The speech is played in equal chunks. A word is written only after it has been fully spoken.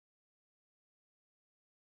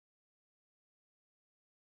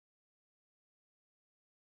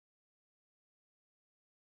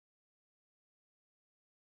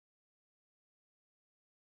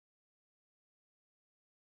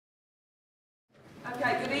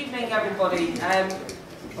Good evening, everybody.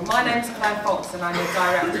 Well, my name's Claire Fox, and I'm the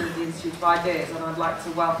director of the Institute of Ideas, and I'd like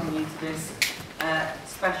to welcome you to this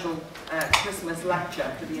special Christmas lecture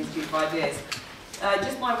for the Institute of Ideas.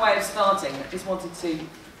 Just by way of starting, I just wanted to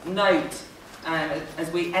note,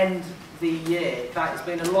 as we end the year, that it's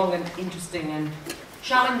been a long and interesting and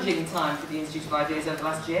challenging time for the Institute of Ideas over the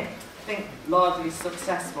last year. I think largely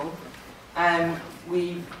successful.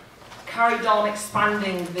 We've carried on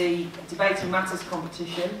expanding the Debating Matters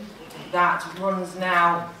competition that runs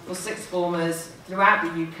now for sixth formers throughout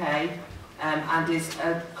the UK and is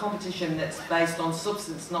a competition that's based on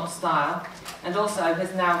substance, not style, and also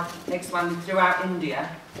has now expanded throughout India,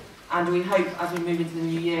 and we hope as we move into the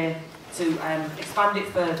new year to expand it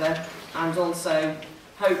further and also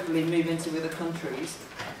hopefully move into other countries.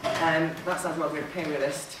 That sounds rather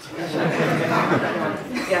imperialist.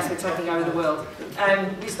 Yes, we're taking over the world.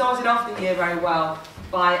 We started off the year very well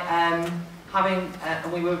by having,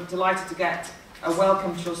 and we were delighted to get a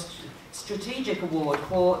Welcome Trust Strategic Award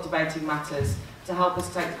for Debating Matters to help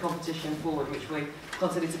us take the competition forward, which we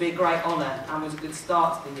consider to be a great honour and was a good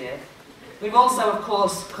start to the year. We've also, of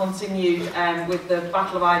course, continued with the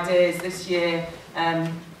Battle of Ideas this year.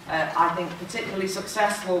 I think particularly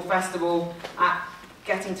successful festival at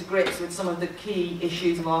getting to grips with some of the key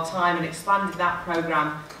issues of our time, and expanded that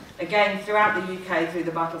programme again throughout the UK through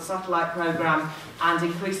the Battle Satellite programme and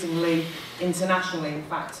increasingly internationally. In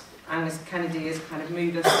fact, Angus Kennedy has kind of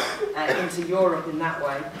moved us into Europe in that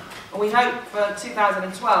way. And we hope for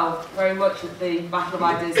 2012 very much that the Battle of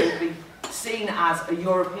Ideas will be seen as a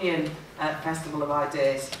European festival of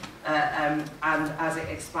ideas and as it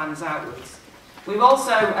expands outwards. We've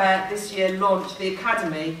also this year launched the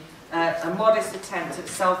Academy, a modest attempt at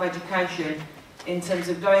self-education in terms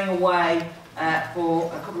of going away for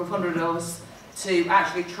a couple of hundred of us to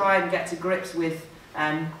actually try and get to grips with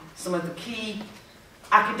some of the key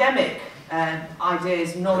academic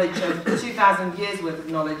ideas, knowledge of 2,000 years worth of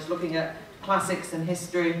knowledge, looking at classics and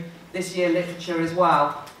history, this year literature as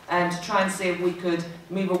well, and to try and see if we could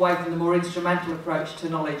move away from the more instrumental approach to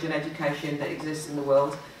knowledge and education that exists in the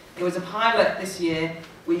world. It was a pilot this year.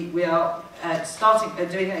 We are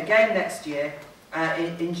doing it again next year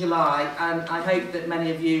in July, and I hope that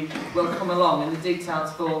many of you will come along, and the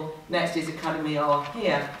details for next year's Academy are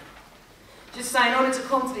here. Just say, in order to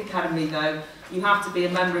come to the Academy though, you have to be a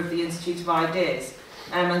member of the Institute of Ideas,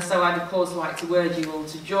 and so I'd of course like to urge you all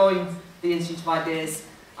to join the Institute of Ideas.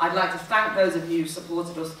 I'd like to thank those of you who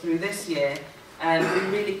supported us through this year, and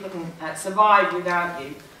we really couldn't survive without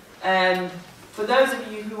you. For those of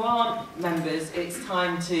you who aren't members, it's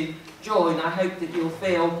time to join. I hope that you'll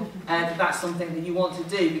feel that that's something that you want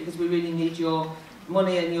to do, because we really need your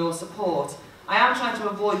money and your support. I am trying to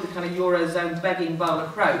avoid the kind of Eurozone begging bowl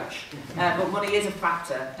approach, but money is a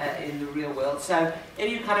factor in the real world. So if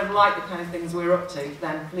you kind of like the kind of things we're up to,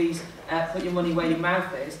 then please put your money where your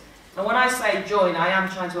mouth is. And when I say join, I am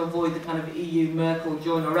trying to avoid the kind of EU Merkel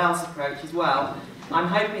join or else approach as well. I'm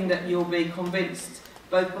hoping that you'll be convinced,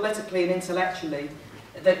 both politically and intellectually,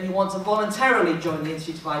 that you want to voluntarily join the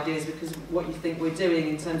Institute of Ideas because of what you think we're doing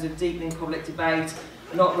in terms of deepening public debate,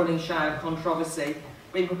 not running shy of controversy,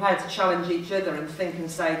 being prepared to challenge each other and think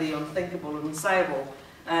and say the unthinkable and unsayable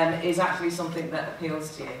is actually something that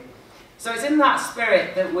appeals to you. So it's in that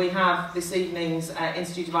spirit that we have this evening's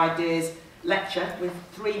Institute of Ideas lecture with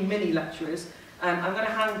 3 mini lecturers. I'm going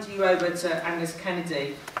to hand you over to Angus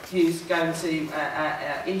Kennedy, who's going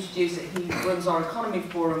to introduce it. He runs our Economy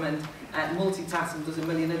Forum and multitasks and does a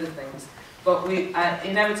million other things. But we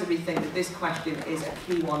inevitably think that this question is a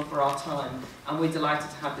key one for our time, and we're delighted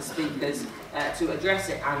to have the speakers to address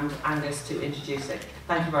it and Angus to introduce it.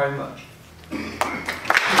 Thank you very much.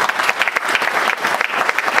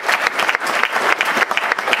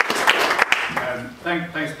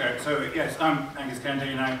 Thanks, Claire. So yes, I'm Angus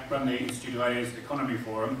Kennedy, and I run the Institute of Ideas Economy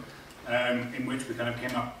Forum, in which we kind of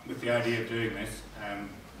came up with the idea of doing this.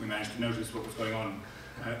 We managed to notice what was going on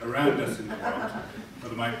around us in the world,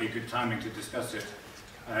 but it might be good timing to discuss it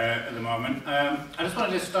at the moment. I just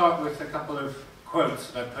wanted to start with a couple of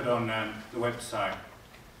quotes that I put on the website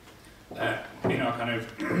in our kind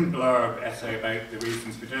of blurb essay about the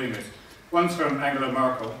reasons for doing this. One's from Angela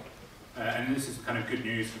Merkel, and this is kind of good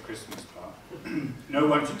news for Christmas part. No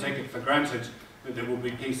one should take it for granted that there will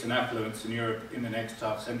be peace and affluence in Europe in the next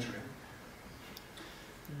half century.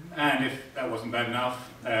 And if that wasn't bad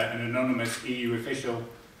enough, an anonymous EU official,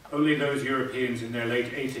 only those Europeans in their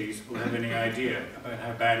late 80s will have any idea about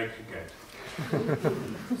how bad it could get.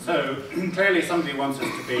 So clearly somebody wants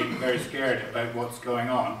us to be very scared about what's going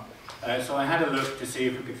on. So I had a look to see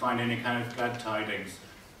if we could find any kind of glad tidings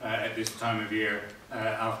at this time of year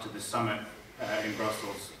after the summit in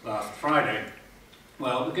Brussels last Friday.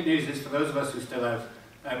 Well, the good news is for those of us who still have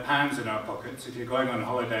pounds in our pockets, if you're going on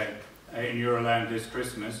holiday in Euroland this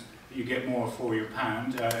Christmas, you get more for your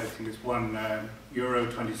pound. I think it's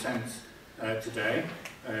 €1.20 today.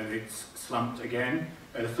 It's slumped again.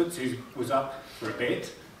 The FTSE was up for a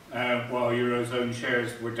bit, while Eurozone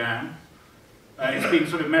shares were down. It's been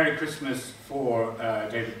sort of Merry Christmas for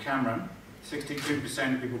David Cameron.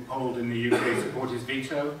 62% of people polled in the UK support his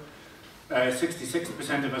veto.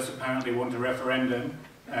 66% of us apparently want a referendum,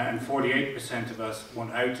 and 48% of us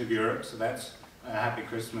want out of Europe, so that's a happy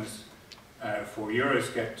Christmas for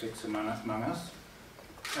Eurosceptics among us.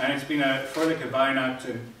 And it's been a fröhliche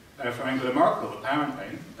Weihnachten for Angela Merkel,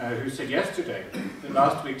 apparently, who said yesterday that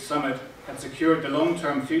last week's summit had secured the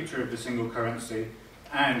long-term future of the single currency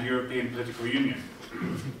and European political union.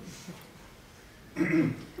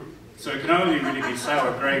 So it can only really be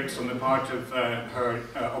sour grapes on the part of her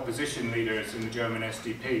opposition leaders in the German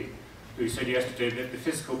SDP, who said yesterday that the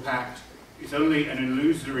fiscal pact is only an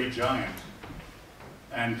illusory giant,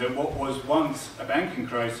 and that what was once a banking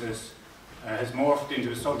crisis has morphed into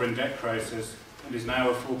a sovereign debt crisis and is now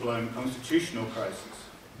a full-blown constitutional crisis.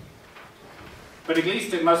 But at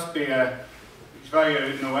least it must be a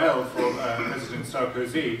joyeux Noël for President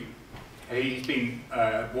Sarkozy. He's been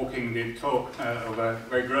walking the talk of a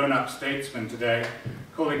very grown-up statesman today,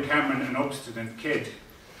 calling Cameron an obstinate kid.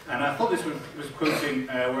 And I thought this was worth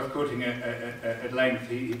quoting at length.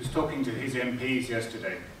 He was talking to his MPs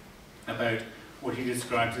yesterday about what he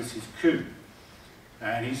described as his coup.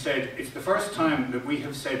 And he said, "It's the first time that we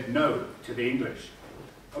have said no to the English.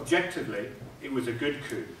 Objectively, it was a good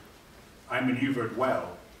coup. I manoeuvred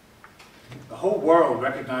well. The whole world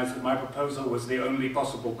recognized that my proposal was the only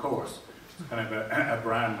possible course." It's kind of a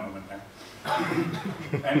Brown moment there.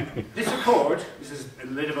 And this accord, this is a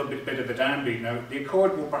little bit of a downbeat note, the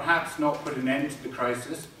accord will perhaps not put an end to the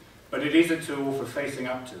crisis, but it is a tool for facing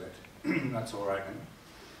up to it. That's all right then.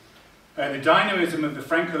 The dynamism of the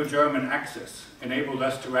Franco-German axis enabled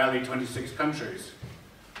us to rally 26 countries.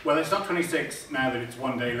 Well, it's not 26 now that it's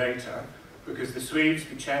one day later, because the Swedes,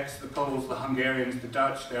 the Czechs, the Poles, the Hungarians, the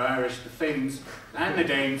Dutch, the Irish, the Finns, and the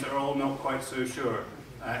Danes are all not quite so sure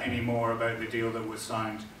anymore about the deal that was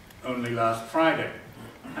signed only last Friday.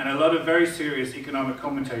 And a lot of very serious economic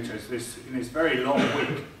commentators in this very long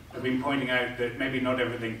week have been pointing out that maybe not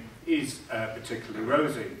everything is particularly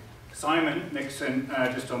rosy. Simon Nixon,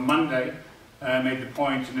 just on Monday, made the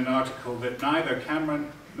point in an article that neither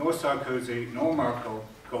Cameron, nor Sarkozy, nor Merkel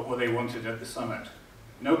got what they wanted at the summit.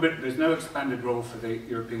 There's no expanded role for the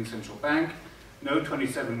European Central Bank, no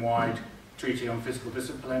 27-wide treaty on fiscal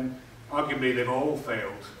discipline. Arguably, they've all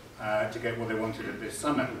failed to get what they wanted at this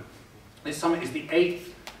summit. This summit is the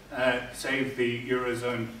 8th Save the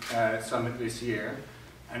Eurozone summit this year,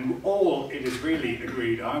 and all it is really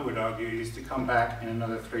agreed, I would argue, is to come back in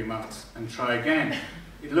another 3 months and try again.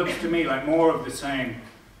 It looks to me like more of the same,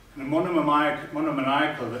 a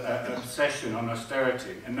monomaniacal obsession on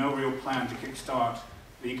austerity and no real plan to kickstart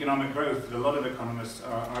the economic growth that a lot of economists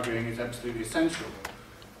are arguing is absolutely essential.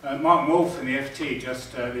 Mark Wolf in the FT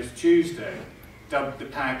just this Tuesday dubbed the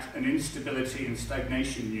pact an instability and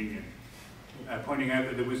stagnation union, pointing out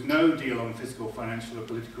that there was no deal on fiscal, financial or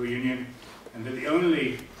political union, and that the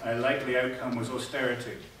only likely outcome was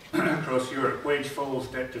austerity across Europe, wage falls,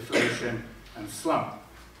 debt deflation and slump.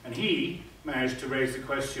 And he managed to raise the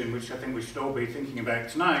question, which I think we should all be thinking about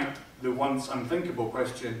tonight, the once unthinkable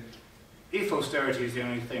question: if austerity is the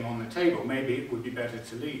only thing on the table, maybe it would be better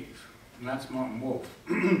to leave. And that's Martin Wolf.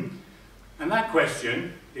 And that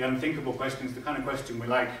question, the unthinkable question, is the kind of question we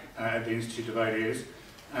like at the Institute of Ideas,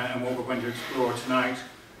 and what we're going to explore tonight.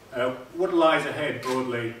 What lies ahead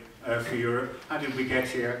broadly for Europe? How did we get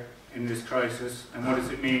here in this crisis? And what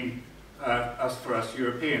does it mean for us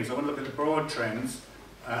Europeans? I want to look at the broad trends,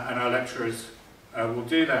 and our lecturers will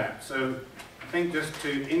do that. So I think just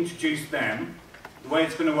to introduce them, the way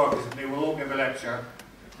it's going to work is that they will all give a lecture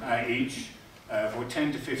each for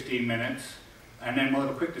 10 to 15 minutes, and then we'll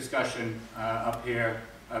have a quick discussion up here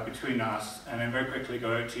between us, and then very quickly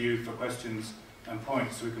go out to you for questions and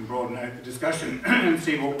points so we can broaden out the discussion and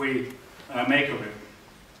see what we make of it.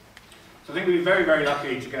 So I think we've been very, very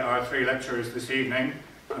lucky to get our 3 lecturers this evening.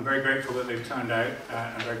 I'm very grateful that they've turned out.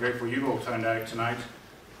 I'm very grateful you all turned out tonight.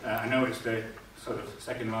 I know it's the sort of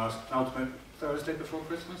second last, penultimate Thursday before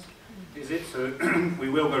Christmas, is it? So we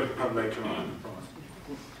will go to the pub later on, I promise.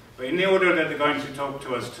 But in the order that they're going to talk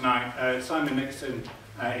to us tonight, Simon Nixon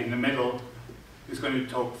in the middle, who's going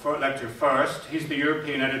to lecture first. He's the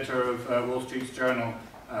European editor of Wall Street's journal,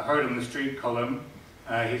 Heard on the Street column.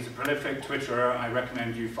 He's a prolific Twitterer. I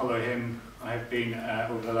recommend you follow him. I have been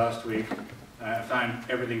over the last week I found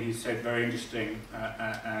everything he said very interesting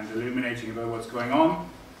and illuminating about what's going on.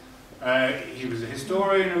 He was a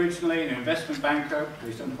historian originally, an investment banker.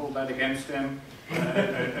 Please don't hold that against him.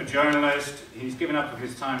 A journalist. He's given up of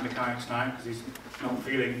his time to Carrick's tonight because he's not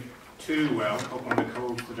feeling too well, caught one of the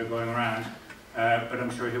colds that are going around. But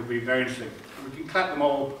I'm sure he'll be very interesting. We can clap them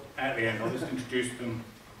all at the end. I'll just introduce them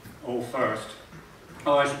all first.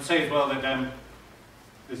 Oh, I should say as well that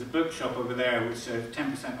there's a bookshop over there which is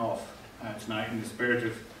 10% off tonight in the spirit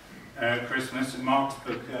of Christmas. And Mark's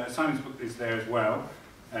book, Simon's book is there as well,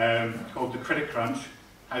 called The Credit Crunch,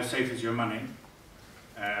 How Safe Is Your Money?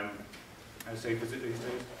 How safe is it these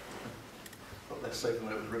days? Not less safe than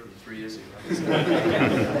when it was written 3 years ago.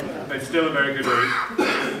 But still a very good read.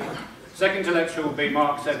 Second to lecture will be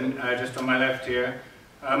Mark Seddon, just on my left here.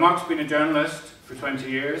 Mark's been a journalist for 20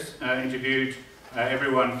 years, interviewed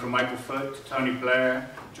everyone from Michael Foot to Tony Blair,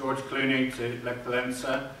 George Clooney to Lech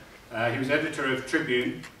Walesa. He was editor of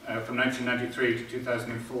Tribune from 1993 to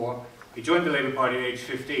 2004. He joined the Labour Party at age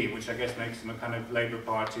 15, which I guess makes him a kind of Labour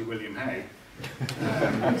Party William Hague. If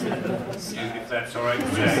that's all right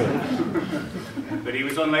to say. But he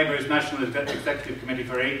was on Labour's National Executive Committee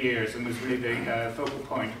for 8 years and was really the focal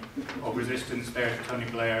point of resistance there to Tony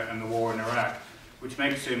Blair and the war in Iraq, which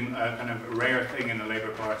makes him kind of a rare thing in the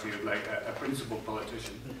Labour Party, of like a principled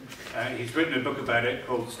politician. He's written a book about it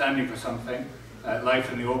called Standing for Something,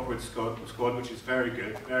 Life in the Awkward Squad, which is very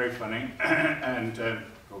good, very funny, and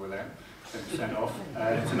over there. 10% off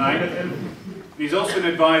tonight. He's also an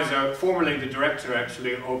advisor, formerly the director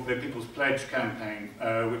actually, of the People's Pledge campaign,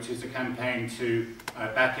 which is a campaign to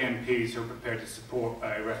back MPs who are prepared to support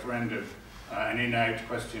a referendum, an in-out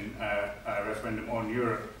question referendum on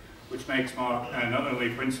Europe, which makes Mark not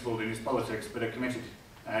only principled in his politics, but a committed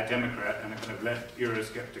Democrat and a kind of left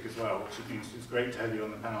Eurosceptic as well, which means it's great to have you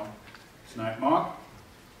on the panel tonight, Mark.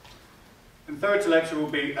 And third to lecture will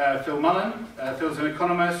be Phil Mullan. Phil's an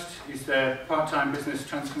economist. He's the part-time business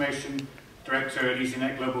transformation director at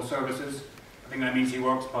Easynet Global Services. I think that means he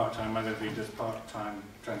works part-time rather than he does part-time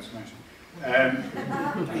transformation.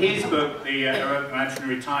 His book, The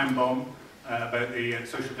Imaginary Time Bomb, about the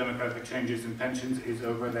social democratic changes in pensions, is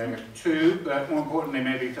over there too. But more importantly,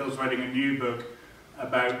 maybe Phil's writing a new book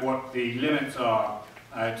about what the limits are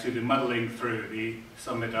to the muddling through, the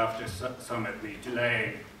summit after summit, the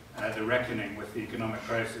delaying, the reckoning with the economic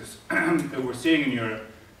crisis that we're seeing in Europe,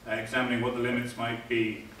 examining what the limits might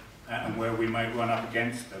be and where we might run up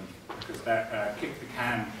against them, because that kick the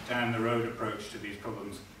can down the road approach to these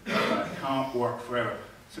problems can't work forever.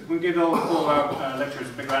 So can we give all our lecturers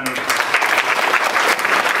a big round of applause?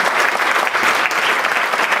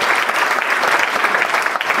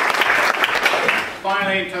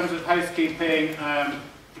 Finally, in terms of housekeeping,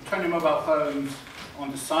 turn your mobile phones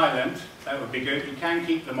onto silent. That would be good. You can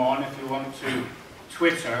keep them on if you want to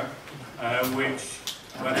Twitter, which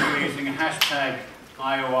we're using a hashtag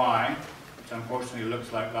IoI, which unfortunately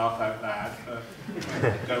looks like laugh out loud, but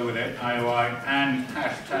go with it, IoI, and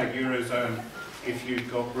hashtag Eurozone if you've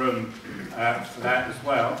got room for that as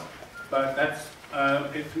well. But that's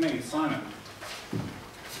it for me. Simon.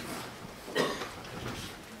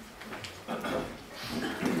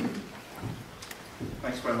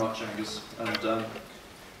 Thanks very much, Angus, and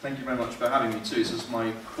thank you very much for having me too. This is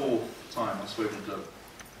my 4th time I've spoken to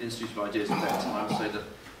Institute of Ideas events, and I would say that I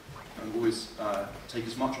always take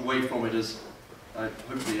as much away from it as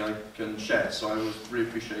hopefully I can share. So I always really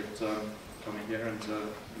appreciate coming here, and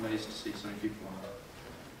amazed to see so many people on a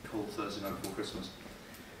cold Thursday night before Christmas.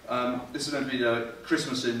 This is going to be the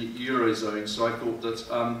Christmas in Eurozone, so I thought that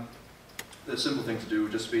the simple thing to do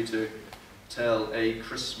would just be to tell a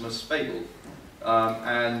Christmas fable. What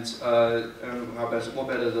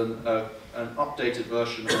better than an updated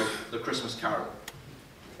version of the Christmas Carol?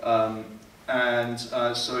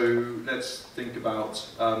 So let's think about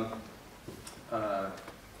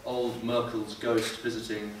old Merkel's ghost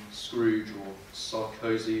visiting Scrooge or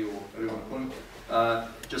Sarkozy or whatever you want to call him,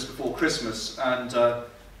 just before Christmas, and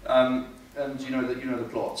you know the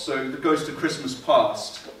plot. So the Ghost of Christmas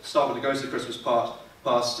Past. Start with the Ghost of Christmas Past,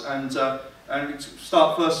 and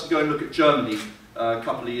start first and go and look at Germany a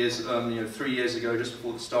couple of years, 3 years ago, just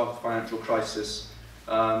before the start of the financial crisis.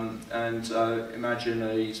 Imagine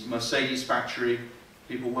a Mercedes factory,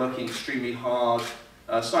 people working extremely hard,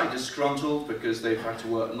 slightly disgruntled because they've had to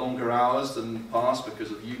work longer hours than in the past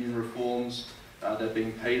because of union reforms. They're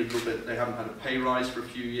being paid a little bit, they haven't had a pay rise for a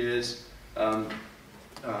few years. Their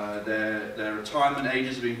retirement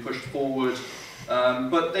ages are being pushed forward.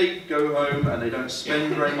 But they go home and they don't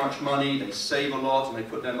spend very much money, they save a lot, and they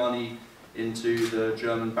put their money into the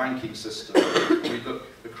German banking system. We look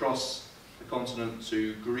across the continent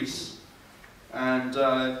to Greece. And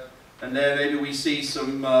there maybe we see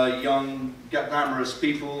some young, glamorous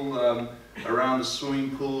people around the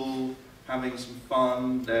swimming pool having some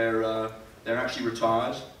fun. They're actually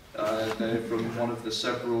retired. They're from one of the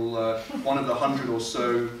 100 or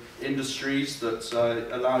so industries that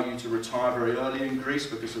allow you to retire very early in Greece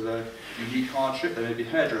because of their unique hardship. They may be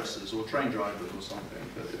hairdressers or train drivers or something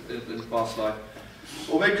in past life.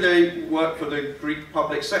 Or maybe they work for the Greek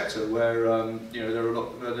public sector, where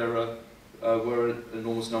were an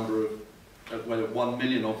enormous number of 1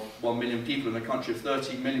 million people in a country of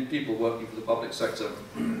 13 million people working for the public sector.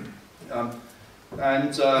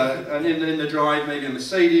 And in the drive, maybe a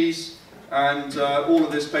Mercedes, and all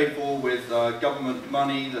of this paid for with government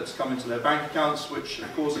money that's come into their bank accounts, which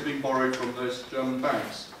of course have been borrowed from those German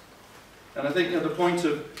banks. And I think the point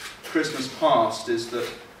of Christmas Past is that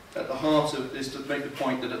to make the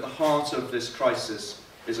point that at the heart of this crisis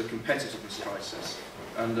is a competitiveness crisis,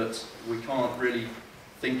 and that we can't really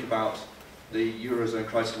think about the Eurozone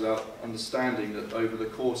crisis without understanding that over the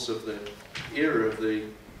course of the era of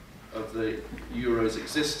the Euro's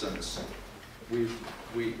existence,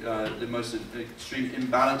 the most extreme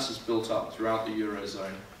imbalance has built up throughout the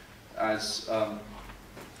Eurozone as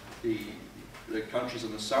the countries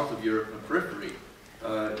on the south of Europe and the periphery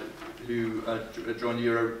who joined the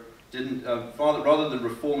Euro didn't, rather than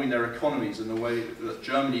reforming their economies in the way that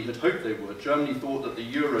Germany had hoped they would. Germany thought that the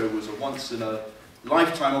Euro was a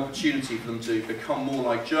once-in-a-lifetime opportunity for them to become more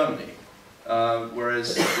like Germany.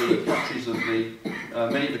 Whereas the countries of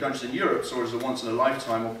many of the countries in Europe saw it as a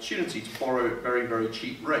once-in-a-lifetime opportunity to borrow at very, very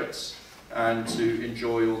cheap rates and to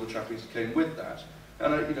enjoy all the trappings that came with that.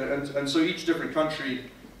 And so each different country,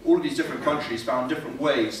 all of these different countries found different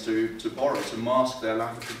ways to borrow, to mask their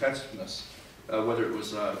lack of competitiveness, whether it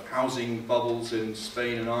was housing bubbles in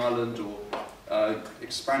Spain and Ireland or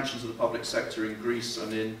expansions of the public sector in Greece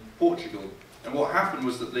and in Portugal. And what happened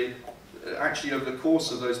was that actually over the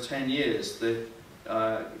course of those 10 years, the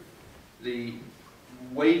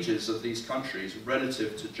wages of these countries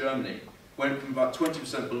relative to Germany went from about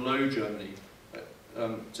 20% below Germany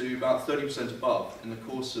to about 30% above in the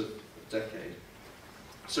course of a decade.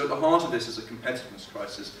 So at the heart of this is a competitiveness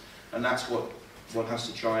crisis, and that's what has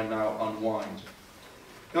to try and now unwind.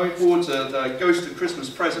 Going forward to the ghost of Christmas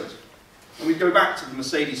present, and we go back to the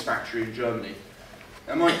Mercedes factory in Germany,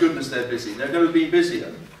 and my goodness, they're busy. They've never been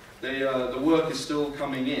busier. The work is still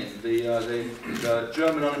coming in. The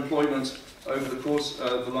German unemployment over the course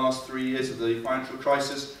of the last 3 years of the financial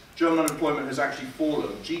crisis, German unemployment has actually fallen.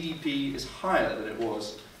 GDP is higher than it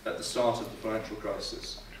was at the start of the financial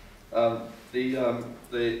crisis. The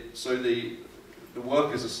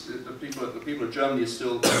workers, the people of Germany are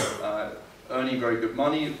still earning very good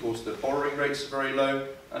money. Of course, their borrowing rates are very low,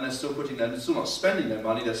 and they're still not spending their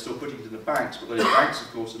money. They're still putting it in the banks, but those banks,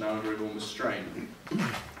 of course, are now under enormous strain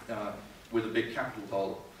with a big capital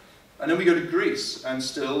hole. And then we go to Greece, and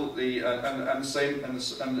still there,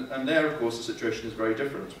 of course, the situation is very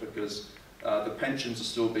different because the pensions are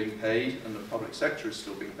still being paid, and the public sector is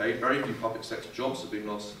still being paid. Very few public sector jobs have been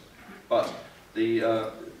lost, but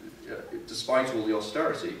despite all the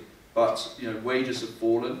austerity, wages have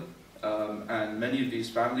fallen, and many of these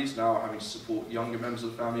families now are having to support younger members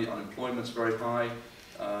of the family. Unemployment's very high.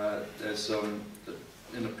 There's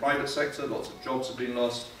in the private sector, lots of jobs have been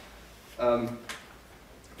lost.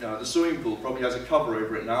 The swimming pool probably has a cover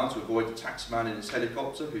over it now to avoid the taxman in his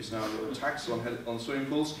helicopter, who's now got a tax on swimming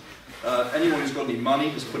pools. Anyone who's got any money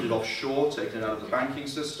has put it offshore, taken it out of the banking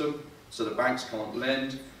system, so the banks can't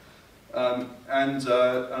lend.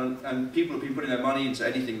 And people have been putting their money into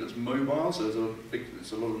anything that's mobile, so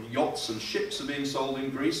there's a lot of yachts and ships are being sold in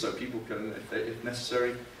Greece, so people can, if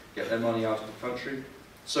necessary, get their money out of the country.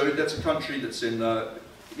 So that's a country that's in,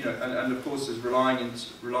 and of course is relying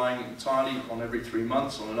entirely on every 3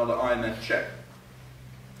 months on another IMF check.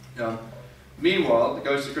 Meanwhile, the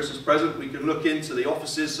ghost of Christmas present, we can look into the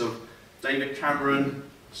offices of David Cameron,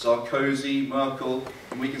 Sarkozy, Merkel,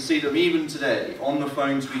 and we can see them even today on the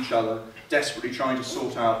phone to each other, desperately trying to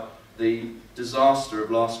sort out the disaster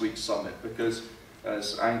of last week's summit, because,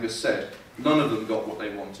 as Angus said, none of them got what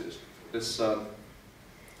they wanted.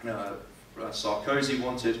 Sarkozy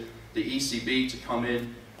wanted the ECB to come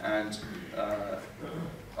in and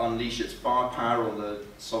unleash its firepower on the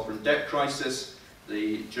sovereign debt crisis.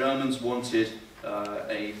 The Germans wanted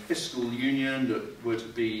a fiscal union that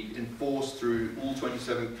would be enforced through all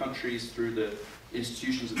 27 countries through the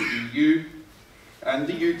institutions of the EU. And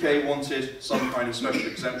the UK wanted some kind of special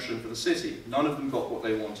exemption for the city. None of them got what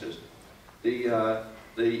they wanted. The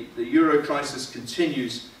Euro crisis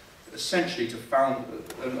continues essentially to found,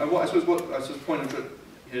 and what I suppose point of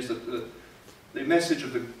here is that the message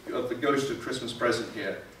of the ghost of Christmas present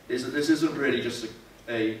here is that this isn't really just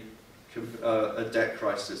a debt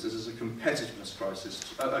crisis. This is a competitiveness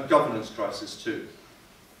crisis, a governance crisis too.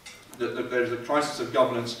 There's a crisis of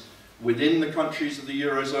governance within the countries of the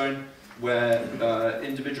Eurozone, where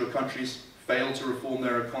individual countries failed to reform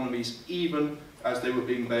their economies even as they were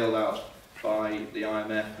being bailed out by the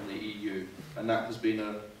IMF and the EU. And that has been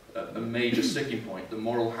a major sticking point, the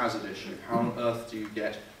moral hazard issue. How on earth do you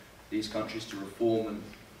get these countries to reform them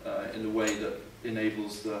in a way that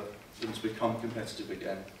enables them to become competitive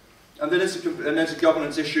again? And then there's a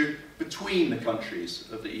governance issue between the countries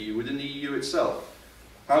of the EU, within the EU itself.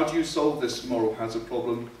 How do you solve this moral hazard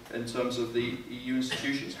problem in terms of the EU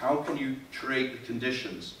institutions? How can you create the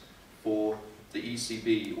conditions for the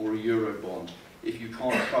ECB or a Eurobond if you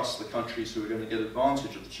can't trust the countries who are going to get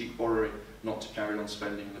advantage of the cheap borrowing not to carry on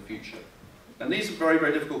spending in the future? And these are very,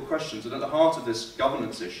 very difficult questions, and at the heart of this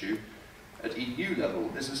governance issue at EU level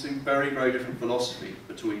is this very, very different philosophy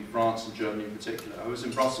between France and Germany in particular. I was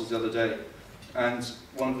in Brussels the other day, and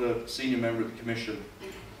one of the senior members of the Commission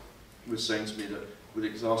was saying to me that, with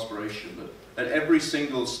exasperation, that at every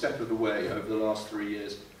single step of the way over the last 3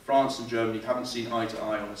 years, France and Germany haven't seen eye to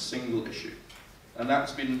eye on a single issue. And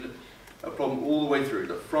that's been a problem all the way through,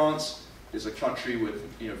 that France is a country with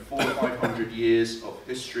 400 or 500 years of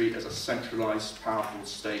history as a centralized, powerful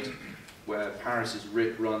state where Paris's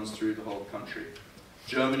writ runs through the whole country.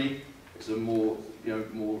 Germany is a more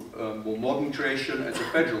modern creation. It's a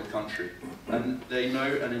federal country, and they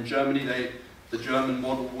know. And in Germany, the German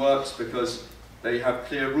model works because they have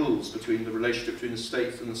clear rules between the relationship between the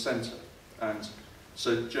state and the centre. And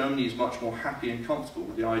so Germany is much more happy and comfortable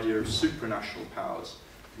with the idea of supranational powers,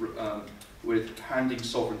 with handing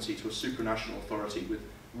sovereignty to a supranational authority, with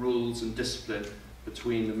rules and discipline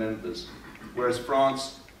between the members. Whereas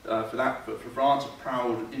France, for France, a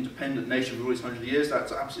proud, independent nation for all these 100 years,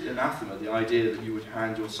 that's absolutely anathema, the idea that you would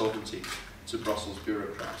hand your sovereignty to Brussels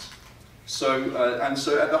bureaucrats. So at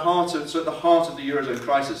the heart of the Eurozone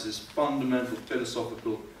crisis is fundamental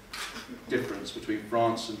philosophical difference between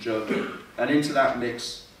France and Germany. And into that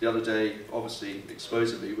mix, the other day, obviously,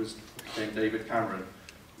 explosively, came David Cameron,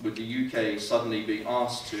 with the UK suddenly being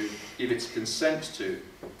asked to give its consent to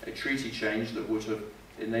a treaty change that would have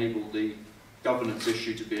enabled the governance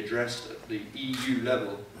issue to be addressed at the EU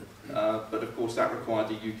level. But of course that required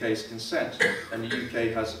the UK's consent, and the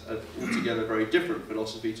UK has an altogether very different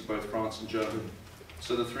philosophy to both France and Germany.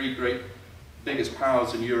 So the three biggest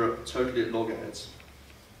powers in Europe totally at loggerheads.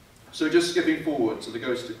 So just skipping forward to the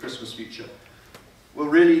ghost of Christmas future. Well,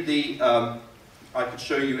 really, I could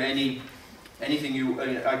show you any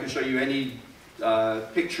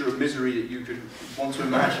picture of misery that you could want to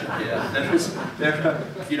imagine here.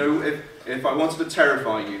 If I wanted to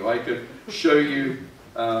terrify you, I could show you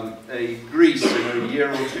a Greece in a year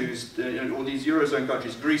or two's, all these Eurozone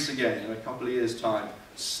countries, Greece again in a couple of years' time,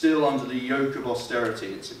 still under the yoke of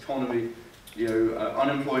austerity, its economy,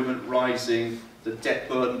 unemployment rising, the debt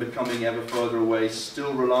burden becoming ever further away,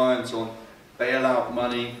 still reliant on bailout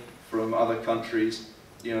money from other countries,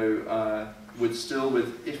 with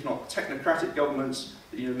if not technocratic governments,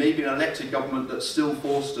 maybe an elected government that's still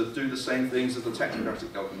forced to do the same things as the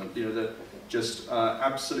technocratic government. They're just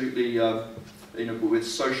absolutely, with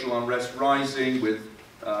social unrest rising, with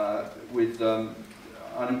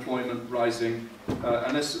unemployment rising,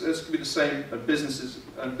 and this could be the same.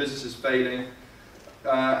 Businesses failing,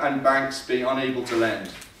 and banks being unable to lend.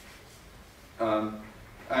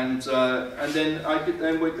 And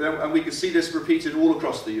we could see this repeated all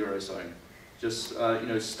across the Eurozone. Just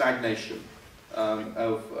stagnation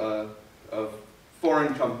of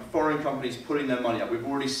foreign companies putting their money up. We've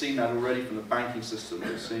already seen that already from the banking system.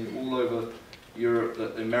 We've seen all over Europe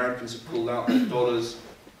that the Americans have pulled out their dollars,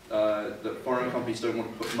 that foreign companies don't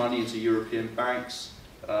want to put money into European banks.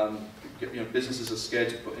 Businesses are scared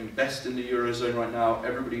to invest in the Eurozone right now.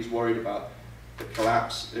 Everybody's worried about the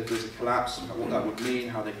collapse. If there's a collapse, what that would mean,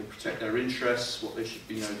 how they can protect their interests, what they should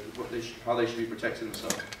be, how they should be protecting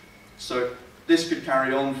themselves. So this could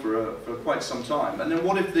carry on for quite some time. And then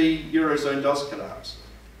what if the Eurozone does collapse?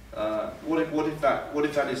 What if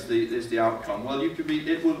that is the outcome? Well, it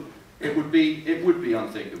would be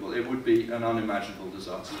unthinkable. It would be an unimaginable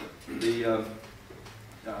disaster. There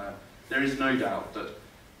is no doubt that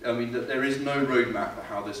there is no roadmap for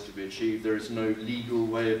how this could be achieved. There is no legal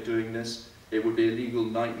way of doing this. It would be a legal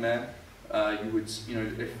nightmare.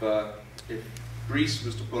 If Greece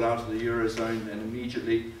was to pull out of the Eurozone, then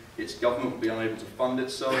immediately its government would be unable to fund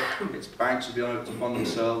itself, its banks would be unable to fund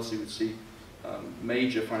themselves, you would see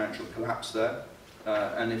major financial collapse there.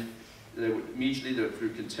 And immediately,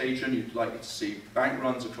 through contagion, you'd likely to see bank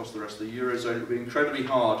runs across the rest of the Eurozone. It would be incredibly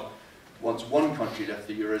hard, once one country left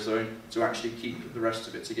the Eurozone, to actually keep the rest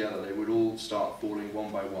of it together. They would all start falling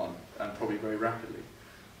one by one, and probably very rapidly.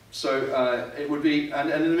 So it would be, and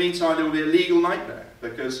in the meantime, there would be a legal nightmare,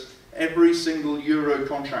 because every single euro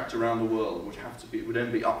contract around the world would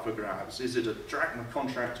then be up for grabs. Is it a drachma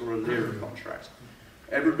contract or a lira contract?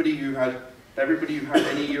 Everybody who had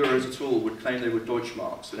any euros at all would claim they were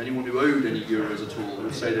Deutschmarks, and anyone who owed any euros at all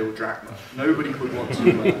would say they were drachma. Nobody would want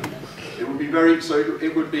to. It would be very. So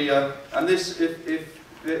it would be. And this, if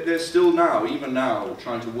they're still now, even now,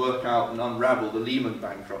 trying to work out and unravel the Lehman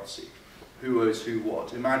bankruptcy. Who owes who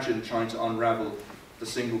what? Imagine trying to unravel the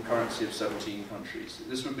single currency of 17 countries.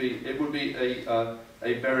 This would be. It would be a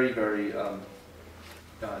very, very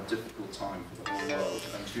difficult time for the whole world,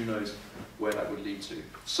 and who knows where that would lead to.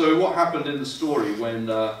 So what happened in the story when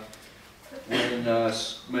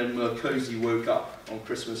Merkozy woke up on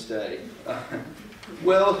Christmas Day?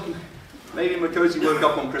 Well, maybe Merkozy woke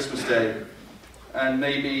up on Christmas Day, and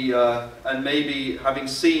maybe having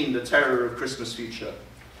seen the terror of Christmas future,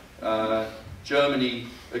 Germany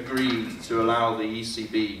agreed to allow the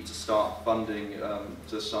ECB to start funding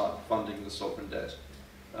the sovereign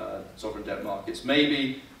debt markets.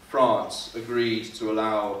 Maybe France agreed to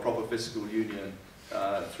allow a proper fiscal union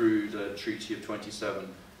through the Treaty of 27,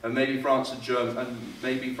 and maybe France and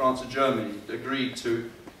Germany agreed to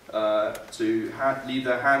leave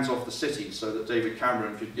their hands off the city so that David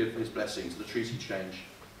Cameron could give his blessing to the treaty change,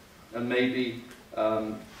 and maybe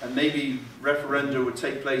referenda would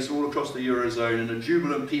take place all across the Eurozone, and a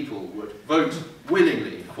jubilant people would vote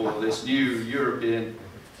willingly for this new European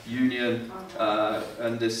Union,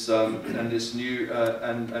 and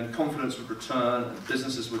confidence would return, and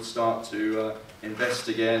businesses would start to invest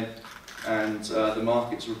again, and the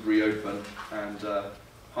markets would reopen, and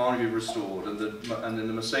harmony would be restored, and in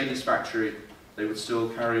the Mercedes factory they would still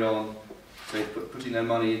carry on, putting their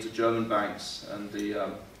money into German banks, and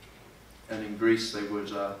in Greece they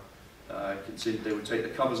would take the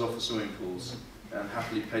covers off the swimming pools and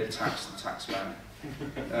happily pay the tax to the taxman.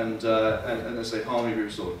 And they say harmony be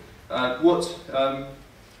restored. But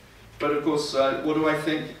of course, what do I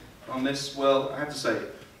think on this? Well, I have to say,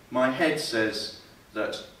 my head says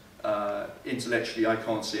that intellectually I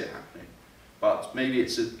can't see it happening. But maybe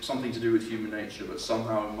it's something to do with human nature. But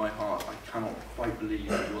somehow in my heart, I cannot quite believe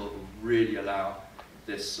the world will really allow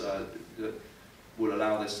this.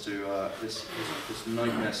 This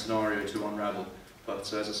nightmare scenario to unravel.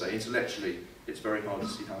 But as I say, intellectually, it's very hard to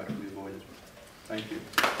see how it can be avoided. Thank you.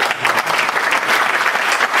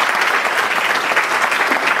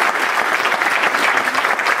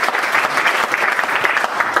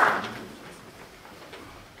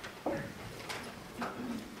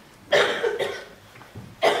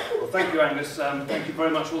 Well, thank you, Angus. Thank you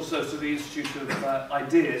very much also to the Institute of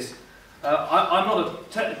Ideas. I'm not a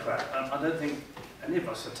technocrat. I don't think any of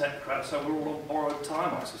us are technocrats, so we're all on borrowed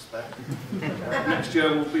time, I suspect. Next year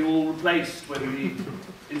we'll be all replaced when the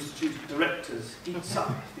Institute of Directors eats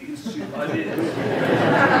up the Institute of Ideas.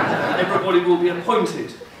 Everybody will be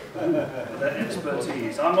appointed for their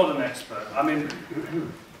expertise. I'm not an expert. I mean,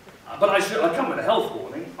 but I come with a health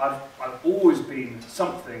warning. I've always been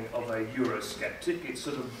something of a Eurosceptic. It's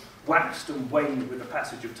sort of waxed and waned with the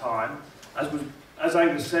passage of time. As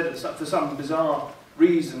Angus said, for some bizarre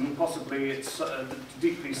reason, possibly it's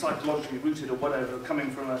deeply psychologically rooted or whatever, coming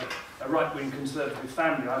from a right-wing conservative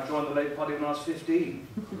family. I joined the Labour Party when I was 15,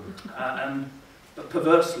 but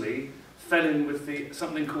perversely fell in with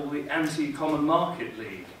something called the Anti-Common Market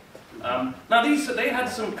League. Now they had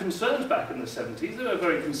some concerns back in the 70s. They were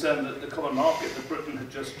very concerned that the common market that Britain had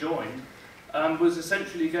just joined was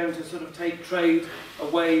essentially going to sort of take trade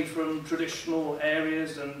away from traditional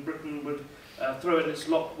areas, and Britain would throw in its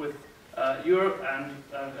lot with Europe and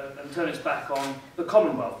turn its back on the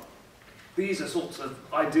Commonwealth. These are sorts of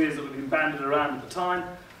ideas that were being bandied around at the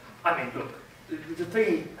time. I mean, look, the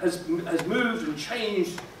thing has moved and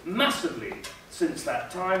changed massively since that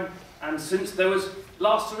time, and since there was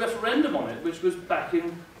last a referendum on it, which was back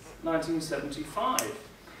in 1975.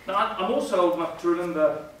 Now, I'm also old enough to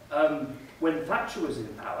remember when Thatcher was in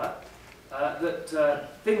power, that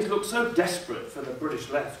things looked so desperate for the British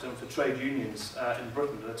left and for trade unions in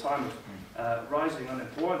Britain at a time of rising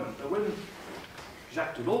unemployment, that when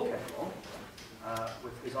Jacques Delors came along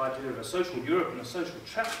with his idea of a social Europe and a social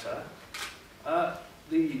chapter,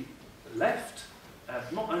 the left,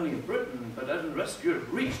 not only in Britain but in the rest of Europe,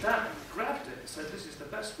 reached out and grabbed it and said, this is the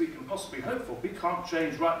best we can possibly hope for. We can't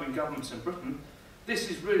change right-wing governments in Britain. This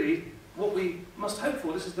is really what we must hope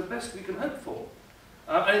for. This is the best we can hope for.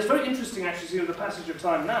 And it's very interesting actually to see with the passage of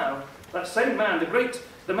time now, that same man,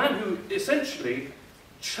 the man who essentially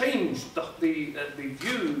changed the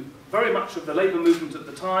view very much of the Labour movement at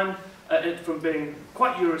the time, from being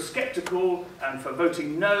quite Eurosceptical and for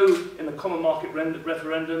voting no in the common market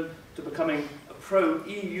referendum to becoming a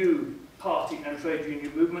pro-EU party and trade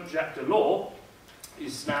union movement. Jacques Delors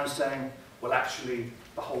is now saying, well, actually,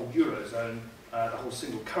 the whole Eurozone, the whole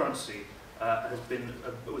single currency,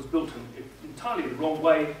 was built in entirely the wrong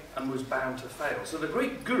way and was bound to fail. So the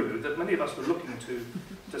great guru that many of us were looking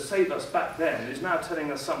to save us back then is now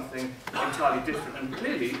telling us something entirely different. And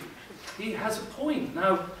clearly, he has a point.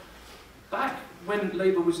 Now, back when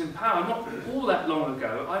Labour was in power, not all that long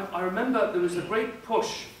ago, I remember there was a great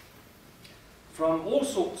push from all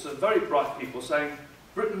sorts of very bright people saying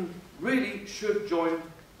Britain really should join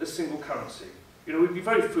the single currency. You know, we'd be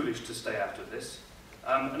very foolish to stay out of this.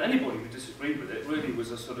 And anybody who disagreed with it really was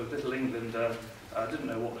a sort of little England, didn't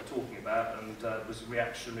know what they're talking about, and was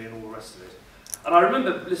reactionary and all the rest of it. And I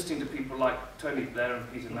remember listening to people like Tony Blair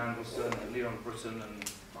and Peter Mandelson and Leon Britton and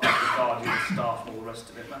the Guardian staff and all the rest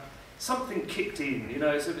of it. Man, something kicked in, you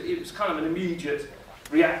know, it was kind of an immediate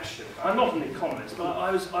reaction. I'm not an economist, but I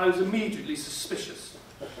was immediately suspicious.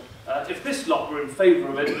 If this lot were in favour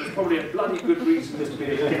of it, there was probably a bloody good reason to be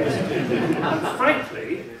against it. And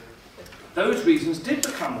frankly, those reasons did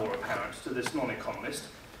become more apparent to this non-economist.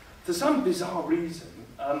 For some bizarre reason,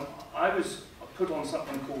 I was put on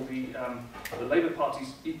something called the Labour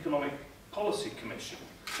Party's Economic Policy Commission.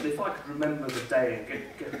 And if I could remember the day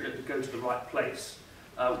and go to the right place,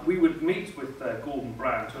 we would meet with Gordon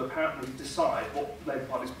Brown to apparently decide what Labour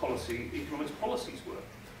Party's economics policies were.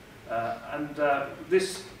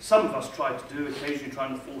 This, some of us tried to do, occasionally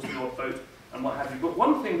trying to force the odd vote and what have you. But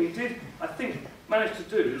one thing we did, I think, manage to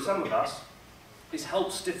do, some of us, is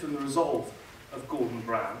help stiffen the resolve of Gordon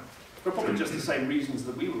Brown, for probably just the same reasons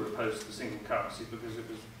that we were opposed to the single currency, because it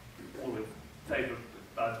was all in favour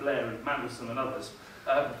of Blair and Mandelson and others.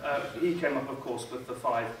 He came up, of course, with the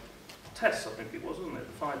 5 tests, I think it was, wasn't it?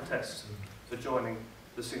 The 5 tests for joining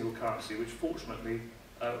the single currency, which fortunately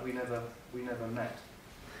we never met.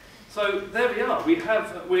 So there we are.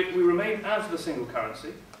 We remain out of the single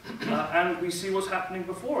currency, and we see what's happening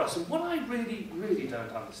before us. And what I really, really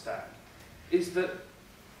don't understand is that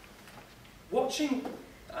watching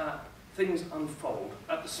things unfold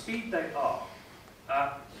at the speed they are,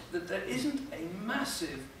 that there isn't a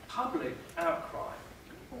massive public outcry,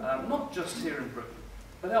 not just here in Britain,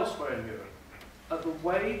 but elsewhere in Europe, at the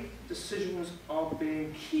way decisions are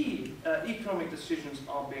being economic decisions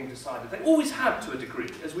are being decided. They always have to a degree,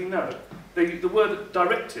 as we know. The word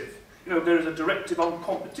directive, you know, there is a directive on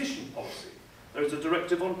competition policy, there is a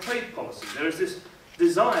directive on trade policy, there is this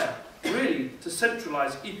desire really to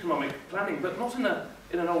centralise economic planning, but not in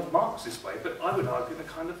an old Marxist way, but I would argue in a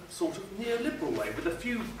kind of sort of neoliberal way, with a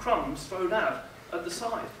few crumbs thrown out at the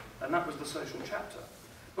side, and that was the social chapter.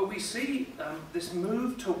 But we see this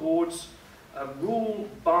move towards rule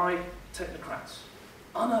by technocrats,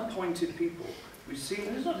 unappointed people. We've seen,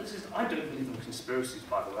 I don't believe in conspiracies,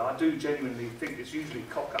 by the way. I do genuinely think it's usually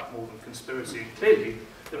cock-up more than conspiracy. And clearly,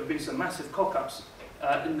 there have been some massive cock-ups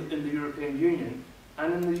in the European Union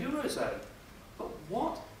and in the Eurozone. But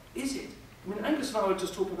what is it? I mean, Angus and I were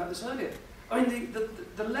just talking about this earlier. I mean,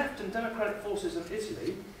 the left and democratic forces of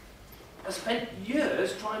Italy have spent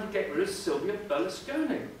years trying to get rid of Silvio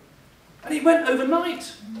Berlusconi. And he went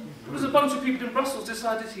overnight. There was a bunch of people in Brussels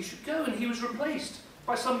decided he should go, and he was replaced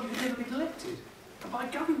by somebody who had never been elected, and by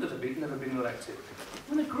a government that had never been elected.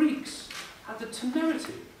 When the Greeks had the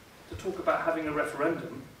temerity to talk about having a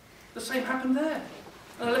referendum, the same happened there.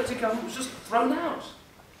 An elected government was just thrown out.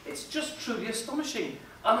 It's just truly astonishing.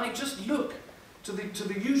 And I just look to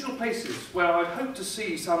the usual places where I hope to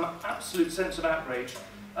see some absolute sense of outrage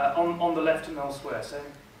on the left and elsewhere, saying,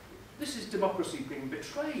 this is democracy being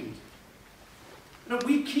betrayed. You know,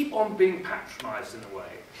 we keep on being patronised in a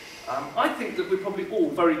way. I think that we're probably all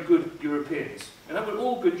very good Europeans. You know, we're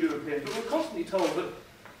all good Europeans, but we're constantly told that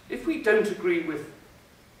if we don't agree with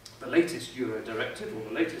the latest Euro directive or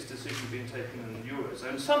the latest decision being taken in the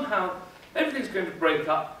Eurozone, somehow everything's going to break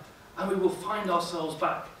up and we will find ourselves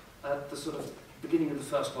back at the sort of beginning of the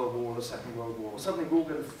First World War or the Second World War, or something we're all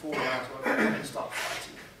going to fall out of and start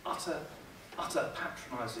fighting. Utter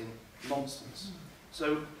patronising nonsense.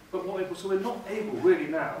 So we're not able really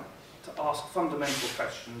now to ask fundamental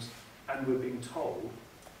questions, and we're being told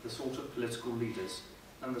the sort of political leaders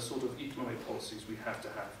and the sort of economic policies we have to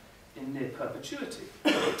have in near perpetuity.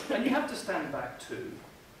 And you have to stand back too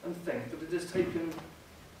and think that it has taken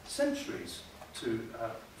centuries to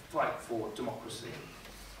fight for democracy,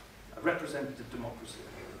 a representative democracy,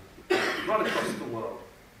 right across the world.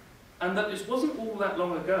 and that it wasn't all that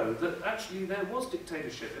long ago that actually there was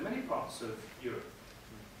dictatorship in many parts of Europe.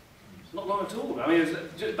 Not long at all. I mean,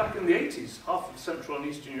 it was back in the 80s, half of Central and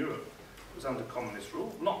Eastern Europe was under communist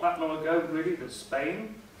rule. Not that long ago, really, that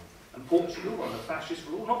Spain and Portugal were under fascist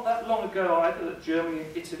rule. Not that long ago either that Germany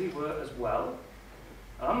and Italy were as well.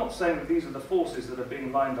 And I'm not saying that these are the forces that are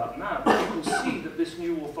being lined up now, but you can see that this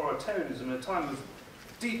new authoritarianism in a time of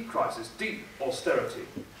deep crisis, deep austerity,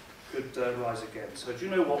 could rise again. So do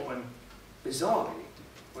you know what, bizarrely,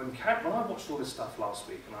 when I watched all this stuff last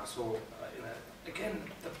week and I saw, again,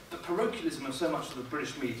 the parochialism of so much of the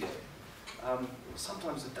British media,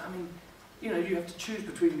 sometimes the damning, you have to choose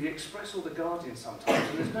between the Express or the Guardian sometimes,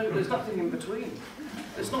 and there's nothing in between.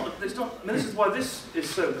 There's not, I mean, this is why this is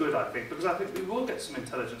so good, I think, because I think we will get some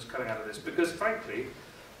intelligence coming out of this, because frankly,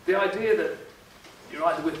 the idea that you're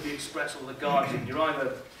either with the Express or the Guardian, you're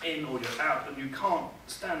either in or you're out, and you can't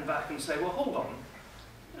stand back and say, well, hold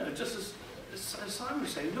on, just as Simon was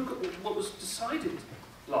saying, look at what was decided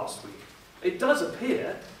last week. It does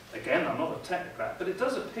appear, again, I'm not a technocrat, but it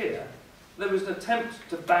does appear there was an attempt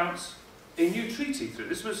to bounce a new treaty through.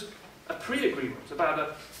 This was a pre-agreement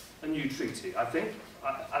about a new treaty, I think.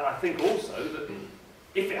 And I think also that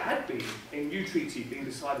if it had been a new treaty being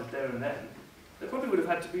decided there and then, there probably would have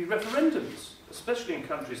had to be referendums, especially in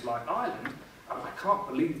countries like Ireland. And I can't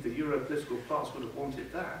believe the Euro-political class would have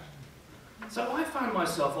wanted that. So I found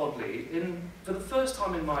myself oddly, for the first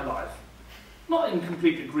time in my life, not in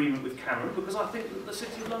complete agreement with Cameron, because I think that the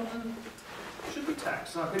City of London should be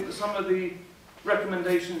taxed. And I think that some of the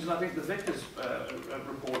recommendations, and I think the Vickers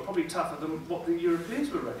report, are probably tougher than what the Europeans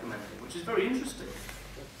were recommending, which is very interesting.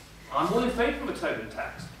 I'm all in favour of a Tobin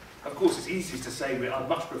tax. Of course, it's easy to say I'd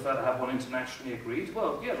much prefer to have one internationally agreed.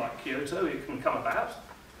 Well, yeah, like Kyoto, it can come about.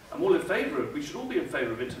 I'm all in favour of, we should all be in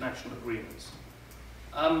favour of international agreements.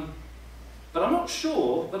 But I'm not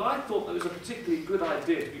sure that I thought that was a particularly good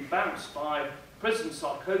idea to be bounced by President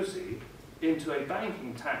Sarkozy into a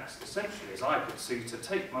banking tax, essentially, as I could see, to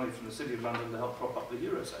take money from the City of London to help prop up the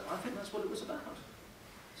Eurozone. I think that's what it was about.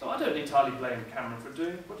 So I don't entirely blame Cameron for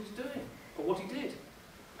doing what he's doing, or what he did.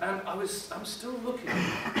 And I'm still looking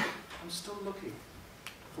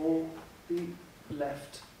for the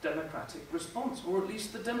left democratic response, or at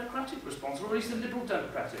least the democratic response, or at least the liberal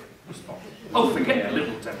democratic response. Oh, forget the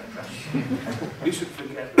liberal democrats. We should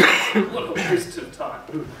forget them. What a waste of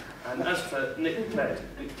time. And as for Nick Clegg,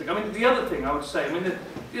 I mean, the other thing I would say, I mean,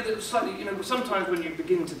 the other slightly, sometimes when you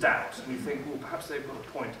begin to doubt and you think, well, perhaps they've got a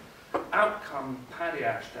point, out come Paddy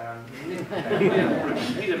Ashdown, Nick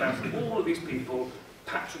Clegg, Peter Manson, all of these people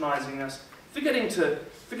patronising us, forgetting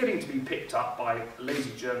to be picked up by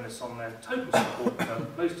lazy journalists on their total support for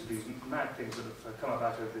most of these mad things that have come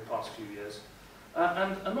about over the past few years,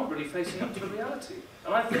 and not really facing up to the reality.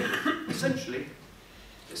 And I think, essentially,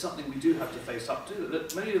 it's something we do have to face up to,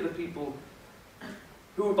 that many of the people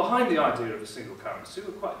who were behind the idea of a single currency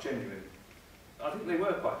were quite genuine. I think they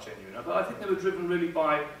were quite genuine, but I think they were driven really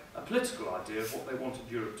by a political idea of what they wanted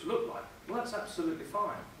Europe to look like. Well, that's absolutely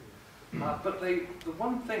fine. But the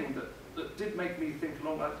one thing that did make me think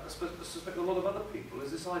along, I suspect a lot of other people,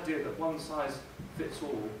 is this idea that one size fits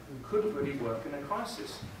all couldn't really work in a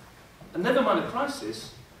crisis. And never mind a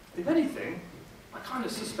crisis, if anything, I kind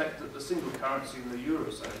of suspect that the single currency in the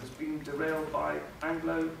Eurozone has been derailed by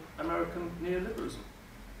Anglo-American neoliberalism.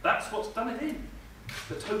 That's what's done it in.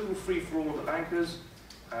 The total free-for-all of the bankers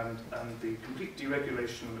and the complete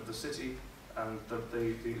deregulation of the city and the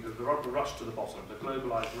rush to the bottom, the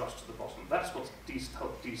globalised rush to the bottom. That's what's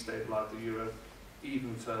helped destabilise the euro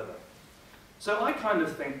even further. So I kind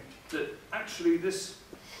of think that actually this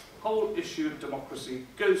whole issue of democracy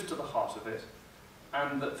goes to the heart of it,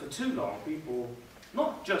 and that for too long people,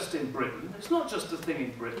 not just in Britain, it's not just a thing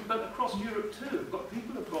in Britain, but across Europe too,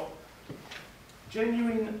 people have got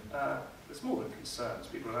genuine, it's more than concerns,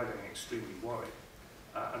 people are now getting extremely worried,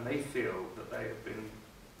 and they feel that they have been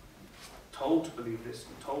told to believe this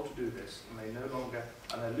and told to do this, and they no longer,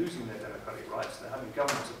 and they're losing their democratic rights, they're having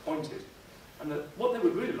governments appointed, and that what they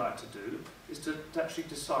would really like to do is to actually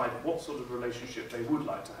decide what sort of relationship they would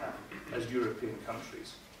like to have as European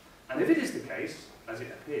countries. And if it is the case, as it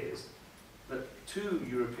appears, that two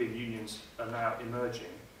European unions are now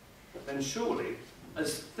emerging, then surely,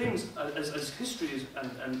 as things, as histories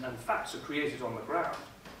and facts are created on the ground,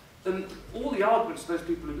 then all the arguments those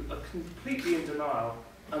people who are completely in denial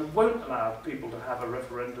and won't allow people to have a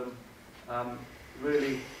referendum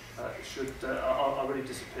really are really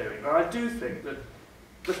disappearing. Now, I do think that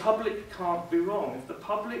the public can't be wrong. If the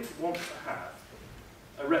public want to have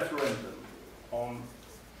a referendum on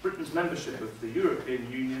Britain's membership of the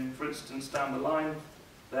European Union, for instance, down the line,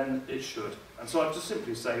 then it should. And so I'd just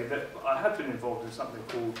simply say that I have been involved in something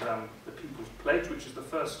called the People's Pledge, which is the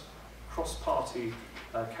first cross-party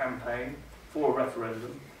campaign for a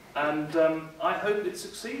referendum. And I hope it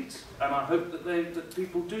succeeds. And I hope that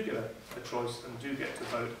people do get a choice and do get to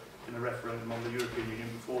vote in a referendum on the European Union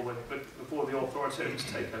before the authoritarians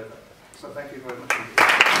take over. So thank you very much indeed.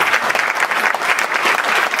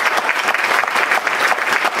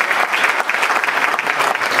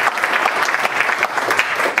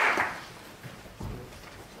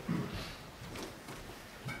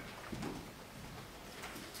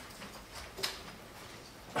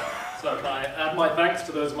 So can I add my thanks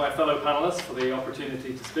to those of my fellow panellists for the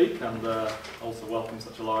opportunity to speak, and also welcome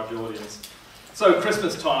such a large audience. So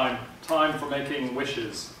Christmas time, time for making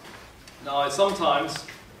wishes. Now sometimes,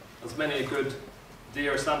 as many a good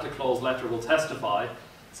Dear Santa Claus letter will testify,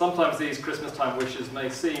 sometimes these Christmas time wishes may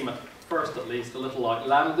seem, at first at least, a little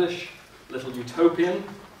outlandish, a little utopian,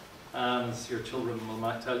 as your children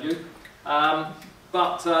might tell you.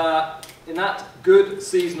 But in that good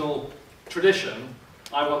seasonal tradition,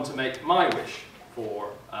 I want to make my wish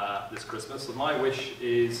for this Christmas. So my wish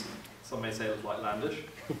is, some may say a little outlandish,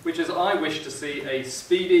 which is I wish to see a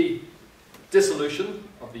speedy dissolution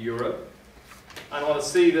of the euro. I want to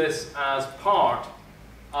see this as part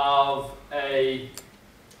of a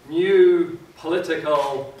new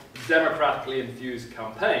political, democratically infused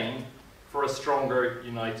campaign for a stronger,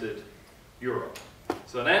 united Europe.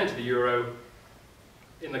 So an end to the euro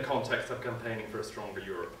in the context of campaigning for a stronger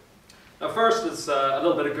Europe. Now first is a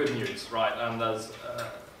little bit of good news, right? And as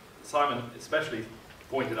Simon especially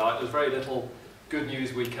pointed out, there's very little good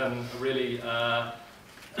news we can really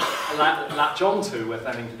latch onto with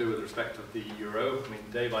anything to do with respect to the euro. I mean,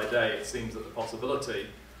 day by day it seems that the possibility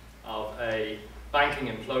of a banking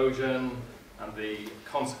implosion and the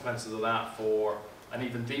consequences of that for an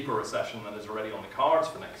even deeper recession than is already on the cards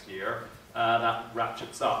for next year, that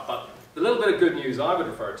ratchets up. But the little bit of good news I would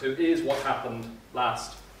refer to is what happened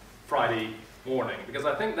last Friday morning, because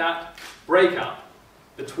I think that breakup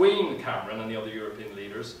between Cameron and the other European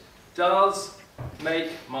leaders does make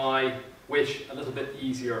my wish a little bit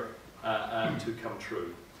easier to come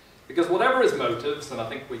true. Because whatever his motives, and I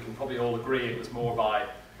think we can probably all agree it was more by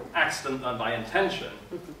accident than by intention,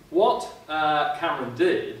 what Cameron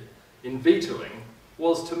did in vetoing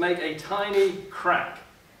was to make a tiny crack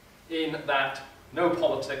in that no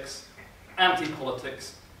politics,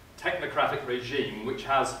 anti-politics, technocratic regime which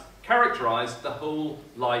has characterized the whole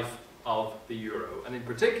life of the euro, and in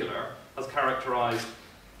particular has characterized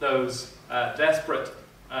those desperate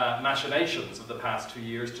machinations of the past 2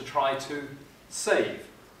 years to try to save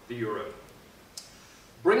the euro.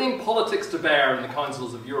 Bringing politics to bear in the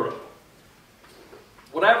councils of Europe,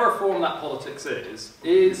 whatever form that politics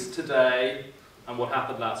is today, and what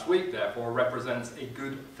happened last week therefore, represents a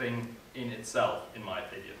good thing in itself, in my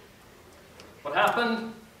opinion. What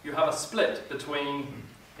happened? You have a split between,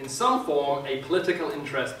 in some form, a political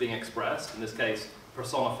interest being expressed, in this case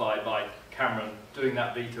personified by Cameron doing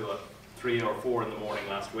that veto at 3 or 4 in the morning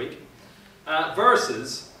last week,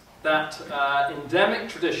 versus that endemic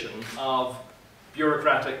tradition of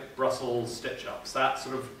bureaucratic Brussels stitch-ups, that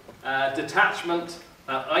sort of detachment,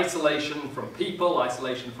 that isolation from people,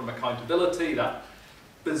 isolation from accountability, that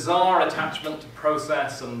bizarre attachment to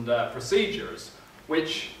process and procedures,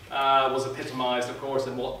 which was epitomised, of course,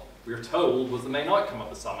 in what we're told was the main outcome of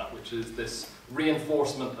the summit, which is this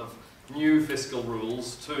reinforcement of new fiscal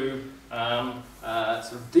rules to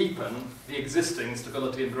sort of deepen the existing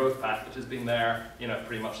Stability and Growth Pact, which has been there,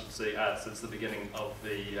 pretty much since the beginning of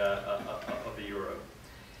the euro.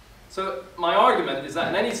 So my argument is that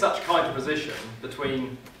in any such counterposition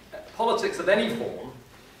between politics of any form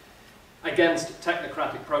against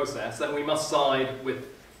technocratic process, then we must side with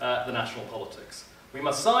the national politics. We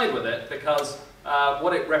must side with it because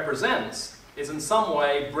what it represents is in some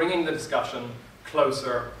way bringing the discussion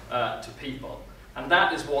closer to people. And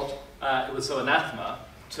that is what it was so anathema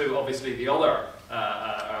to obviously the other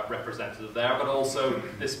representative there, but also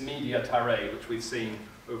this media tirade which we've seen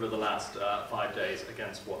over the last 5 days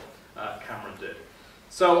against what Cameron did.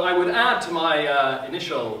 So I would add to my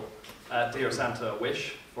initial Dear Santa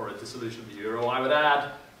wish for a dissolution of the euro, I would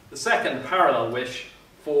add the second parallel wish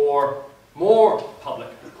for more public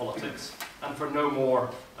politics and for no more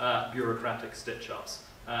bureaucratic stitch-ups.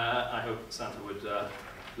 I hope Santa would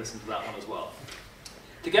listen to that one as well.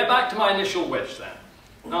 To get back to my initial wish then,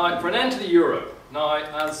 now for an end to the euro, now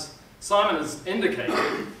as Simon has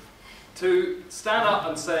indicated, to stand up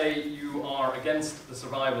and say you are against the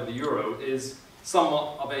survival of the euro is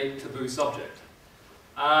somewhat of a taboo subject.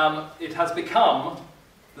 It has become,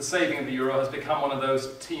 the saving of the euro has become one of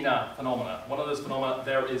those TINA phenomena. One of those phenomena,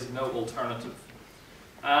 there is no alternative.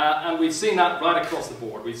 And we've seen that right across the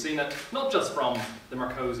board. We've seen it not just from the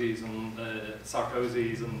Merkosis and the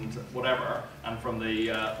Sarkozys and whatever, and from the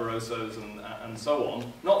Barrosos and so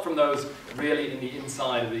on, not from those really in the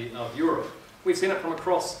inside of Europe. We've seen it from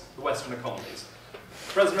across the Western economies.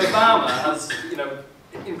 President Obama has,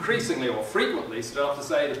 increasingly or frequently stood up to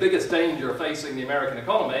say the biggest danger facing the American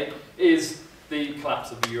economy is the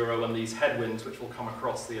collapse of the euro and these headwinds which will come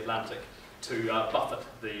across the Atlantic to buffet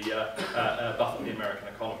the American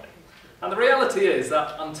economy. And the reality is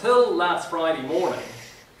that until last Friday morning,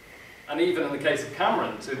 and even in the case of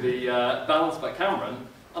Cameron, to be balanced by Cameron,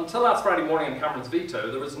 until last Friday morning and Cameron's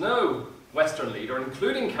veto, there was no Western leader,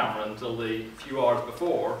 including Cameron until the few hours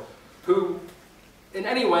before, who in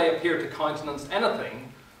any way appeared to countenance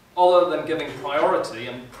anything other than giving priority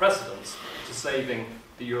and precedence to saving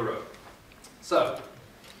the euro. So,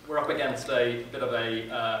 we're up against a bit of a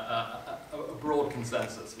broad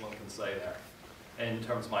consensus, one can say there, in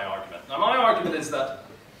terms of my argument. Now, my argument is that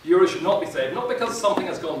the euro should not be saved, not because something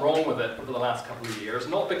has gone wrong with it over the last couple of years,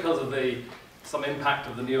 not because of some impact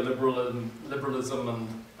of the neoliberalism and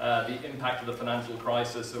the impact of the financial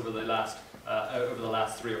crisis over the last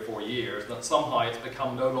 3 or 4 years, that somehow it's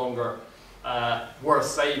become no longer worth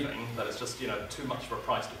saving, that it's just too much of a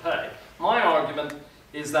price to pay. My argument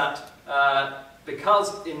is that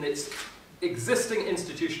because in its existing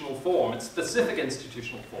institutional form, its specific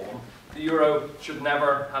institutional form, the euro should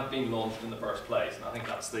never have been launched in the first place. And I think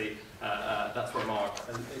that's where Mark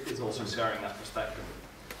is also sharing that perspective.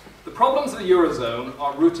 The problems of the Eurozone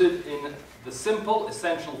are rooted in the simple,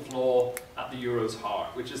 essential flaw at the euro's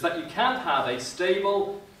heart, which is that you can't have a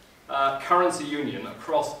stable currency union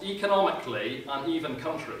across economically uneven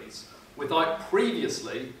countries without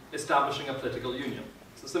previously establishing a political union.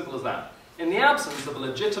 It's as simple as that. In the absence of a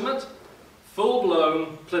legitimate,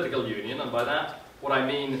 full-blown political union, and by that what I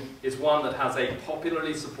mean is one that has a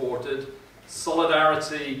popularly supported,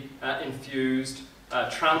 solidarity-infused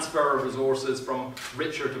transfer of resources from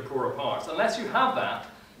richer to poorer parts. Unless you have that,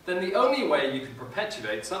 then the only way you can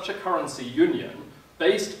perpetuate such a currency union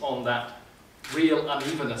based on that real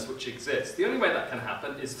unevenness which exists, the only way that can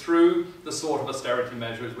happen is through the sort of austerity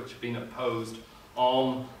measures which have been imposed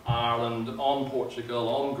on Ireland, on Portugal,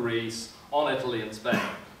 on Greece, on Italy and Spain.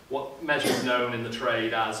 What measures known in the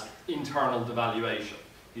trade as internal devaluation.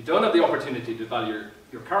 You don't have the opportunity to devalue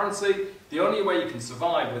your currency. The only way you can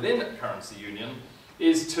survive within a currency union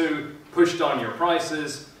is to push down your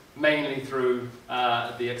prices, mainly through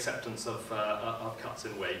the acceptance of cuts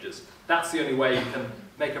in wages. That's the only way you can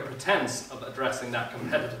make a pretense of addressing that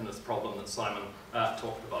competitiveness problem that Simon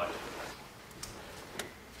talked about.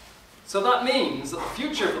 So that means that the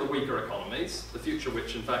future for the weaker economies, the future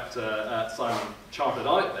which in fact Simon charted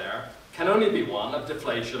out there, can only be one of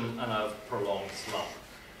deflation and of prolonged slump.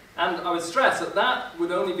 And I would stress that that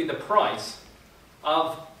would only be the price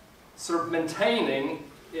of sort of maintaining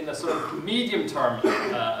in a sort of medium-term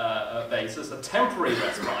basis, a temporary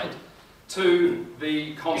respite to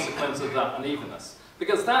the consequence of that unevenness.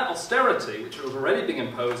 Because that austerity, which was already being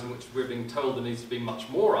imposed and which we're being told there needs to be much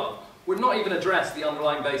more of, would not even address the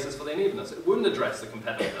underlying basis for the unevenness. It wouldn't address the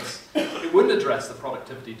competitiveness. It wouldn't address the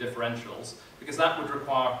productivity differentials, because that would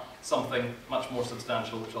require something much more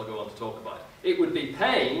substantial, which I'll go on to talk about. It would be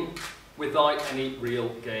pain without any real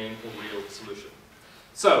gain or real solution.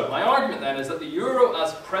 So, my argument then is that the euro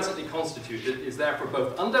as presently constituted is therefore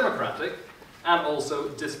both undemocratic and also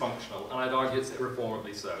dysfunctional, and I'd argue it's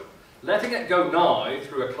irreformably so. Letting it go now,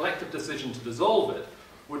 through a collective decision to dissolve it,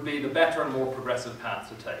 would be the better and more progressive path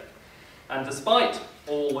to take. And despite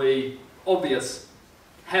all the obvious,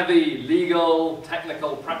 heavy, legal,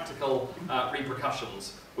 technical, practical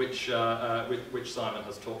repercussions which Simon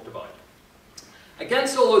has talked about.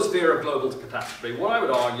 Against all those fear of global catastrophe, what I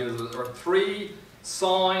would argue is that there are three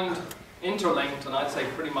signed, interlinked, and I'd say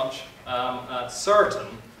pretty much certain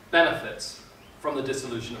benefits from the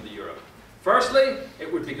dissolution of the euro. Firstly,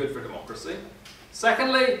 it would be good for democracy.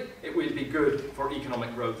 Secondly, it would be good for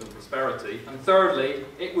economic growth and prosperity. And thirdly,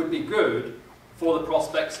 it would be good for the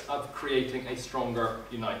prospects of creating a stronger,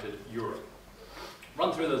 united Europe.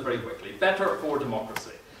 Run through those very quickly. Better for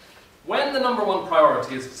democracy. When the number one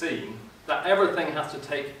priority is seen that everything has to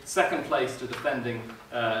take second place to defending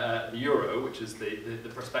the euro, which is the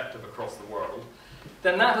perspective across the world,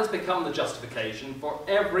 then that has become the justification for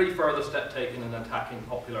every further step taken in attacking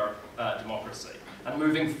popular democracy and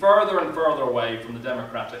moving further and further away from the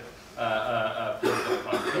democratic political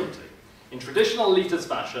accountability. In traditional elitist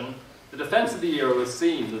fashion, the defence of the euro is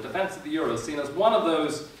seen as one of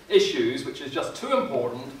those issues which is just too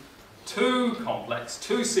important too complex,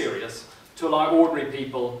 too serious to allow ordinary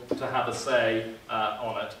people to have a say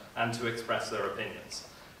on it and to express their opinions.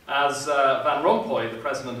 As Van Rompuy, the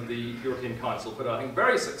President of the European Council, put it, I think,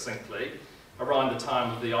 very succinctly around the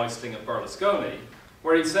time of the ousting of Berlusconi,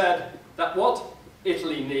 where he said that what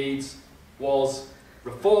Italy needs was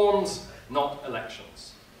reforms, not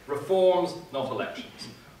elections. Reforms, not elections.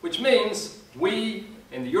 Which means we,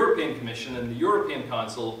 in the European Commission and the European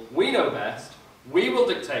Council, we know best, we will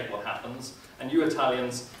dictate what happens, and you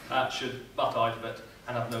Italians should butt out of it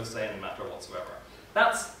and have no say in the matter whatsoever.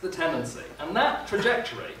 That's the tendency. And that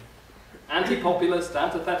trajectory, anti-populist,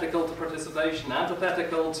 antithetical to participation,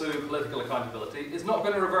 antithetical to political accountability, is not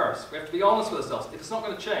going to reverse. We have to be honest with ourselves. It's not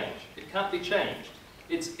going to change. It can't be changed.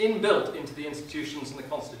 It's inbuilt into the institutions and the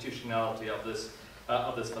constitutionality of this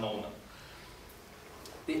phenomenon.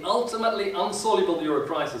 The ultimately unsoluble euro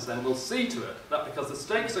crisis then will see to it that because the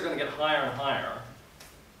stakes are going to get higher and higher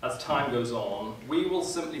as time goes on, we will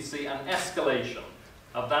simply see an escalation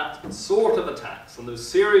of that sort of attacks and those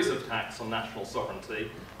series of attacks on national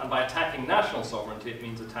sovereignty. And by attacking national sovereignty, it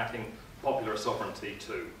means attacking popular sovereignty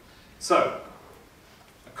too. So,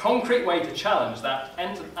 a concrete way to challenge that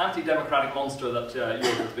anti-democratic monster that Europe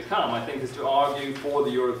has become, I think, is to argue for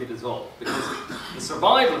the euro be dissolved. Because the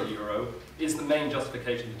survival of the euro is the main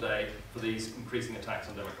justification today for these increasing attacks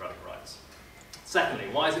on democratic rights. Secondly,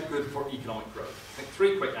 why is it good for economic growth? I think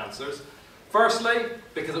 3 quick answers. Firstly,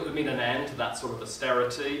 because it would mean an end to that sort of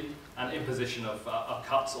austerity and imposition of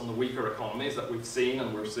cuts on the weaker economies that we've seen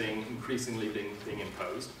and we're seeing increasingly being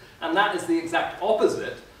imposed. And that is the exact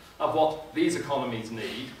opposite of what these economies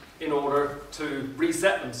need in order to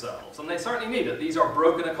reset themselves. And they certainly need it. These are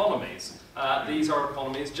broken economies. These are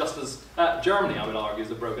economies, just as Germany, I would argue,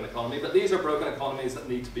 is a broken economy, but these are broken economies that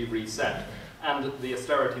need to be reset. And the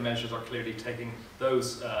austerity measures are clearly taking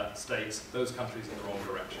those states, those countries in the wrong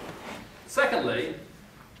direction. Secondly,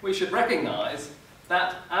 we should recognise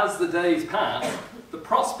that as the days pass, the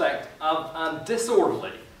prospect of a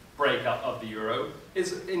disorderly breakup of the euro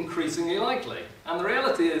is increasingly likely. And the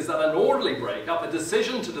reality is that an orderly breakup, a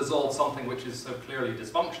decision to dissolve something which is so clearly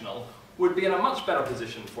dysfunctional, would be in a much better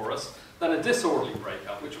position for us than a disorderly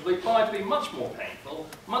breakup, which would be likely to be much more painful,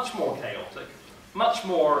 much more chaotic, much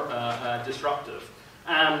more disruptive,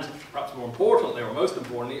 and perhaps more importantly, or most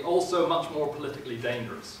importantly, also much more politically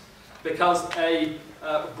dangerous. Because a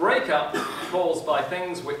breakup caused by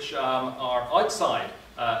things which are outside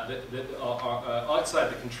outside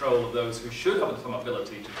the control of those who should have some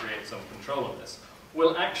ability to create some control of this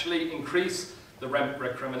will actually increase the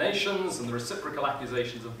recriminations and the reciprocal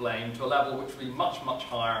accusations of blame to a level which will be much, much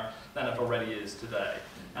higher than it already is today.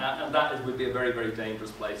 And that would be a very, very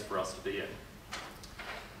dangerous place for us to be in.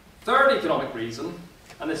 Third economic reason,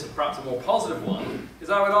 and this is perhaps a more positive one, is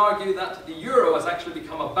I would argue that the euro has actually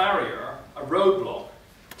become a barrier, a roadblock,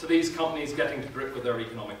 to these companies getting to grip with their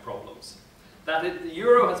economic problems. That the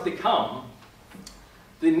euro has become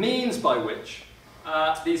the means by which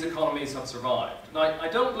these economies have survived. Now, I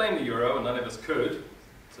don't blame the euro, and none of us could.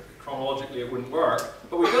 So chronologically it wouldn't work.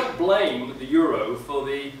 But we don't blame the euro for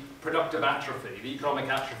the productive atrophy, the economic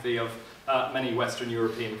atrophy of many Western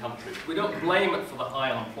European countries. We don't blame it for the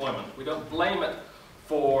high unemployment. We don't blame it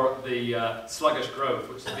for the sluggish growth,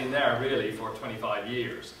 which has been there really for 25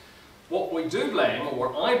 years. What we do blame, or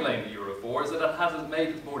what I blame the euro for, is that it has made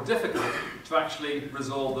it more difficult to actually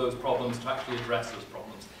resolve those problems, to actually address those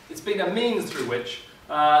problems. It's been a means through which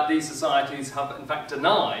these societies have in fact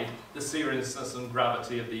denied the seriousness and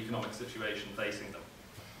gravity of the economic situation facing them.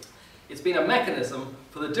 It's been a mechanism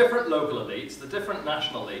for the different local elites, the different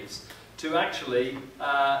national elites, to actually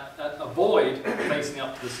avoid facing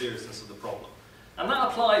up to the seriousness of the problem. And that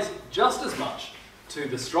applies just as much to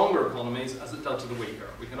the stronger economies as it does to the weaker.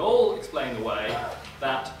 We can all explain away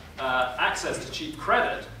that access to cheap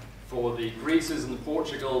credit for the Greeces and the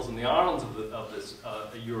Portugals and the Irelands of this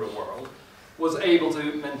euro world was able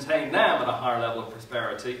to maintain them at a higher level of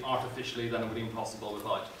prosperity artificially than it would have been possible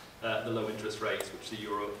without the low interest rates which the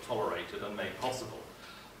euro tolerated and made possible.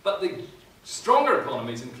 But the stronger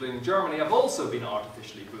economies, including Germany, have also been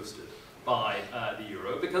artificially boosted by the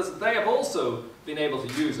euro because they have also been able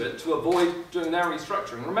to use it to avoid doing their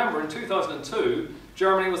restructuring. Remember, in 2002,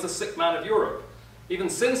 Germany was the sick man of Europe. Even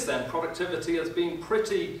since then, productivity has been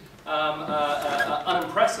pretty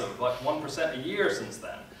unimpressive, like 1% a year since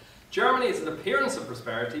then. Germany is an appearance of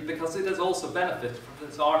prosperity because it has also benefited from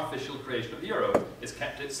its artificial creation of the euro. It's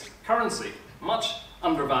kept its currency much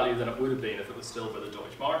undervalued than it would have been if it was still with the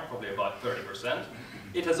Deutschmark, probably about 30%.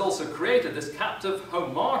 It has also created this captive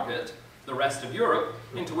home market, the rest of Europe,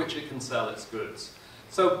 into which it can sell its goods.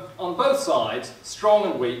 So on both sides,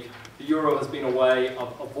 strong and weak, the euro has been a way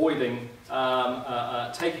of avoiding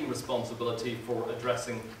taking responsibility for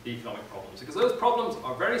addressing the economic problems. Because those problems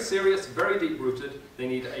are very serious, very deep-rooted. They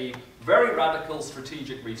need a very radical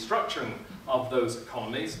strategic restructuring of those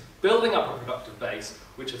economies, building up a productive base,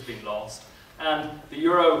 which has been lost. And the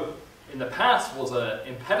euro in the past was an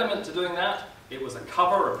impediment to doing that. It was a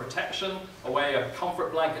cover, a protection, a way, a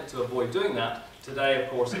comfort blanket to avoid doing that. Today, of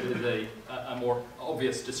course, it is a more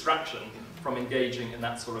obvious distraction from engaging in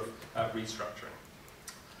that sort of restructuring.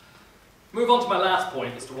 Move on to my last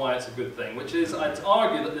point as to why it's a good thing, which is I'd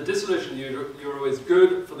argue that the dissolution of the euro is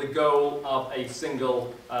good for the goal of a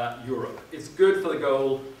single Europe. It's good for the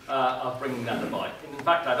goal of bringing that about. And in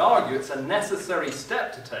fact, I'd argue it's a necessary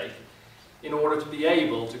step to take in order to be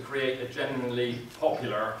able to create a genuinely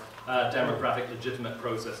popular, democratic, legitimate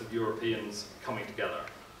process of Europeans coming together.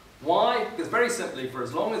 Why? Because very simply, for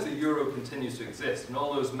as long as the euro continues to exist and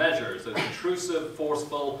all those measures, those intrusive,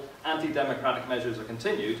 forceful, anti-democratic measures are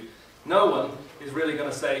continued, no one is really going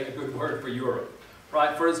to say a good word for Europe.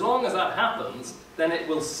 Right? For as long as that happens, then it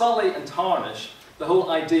will sully and tarnish the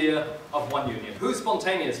whole idea of one union. Who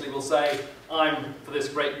spontaneously will say, I'm for this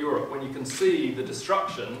great Europe, when you can see the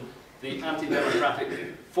destruction, the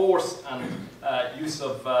anti-democratic force and use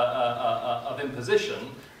of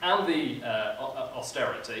imposition, and the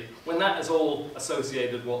austerity, when that is all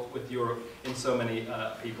associated with Europe in so many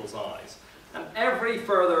people's eyes. And every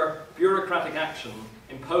further bureaucratic action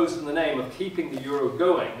imposed in the name of keeping the euro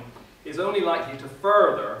going is only likely to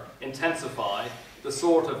further intensify the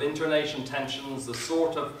sort of internation tensions, the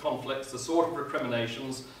sort of conflicts, the sort of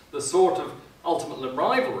recriminations, the sort of ultimate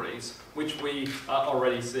rivalries which we are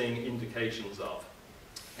already seeing indications of.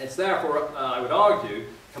 It's therefore, I would argue,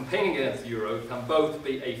 campaigning against the euro can both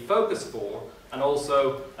be a focus for and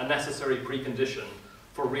also a necessary precondition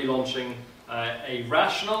for relaunching a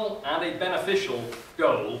rational and a beneficial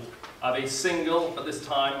goal of a single, but this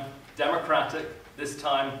time democratic, this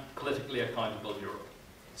time politically accountable Europe.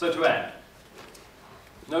 So to end,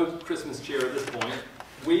 no Christmas cheer at this point.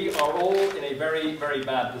 We are all in a very, very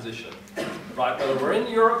bad position, right? Whether we're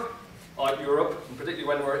in Europe, out Europe, and particularly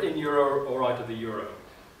when we're in euro or out of the euro.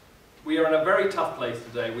 We are in a very tough place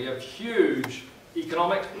today. We have huge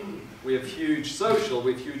economic, we have huge social,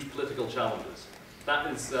 we have huge political challenges. That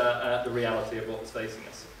is the reality of what's facing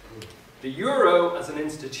us. The euro as an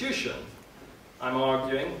institution, I'm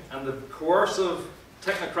arguing, and the coercive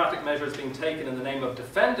technocratic measures being taken in the name of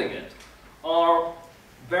defending it are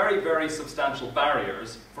very, very substantial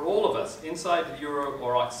barriers for all of us, inside the euro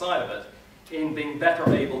or outside of it, in being better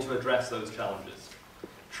able to address those challenges.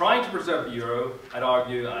 Trying to preserve the euro, I'd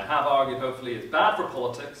argue, and I have argued hopefully, is bad for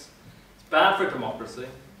politics, it's bad for democracy,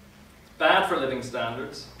 it's bad for living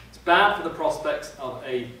standards, it's bad for the prospects of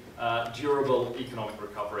a durable economic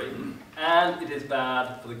recovery, and it is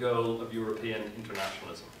bad for the goal of European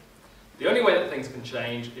internationalism. The only way that things can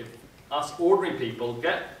change if us ordinary people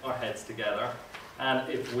get our heads together and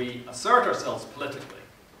if we assert ourselves politically,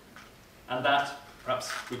 and that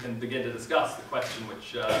perhaps we can begin to discuss the question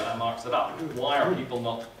which Mark set up. Why are people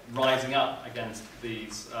not rising up against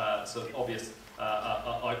these sort of obvious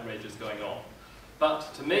outrages going on? But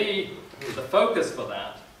to me, the focus for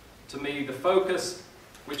that, to me the focus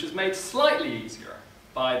which is made slightly easier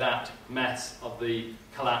by that mess of the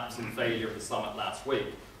collapse and failure of the summit last week.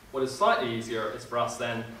 What is slightly easier is for us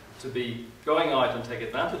then to be going out and take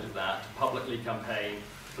advantage of that to publicly campaign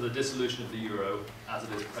for the dissolution of the euro as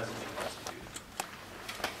it is presently constituted.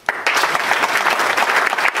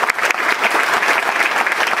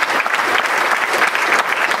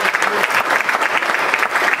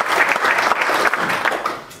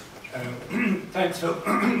 Thanks, Phil.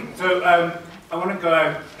 I want to go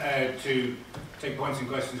out to take points and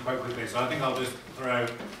questions quite quickly, so I think I'll just throw out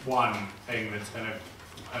one thing that's kind of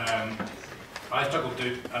I struggle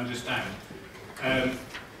to understand.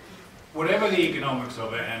 Whatever the economics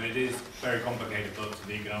of it, and it is very complicated, lots of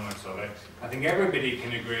the economics of it, I think everybody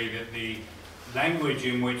can agree that the language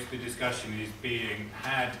in which the discussion is being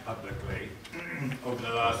had publicly over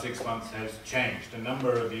the last 6 months has changed. A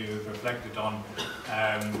number of you have reflected on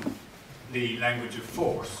the language of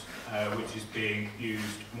force, which is being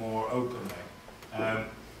used more openly.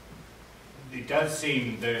 It does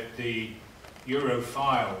seem that the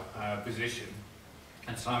Europhile position,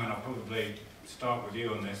 and Simon, I'll probably start with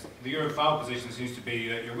you on this. The Europhile position seems to be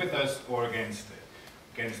that you're with us or against it.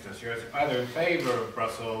 Against us. You're either in favour of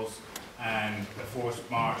Brussels and a forced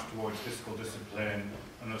march towards fiscal discipline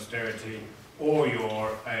and austerity, or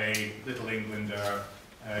you're a little Englander,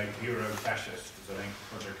 Euro-fascist, as I think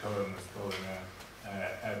Roger Cohen was calling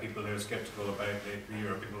people who are sceptical about the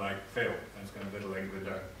euro, people like Phil, that's kind of middling with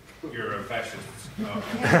euro fascists on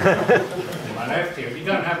my left here. You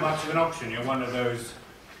don't have much of an option, you're one of those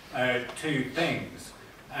two things.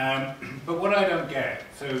 But what I don't get,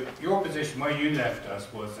 so your position where you left us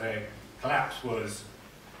was a collapse was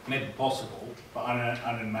maybe possible, but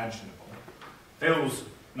unimaginable. Phil's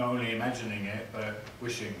not only imagining it, but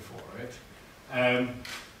wishing for it.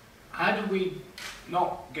 How do we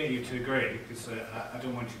not get you to agree, because I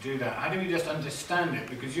don't want you to do that, how do we just understand it?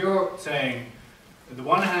 Because you're saying, on the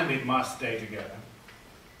one hand, it must stay together,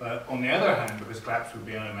 but on the other hand, because collapse would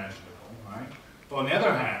be unimaginable, right? But on the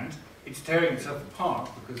other hand, it's tearing itself apart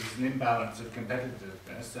because there's an imbalance of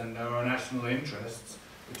competitiveness and there are national interests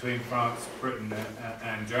between France, Britain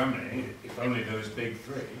and Germany, if only those big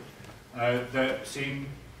three, that seem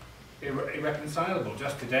irreconcilable.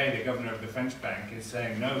 Just today, the governor of the French bank is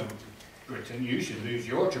saying, no, Britain, you should lose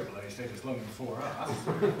your AAA status long before us.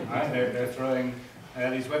 Right? They're throwing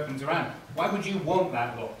these weapons around. Why would you want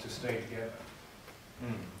that lot to stay together?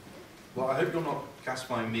 Well, I hope you're not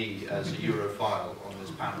classifying me as a Europhile on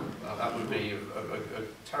this panel. That would be a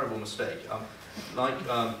terrible mistake.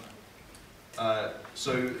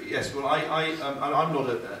 So yes, well, I'm not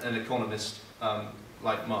an economist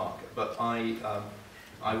like Mark, but I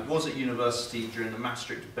was at university during the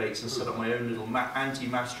Maastricht debates and set up my own little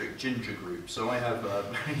anti-Maastricht ginger group. So I have,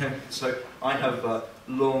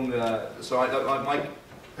 long. Mike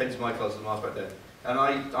painted my colours and Mark back then, and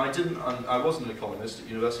I wasn't an economist at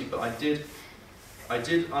university, but I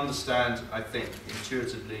did understand, I think,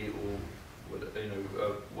 intuitively or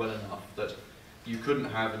well enough that you couldn't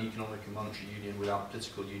have an economic and monetary union without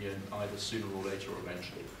political union either sooner or later or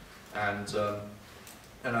eventually, and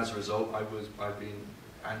as a result, I've been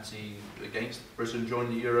against Britain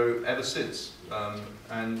joining the euro ever since,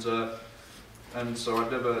 and so I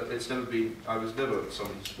was never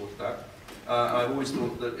someone who supported that. I've always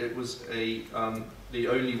thought that it was the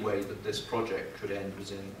only way that this project could end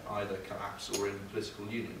was in either collapse or in political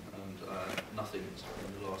union, and nothing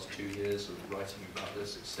in the last 2 years of writing about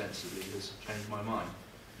this extensively has changed my mind.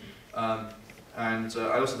 And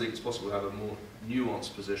I also think it's possible to have a more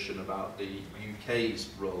nuanced position about the UK's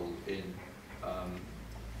role in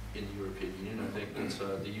the European Union. I think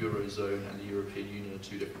that the Eurozone and the European Union are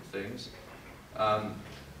two different things. I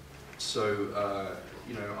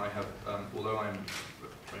have, although I'm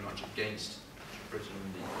very much against Britain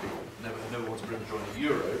and never wants Britain to join the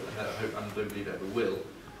euro, and I hope and don't believe it ever will,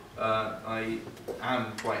 I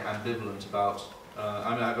am quite ambivalent about.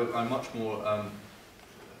 I'm much more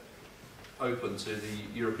open to the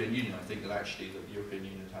European Union. I think that actually the European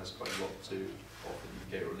Union has quite a lot to offer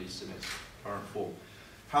the UK, or at least in its current form.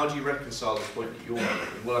 How do you reconcile the point that you're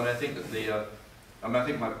making? Well, I think that I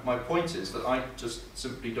think my point is that I just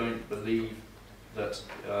simply don't believe that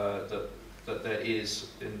that there is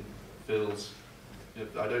in Phil's.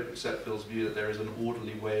 I don't accept Phil's view that there is an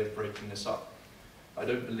orderly way of breaking this up. I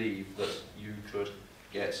don't believe that you could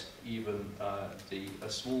get even a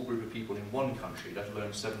small group of people in one country, let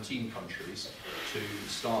alone 17 countries, to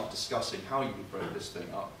start discussing how you would break this thing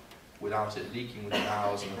up without it leaking within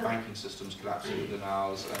hours and the banking systems collapsing within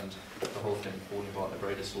hours and the whole thing falling apart in a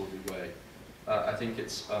very disorderly way. I think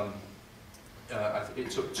it's it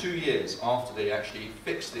took 2 years after they actually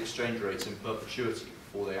fixed the exchange rates in perpetuity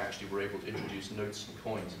before they actually were able to introduce notes and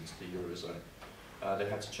coins into the Eurozone. They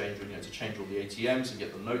had to change all the ATMs and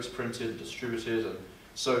get the notes printed and distributed, and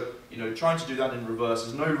so trying to do that in reverse,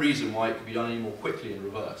 there's no reason why it could be done any more quickly in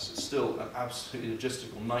reverse. It's still an absolutely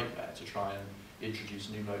logistical nightmare to try and introduce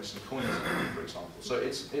new notes and coins, for example. So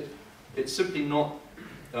it's simply not.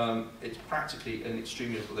 It's practically an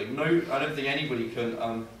extremely difficult thing. No, I don't think anybody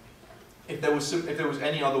can. If there was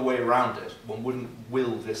any other way around it, one wouldn't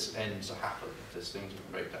will this end to happen. If this thing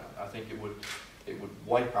would break down, I think it would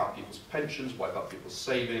wipe out people's pensions, wipe out people's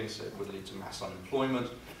savings. It would lead to mass unemployment,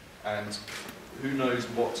 and who knows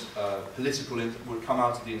what would come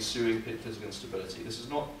out of the ensuing political instability. This is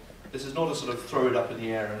not a sort of throw it up in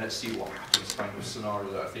the air and let's see what happens kind of scenario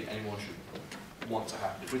that I think anyone should want to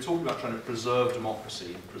happen. If we're talking about trying to preserve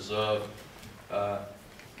democracy and preserve,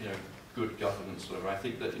 good governance, whatever, I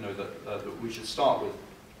think that that we should start with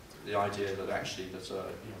the idea that actually that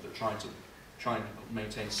trying to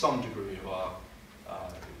maintain some degree of our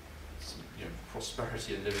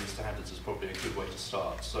prosperity and living standards is probably a good way to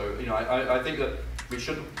start. So I think that we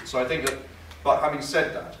should. So I think that. But having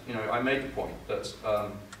said that, I made the point that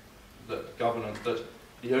that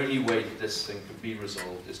the only way that this thing could be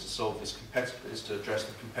resolved is to solve this is to address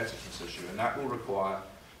the competitiveness issue, and that will require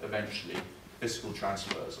eventually fiscal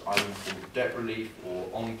transfers, either in the form of debt relief or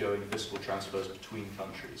ongoing fiscal transfers between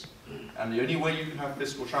countries. And the only way you can have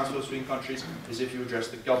fiscal transfers between countries is if you address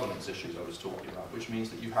the governance issues I was talking about, which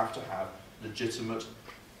means that you have to have legitimate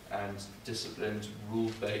and disciplined,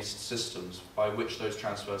 rule-based systems by which those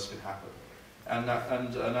transfers can happen. And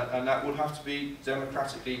that would have to be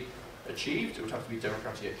democratically achieved. It would have to be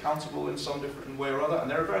democratically accountable in some different way or other,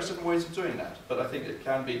 and there are various different ways of doing that. But I think it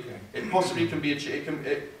can be, it possibly can be achieved.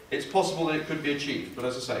 It's possible that it could be achieved. But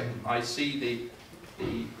as I say, I see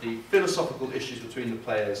the philosophical issues between the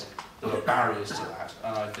players that are barriers to that,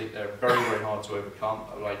 and I think they're very, very hard to overcome.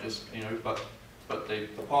 I just, you know, but the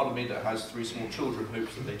part of me that has 3 small children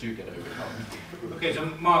hopes that they do get overcome. Okay, so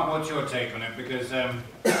Mark, what's your take on it? Because the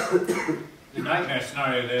nightmare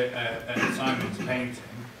scenario that Simon's painting,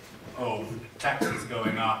 of taxes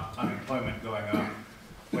going up, unemployment going up,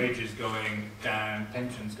 wages going down,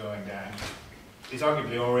 pensions going down, is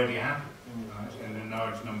arguably already happening, right, in a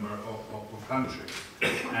large number of countries.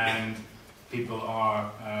 And people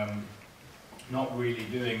are not really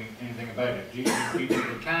doing anything about it. Do you think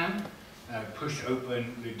we can push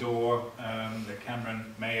open the door that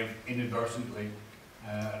Cameron may have inadvertently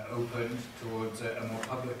opened towards a more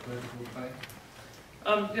public political debate?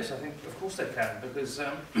 Yes, I think of course they can, because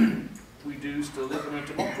we do still live in a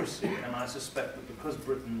democracy, and I suspect that because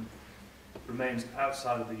Britain remains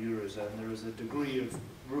outside of the Eurozone, there is a degree of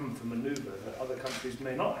room for manoeuvre that other countries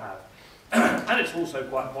may not have. And it's also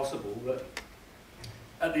quite possible that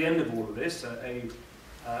at the end of all of this, a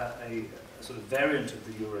sort of variant of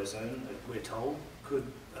the Eurozone, we're told,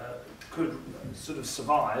 could sort of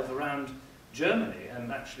survive around Germany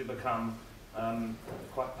and actually become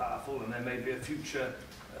quite powerful, and there may be a future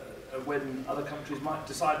when other countries might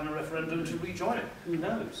decide in a referendum to rejoin it. Who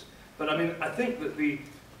knows? But I mean, I think that the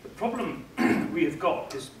problem we have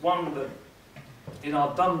got is one that in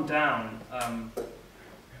our dumbed down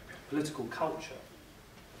political culture,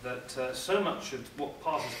 that so much of what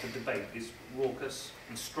passes for debate is raucous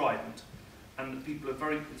and strident, and that people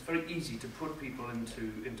are it's very easy to put people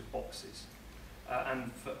into boxes.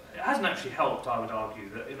 It hasn't actually helped, I would argue,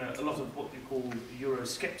 that a lot of what you call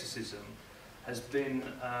Euroscepticism has been,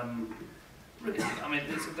 really, I mean,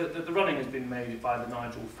 the running has been made by the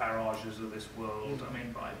Nigel Farages of this world, I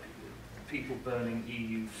mean, by people burning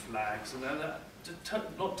EU flags, and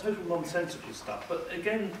not total nonsensical stuff, but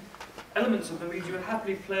again, elements of the media would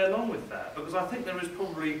happily play along with that, because I think there is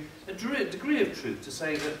probably a degree of truth to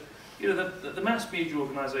say that, the mass media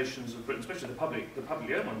organisations of Britain, especially the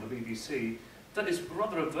publicly owned one, the BBC, that is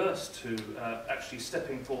rather averse to actually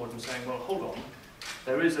stepping forward and saying, well, hold on,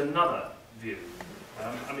 there is another view.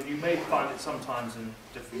 I mean, you may find it sometimes in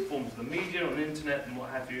different forms of the media, on the internet and what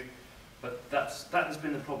have you, but that has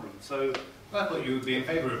been the problem. So I thought you would be in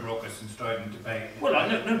favour of raucous and strident debate. Well,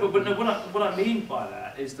 what I mean by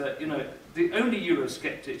that is that, the only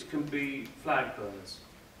Eurosceptics can be flag burners,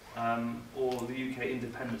 or the UK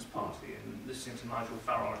Independence Party, and listening to Nigel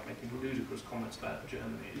Farage making ludicrous comments about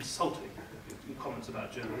Germany, insulting comments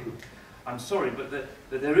about Germany. I'm sorry, but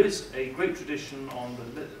there is a great tradition on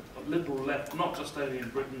the liberal left, not just only in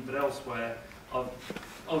Britain but elsewhere, of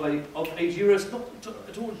a Euro,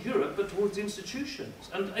 not towards Europe, but towards institutions.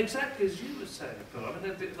 And exactly as you were saying, Phil, I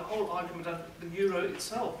mean, the whole argument of the Euro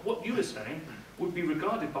itself, what you were saying, would be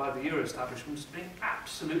regarded by the Euro establishment as being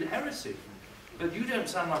absolute heresy. But you don't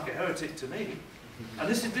sound like a heretic to me. And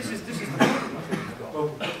this is the problem I think we've got. Well,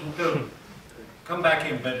 Phil, come back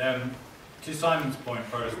in, but to Simon's point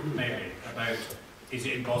first, maybe, about is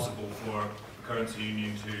it impossible for the currency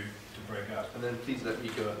union to break up? And then please let me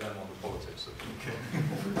go at them on the politics. Okay.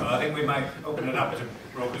 Well, I think we might open it up to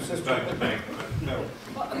raucous and strident debate, but no.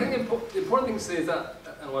 Well, I think the important thing to say is that,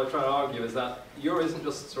 and what I'm trying to argue is that Euro isn't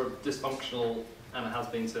just sort of dysfunctional, and it has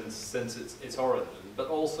been since its origin, but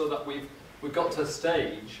also that we've got to a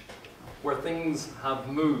stage where things have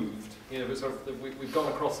moved. We've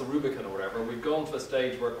gone across the Rubicon or whatever. We've gone to a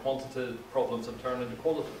stage where quantitative problems have turned into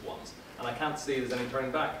qualitative ones, and I can't see there's any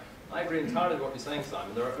turning back. I agree entirely with what you're saying,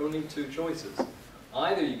 Simon. There are only 2 choices.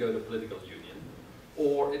 Either you go to political union,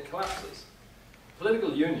 or it collapses.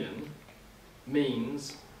 Political union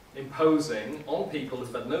means imposing on people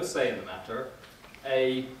who've had no say in the matter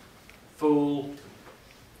a full,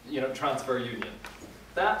 transfer union.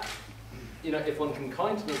 That, if one can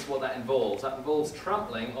countenance what that involves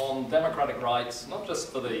trampling on democratic rights, not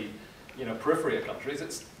just for the, periphery of countries,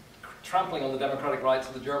 it's trampling on the democratic rights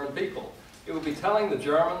of the German people. It would be telling the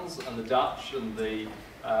Germans and the Dutch and the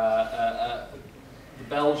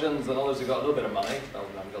Belgians and others who got a little bit of money,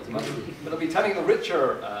 Belgium haven't got too much, but it'll be telling the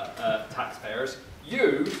richer taxpayers,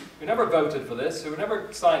 you, who never voted for this, who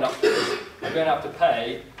never signed up to this, are going to have to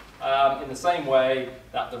pay in the same way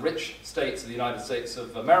that the rich states of the United States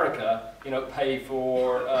of America, pay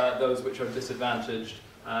for those which are disadvantaged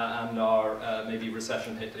and are maybe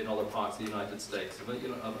recession hit in other parts of the United States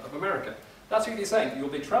of America. That's what he's saying. You'll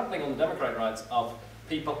be trampling on the democratic rights of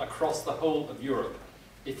people across the whole of Europe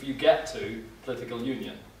if you get to political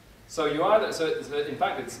union. So you either, in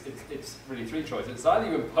fact, it's really three choices. It's either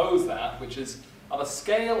you impose that, which is of a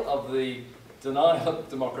scale of the denial of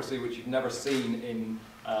democracy which you've never seen in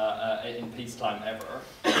peacetime ever,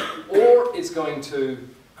 or it's going to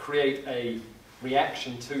create a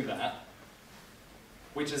reaction to that,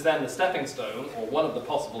 which is then the stepping stone, or one of the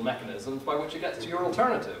possible mechanisms by which it gets to your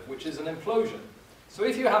alternative, which is an implosion. So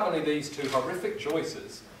if you have only these two horrific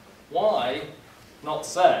choices, why not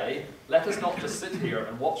say, let us not just sit here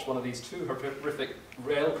and watch one of these two horrific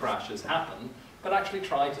rail crashes happen, but actually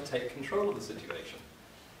try to take control of the situation?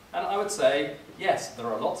 And I would say, yes, there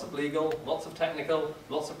are lots of legal, lots of technical,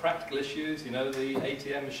 lots of practical issues. The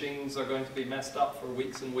ATM machines are going to be messed up for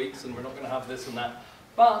weeks and weeks, and we're not going to have this and that.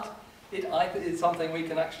 But it's something we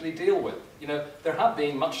can actually deal with. There have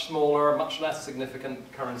been much smaller, much less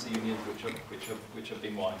significant currency unions which have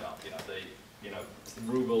been wound up. The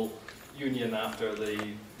ruble union after the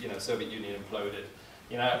Soviet Union imploded.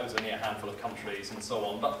 It was only a handful of countries and so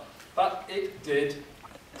on. But it did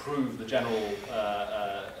prove the general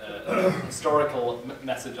historical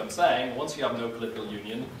message I'm saying. Once you have no political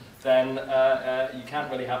union, then you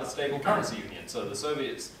can't really have a stable currency union. So the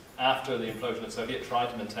Soviets, after the implosion of Soviet, tried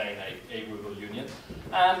to maintain a ruble union,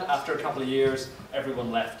 and after a couple of years,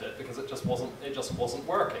 everyone left it because it just wasn't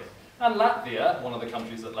working. And Latvia, one of the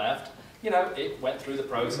countries that left, it went through the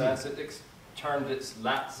process. It turned its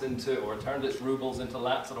lats into, or turned its rubles into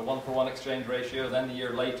lats at a 1-for-1 exchange ratio. Then a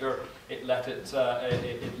year later, it let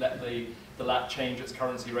the lat change its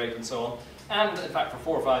currency rate and so on. And in fact, for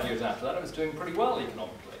 4 or 5 years after that, it was doing pretty well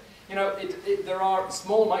economically. There are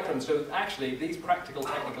small microns, so actually these practical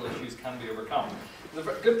technical issues can be overcome. There's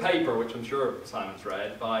a good paper, which I'm sure Simon's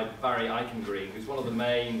read, by Barry Eichengreen, who's one of the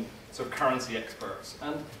main sort of currency experts.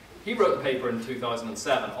 And he wrote the paper in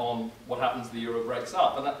 2007 on what happens if the euro breaks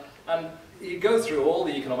up. And he goes through all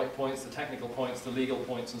the economic points, the technical points, the legal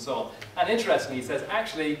points, and so on. And interestingly, he says,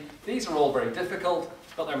 actually, these are all very difficult,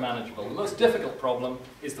 but they're manageable. The most difficult problem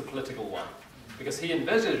is the political one, because he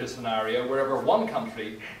envisaged a scenario wherever one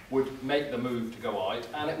country would make the move to go out,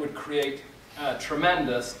 and it would create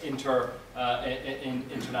tremendous international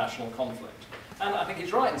conflict. And I think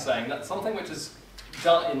he's right in saying that something which is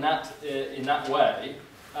done in that way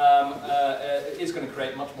is going to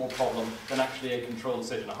create much more problem than actually a controlled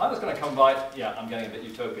decision. Now, how that's going to come by, yeah, I'm getting a bit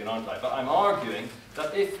utopian, aren't I? But I'm arguing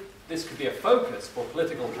that if this could be a focus for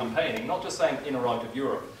political campaigning, not just saying in or out of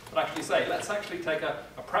Europe, but actually say, let's actually take a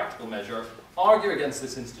practical measure, argue against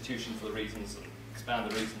this institution for the reasons, and expand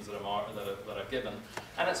the reasons that I've given.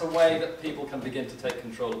 And it's a way that people can begin to take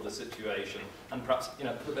control of the situation and perhaps put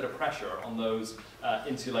a bit of pressure on those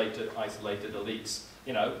insulated, isolated elites.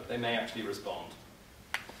 They may actually respond.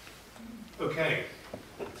 Okay.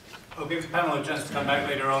 I'll give the panel a chance to come back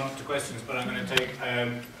later on to questions, but I'm going to take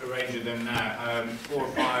a range of them now. 4,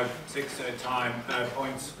 5, 6 at a time,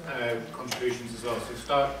 points, contributions as well. So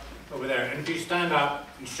start over there. And if you stand up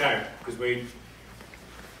and shout, because we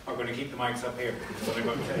are going to keep the mics up here.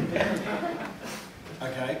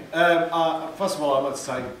 Okay. First of all, I'd like to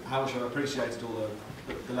say how much I appreciated all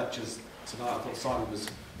the lectures tonight. I thought Simon was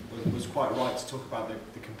quite right to talk about the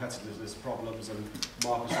competitiveness problems, and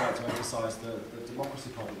Mark was right to emphasise the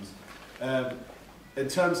democracy problems. In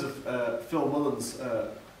terms of Phil Mullan's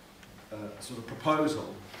sort of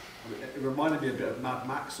proposal, it reminded me a bit of Mad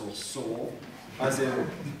Max or Saw, as in,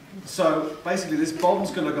 so basically this bomb's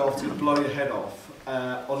going to go off to blow your head off,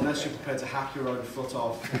 unless you're prepared to hack your own foot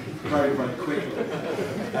off very, very quickly.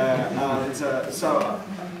 So,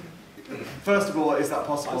 first of all, is that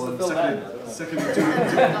possible? And secondly,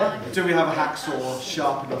 do we have a hacksaw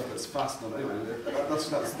sharp enough that's fast enough? Anyway,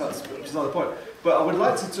 that's another point. But I would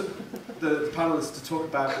like the panelists to talk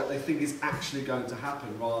about what they think is actually going to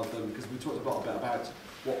happen, rather than, because we talked a lot about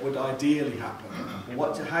what would ideally happen.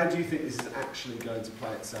 How do you think this is actually going to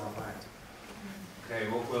play itself out? Okay,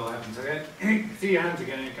 what will happen? So again, see your hands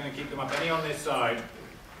again, you're going to keep them up. Any on this side?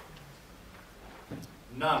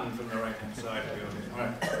 None from the right-hand side of the audience. All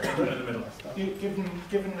right, in the middle.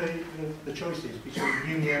 Given the choices between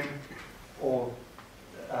union or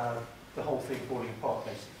the whole thing falling apart,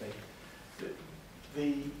 basically,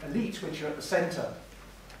 the elites, which are at the centre,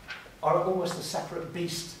 are almost a separate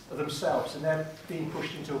beast of themselves, and they're being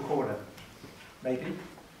pushed into a corner, maybe.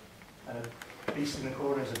 And a beast in a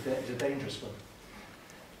corner is a dangerous one.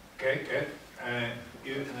 Okay, good.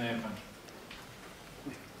 You and then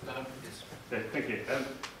Yes. Okay, thank you.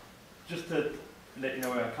 Just to let you know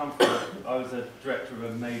where I come from, I was a director of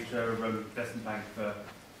a major investment bank for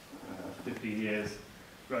 15 years,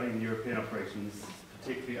 running European operations,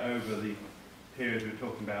 particularly over the period we're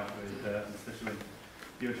talking about, with, especially when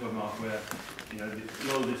you were talking about where a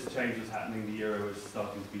lot of this change was happening, the euro was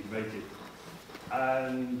starting to be debated.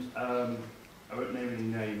 And I won't name any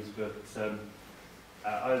names, but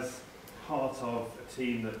I was part of a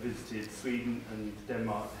team that visited Sweden and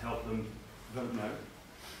Denmark to help them vote no.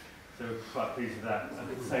 So quite pleased with that.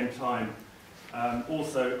 At the same time,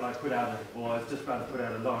 also I was just about to put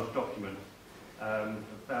out a large document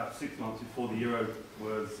about 6 months before the euro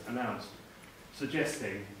was announced,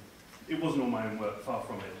 suggesting, it wasn't all my own work, far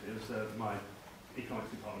from it, it was my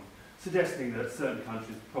economics department, suggesting that certain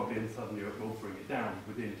countries, probably in Southern Europe, will bring it down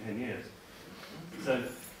within 10 years. So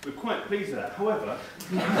we're quite pleased with that. However,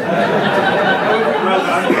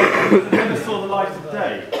 it never saw the light of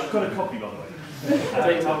day. I've got a copy, by the way.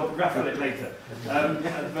 I'll raffle it later.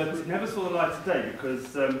 But it never saw the light of day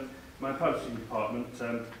because my publishing department,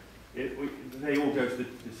 they all go to the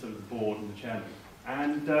sort of the board and the chairman.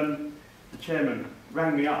 And the chairman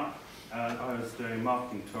rang me up. I was doing a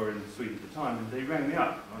marketing tour in Sweden at the time, and they rang me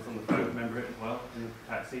up. I was on the phone, remember it well, in the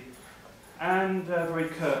taxi. And very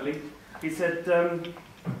curtly, he said,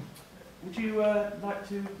 would you like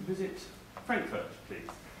to visit Frankfurt, please?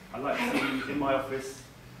 I'd like to see you in my office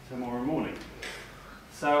tomorrow morning.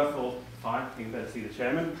 So I thought, fine, I think I'd better see the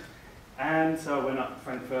chairman. And so I went up to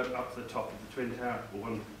Frankfurt, up to the top of the Twin Tower, or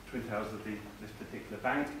one of the Twin Towers of this particular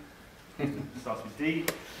bank. Starts with D.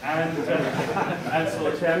 And saw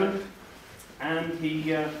the chairman. And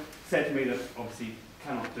he said to me that obviously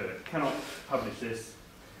cannot do it, cannot publish this.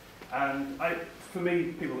 And for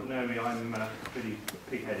me, people that know me, I'm pretty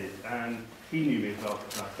pig-headed, and he knew me as well,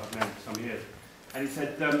 because I've known him for some years. And he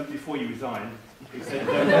said, before you resign, he said,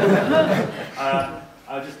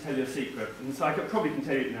 I'll just tell you a secret. And so I probably can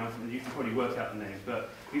tell you it now, and you can probably work out the names. But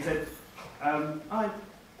he said, I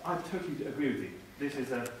totally agree with you. This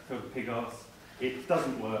is a total pig arse. It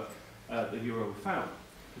doesn't work. The euro will fail.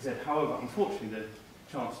 He said, however, unfortunately, the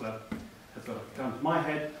Chancellor has got a gun to my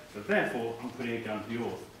head, so therefore I'm putting a gun to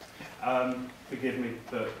yours. Forgive me,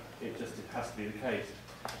 but it has to be the case.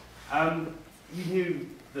 You knew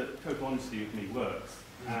that total honesty with me works,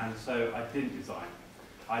 and so I didn't resign.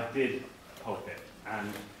 I did hold it,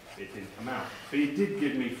 and it didn't come out. But he did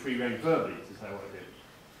give me free rein verbally to say what I did.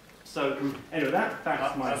 So anyway,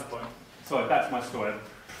 that's my point. Sorry, that's my story.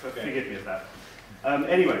 Okay. Forgive me of that.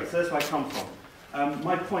 Anyway, so that's where I come from.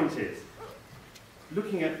 My point is,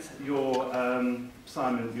 looking at your,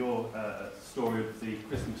 Simon, your story of the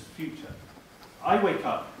Christmas future, I wake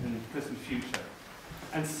up in the Christmas future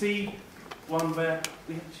and see one where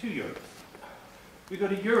we have two Europes. We've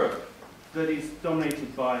got a Europe that is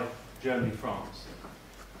dominated by Germany, France.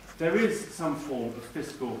 There is some form of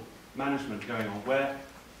fiscal management going on where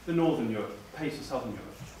the Northern Europe pays for Southern Europe.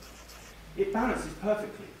 It balances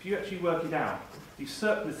perfectly. If you actually work it out, the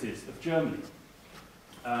surpluses of Germany,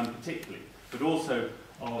 particularly, but also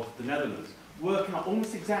of the Netherlands, work out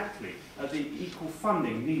almost exactly the equal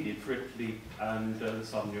funding needed for Italy and the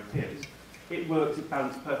Southern Europeans. It works, it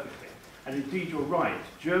balances perfectly. And indeed, you're right.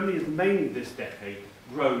 Germany has mainly this decade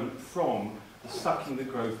grown from sucking the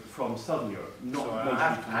growth from Southern Europe, not mostly. I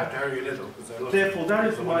have to hurry a little. Therefore, that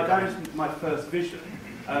is my first vision.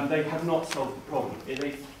 They have not solved the problem.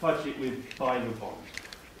 They fudge it with buying of bonds.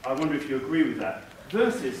 I wonder if you agree with that.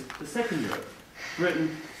 Versus the second Europe,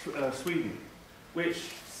 Britain, Sweden, which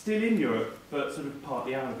still in Europe, but sort of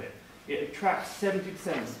partly out of it. It attracts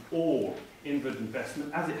 70% of all inward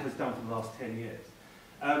investment, as it has done for the last 10 years.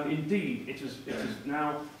 Indeed, it is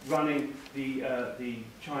now running the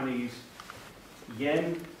Chinese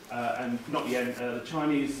yen, and not yen, the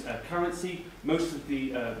Chinese currency, most of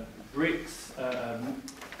the BRICS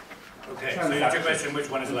okay, so your question, which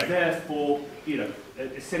one is like? Therefore,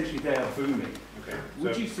 essentially they are booming. Okay.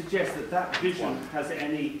 Would you suggest that that vision has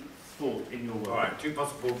any thought in your work? All right, two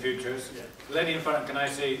possible futures. Yeah. Lady in front, can I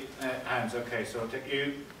see hands? Okay, so I'll take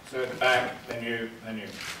you, so at the back, then you, then you.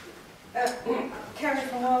 Kerry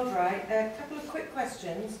from Holdright, a couple of quick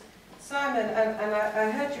questions. Simon, and I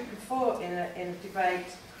heard you before in a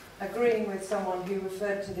debate agreeing with someone who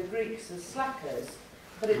referred to the Greeks as slackers,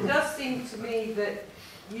 but it does seem to me that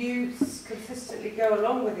you consistently go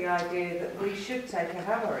along with the idea that we should take a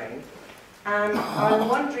hammering. And I'm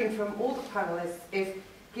wondering from all the panellists if,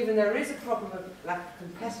 given there is a problem of lack of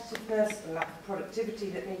competitiveness and lack of productivity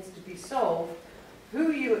that needs to be solved,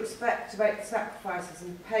 who you expect to make the sacrifices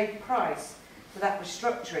and pay price for that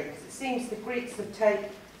restructuring? Because it seems the Greeks have taken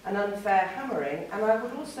an unfair hammering, and I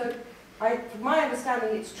would also from my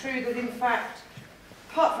understanding, it's true that in fact,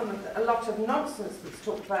 apart from a lot of nonsense that's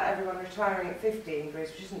talked about everyone retiring at 50 in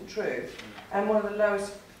Greece, which isn't true, and one of the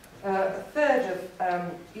lowest, a third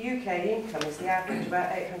of UK income is the average,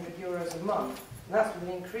 about €800 a month, and that's with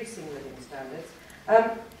increasing living standards.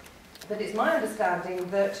 But it's my understanding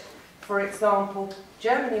that, for example,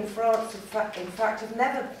 Germany and France, in fact, have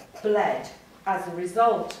never bled as a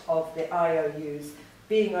result of the IOUs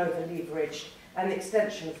being over-leveraged and the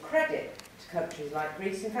extension of credit to countries like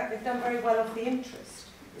Greece. In fact, they've done very well off the interest,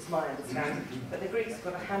 is my understanding, but the Greeks have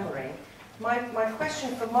got a hammering. My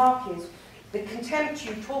question for Mark is, the contempt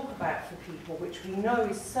you talk about for people, which we know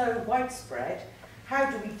is so widespread, how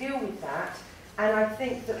do we deal with that? And I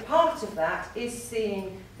think that part of that is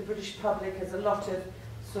seeing the British public as a lot of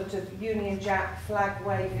sort of Union Jack,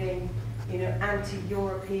 flag-waving, you know,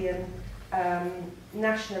 anti-European,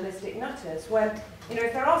 nationalistic nutters, when, you know,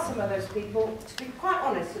 if there are some of those people, to be quite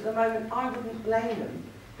honest, at the moment, I wouldn't blame them,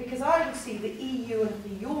 because I would see the EU and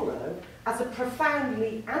the Euro as a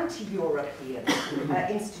profoundly anti-European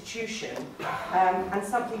institution, and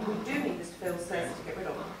something we do need, as Phil says, to get rid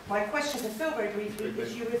of. My question to Phil, very briefly,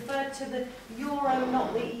 is you referred to the Euro,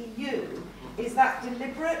 not the EU. Is that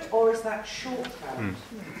deliberate, or is that shorthand?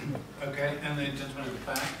 Okay, and the gentleman at the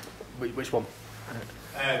back. Which one?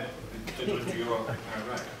 Gentleman to your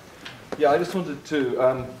right. Yeah, I just wanted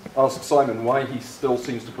to ask Simon why he still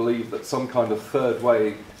seems to believe that some kind of third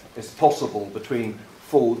way is possible between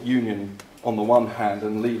full union on the one hand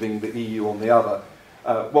and leaving the EU on the other.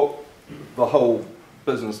 What the whole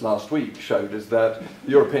business last week showed is that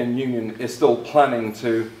the European Union is still planning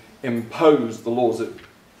to impose the laws it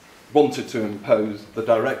wanted to impose, the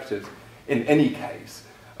directive, in any case.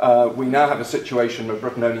 We now have a situation where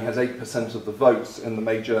Britain only has 8% of the votes in the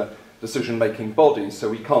major decision-making bodies, so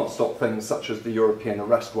we can't stop things such as the European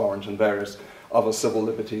arrest warrant and various other civil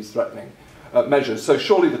liberties threatening measures. So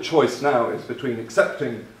surely the choice now is between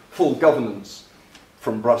accepting full governance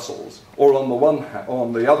from Brussels, or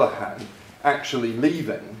on the other hand, actually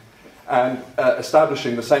leaving and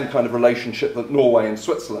establishing the same kind of relationship that Norway and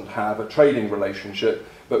Switzerland have, a trading relationship,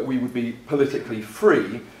 but we would be politically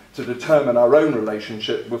free to determine our own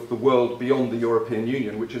relationship with the world beyond the European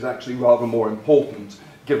Union, which is actually rather more important,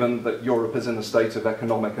 given that Europe is in a state of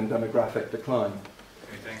economic and demographic decline.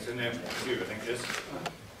 Okay, thanks. And then you, I think, yes?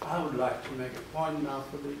 I would like to make a point now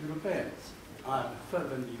for the Europeans. I'm a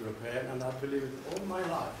fervent European, and I believe it all my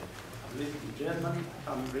life. I've lived in Germany,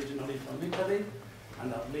 I'm originally from Italy,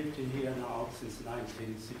 and I've lived in here now since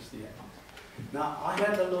 1968. Now, I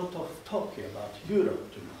had a lot of talk here about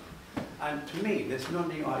Europe tonight, and to me, there's no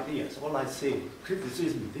new ideas. All I see is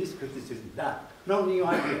criticism this, criticism that. No new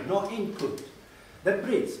idea, no input. The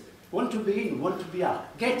Brits want to be in, want to be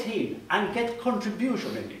out. Get in and get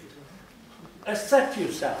contribution in it. Accept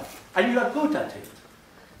yourself, and you are good at it.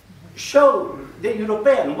 Show the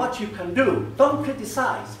European what you can do. Don't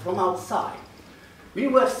criticize from outside. We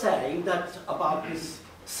were saying that about this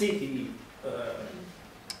city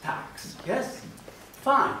tax, yes?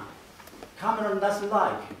 Fine. Cameron doesn't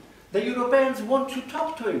like it. The Europeans want to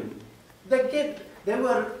talk to him. They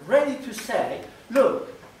were ready to say, look,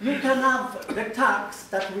 you can have the tax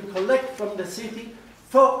that we collect from the city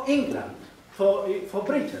for England, for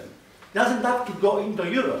Britain. Doesn't have to go into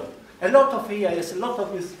Europe. A lot of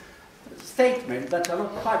his statements that are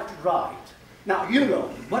not quite right. Now, Euro,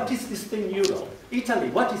 what is this thing Euro? Italy,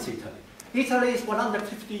 what is Italy? Italy is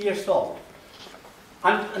 150 years old.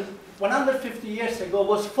 And 150 years ago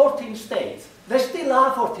was 14 states. There still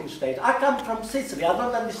are 14 states. I come from Sicily. I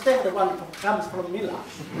don't understand the one who comes from Milan.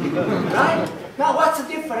 Right? Now, what's the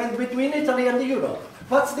difference between Italy and the Euro?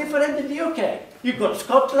 What's different in the UK? You've got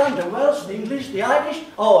Scotland, the Welsh, the English, the Irish.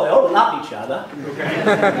 Oh, they all love each other. Okay.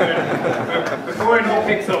 Before it all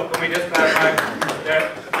kicks off, can we just clarify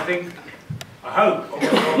that I hope all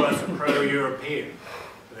of us are pro-European.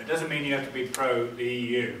 But it doesn't mean you have to be pro-the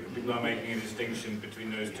EU. People are making a distinction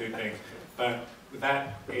between those two things. But with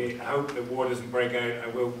that, I hope the war doesn't break out. I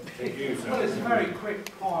will take you. So. Well, it's a very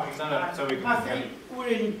quick point. So we can I think we're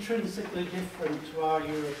intrinsically different to our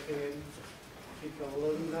European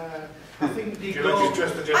people, and I think De Gaulle,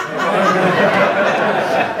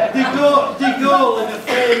 in a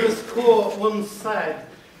famous quote, once said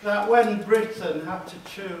that when Britain had to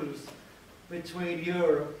choose between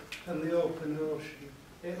Europe and the open ocean,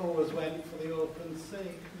 it always went for the open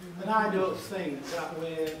sea. And I don't think that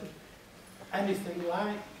we're anything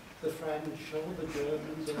like the French or the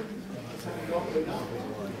Germans or what we know.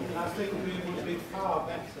 And I think we would be far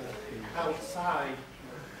better outside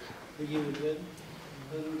the Union,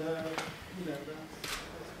 and you know,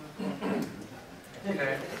 that's my point.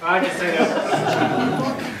 Okay, I just say that.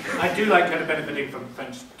 I do like kind of benefiting from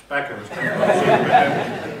French tobacco,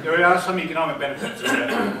 but there are some economic benefits of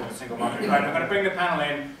the single market. Right, I'm going to bring the panel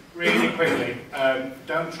in really quickly.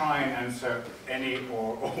 Don't try and answer any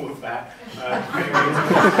or all of that.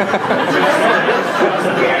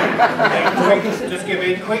 Just give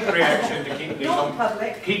a quick reaction to keep the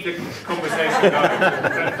conversation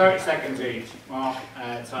going. 30 seconds each. Mark,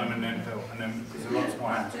 Simon, then Phil, and then there's lots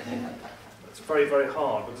more hands. It's very, very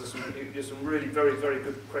hard because there's some really very, very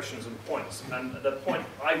good questions and points. And the point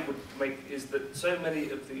I would make is that so many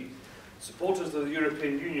of the supporters of the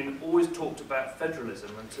European Union always talked about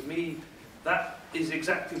federalism, and to me that is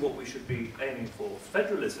exactly what we should be aiming for.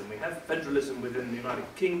 Federalism. We have federalism within the United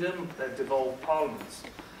Kingdom, they've devolved parliaments,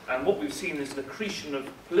 and what we've seen is an accretion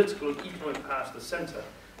of political and economic power to the centre,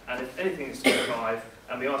 and if anything is to survive,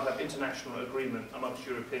 and we are to have international agreement amongst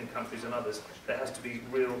European countries and others, there has to be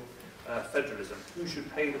real federalism. Who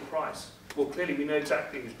should pay the price? Well, clearly we know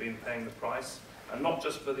exactly who's been paying the price, and not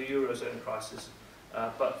just for the Eurozone crisis,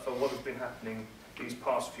 but for what has been happening these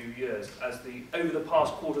past few years, as over the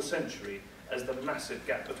past quarter century, as the massive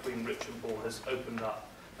gap between rich and poor has opened up,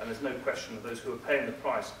 and there's no question that those who are paying the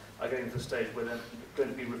price are getting to the stage where they're going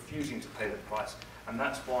to be refusing to pay the price, and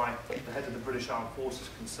that's why the head of the British Armed Forces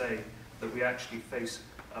can say that we actually face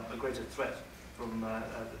a greater threat from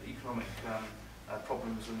economic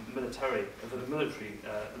problems and the military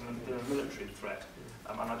threat.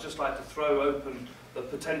 And I'd just like to throw open the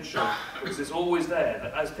potential, because it's always there,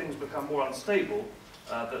 that as things become more unstable,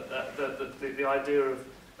 the idea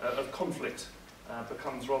of conflict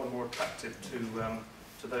becomes rather more attractive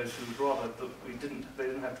to those who would rather that they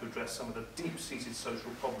didn't have to address some of the deep-seated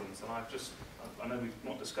social problems. And I know we're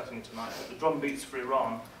not discussing it tonight, but the drum beats for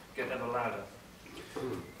Iran get ever louder.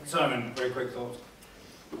 Simon, very quick thoughts.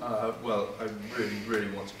 Well, I really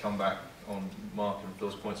want to come back on Mark and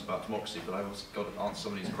Phil's points about democracy, but I've also got to answer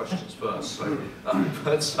some of these questions first. So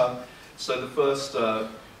the first,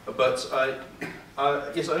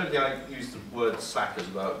 yes, I don't think I used the word slackers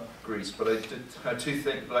about Greece, but I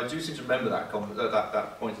do seem to remember that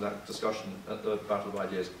point of that discussion at the Battle of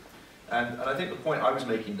Ideas, and I think the point I was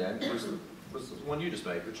making then was the one you just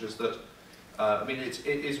made, which is that I mean it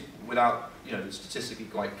is without it's statistically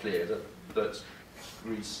quite clear that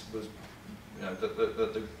Greece was.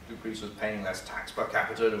 That Greece was paying less tax per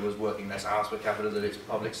capita, and was working less hours per capita, that its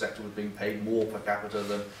public sector was being paid more per capita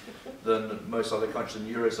than most other countries in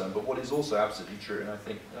the Eurozone. But what is also absolutely true,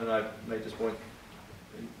 and I've made this point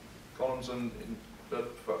in columns and in the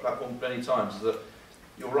platform many times, is that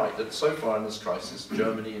you're right, that so far in this crisis,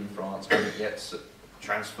 Germany and France haven't yet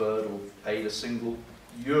transferred or paid a single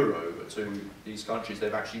euro to these countries.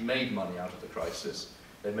 They've actually made money out of the crisis.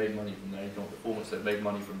 They've made money from their economic performance, they've made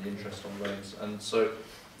money from the interest on loans, and so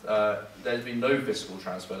there's been no fiscal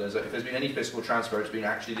transfer. If there's been any fiscal transfer, it's been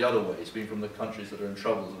actually the other way. It's been from the countries that are in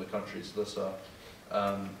trouble to the countries that are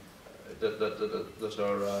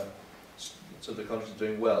to the countries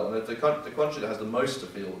doing well. And the country that has the most to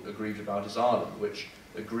feel aggrieved about is Ireland, which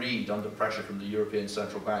agreed under pressure from the European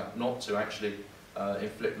Central Bank not to actually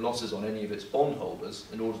inflict losses on any of its bondholders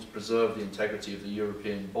in order to preserve the integrity of the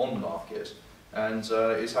European bond market. And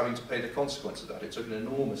is having to pay the consequence of that. It took an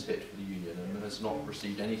enormous hit for the Union and has not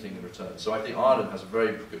received anything in return. So I think Ireland has a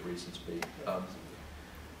very good reason to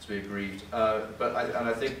be aggrieved.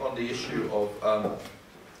 I think on the issue of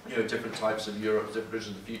different types of Europe, different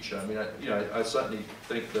visions of the future. I mean, I certainly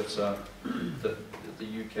think that that the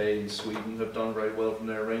UK and Sweden have done very well from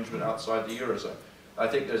their arrangement outside the Eurozone. I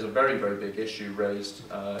think there's a very, very big issue raised,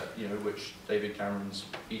 which David Cameron's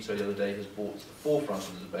veto the other day has brought to the forefront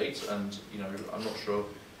of the debate, and I'm not sure,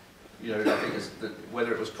 I think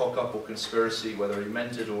whether it was cock-up or conspiracy, whether he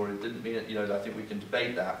meant it or he didn't mean it, I think we can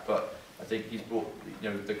debate that, but I think he's brought,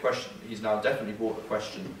 the question, he's now definitely brought the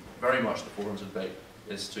question very much to the forefront of debate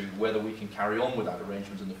as to whether we can carry on with that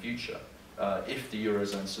arrangement in the future. If the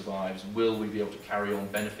Eurozone survives, will we be able to carry on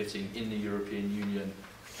benefiting in the European Union,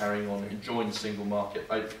 carrying on enjoying the single market?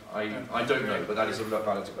 I don't know, but that is a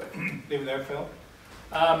valid debate. Leave it there, Phil.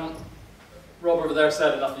 Rob over there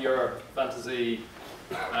said enough of your fantasy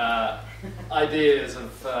ideas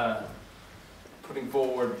of putting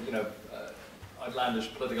forward,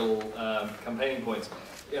 outlandish political campaigning points.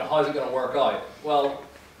 How's it going to work out? Well,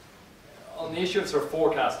 on the issue of sort of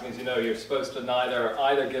forecasting, as you know, you're supposed to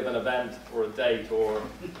either give an event or a date,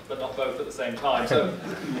 but not both at the same time. So,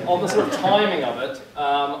 on the sort of timing of it,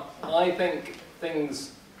 I think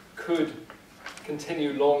things could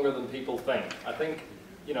continue longer than people think. I think,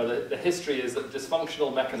 the history is that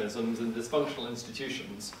dysfunctional mechanisms and dysfunctional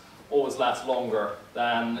institutions always last longer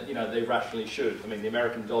than they rationally should. I mean, the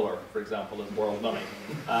American dollar, for example, as world money,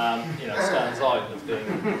 stands out as being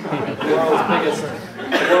the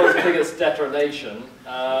world's biggest debtor nation.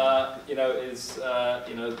 Is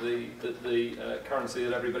the currency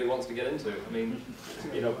that everybody wants to get into. I mean,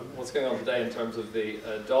 what's going on today in terms of the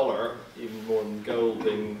dollar, even more than gold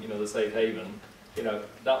being the safe haven.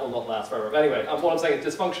 That will not last forever. But anyway, what I'm saying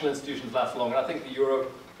is dysfunctional institutions last long, and I think the euro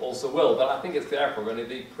also will. But I think it's therefore going to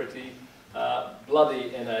be pretty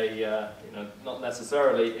bloody in a, not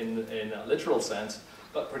necessarily in a literal sense,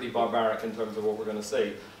 but pretty barbaric in terms of what we're going to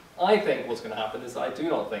see. I think what's going to happen is I do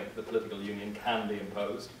not think the political union can be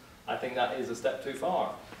imposed. I think that is a step too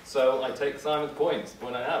far. So I take Simon's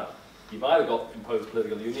point out. You've either got imposed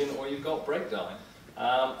political union or you've got breakdown.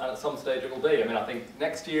 And at some stage it will be. I mean, I think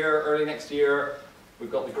next year, early next year,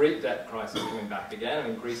 we've got the Greek debt crisis coming back again. I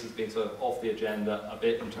mean, Greece has been sort of off the agenda a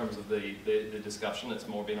bit in terms of the discussion. It's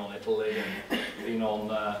more been on Italy and been on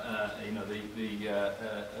the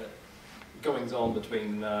goings on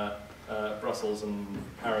between Brussels and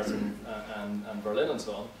Paris and Berlin and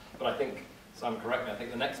so on. But I think, Simon, correct me, I think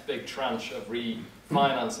the next big tranche of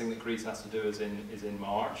refinancing that Greece has to do is in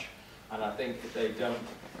March. And I think if they don't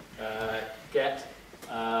get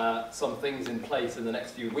some things in place in the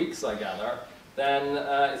next few weeks, I gather, then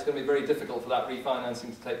it's going to be very difficult for that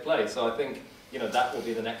refinancing to take place. So I think that will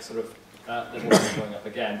be the next sort of little thing going up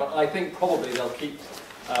again. But I think probably they'll keep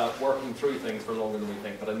working through things for longer than we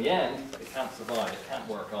think. But in the end, it can't survive. It can't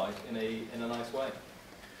work out in a nice way.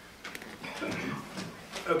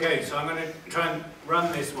 Okay, so I'm going to try and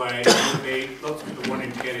run this way. There'll be lots of people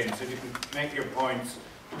wanting to get in. So if you can make your points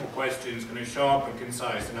or questions kind of sharp and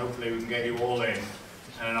concise, and hopefully we can get you all in.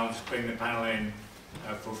 And I'll just bring the panel in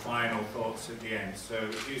for final thoughts at the end. So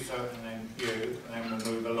you, so, and then you, and then we'll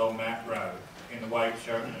move along that row in the white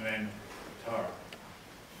shirt, and then Tara.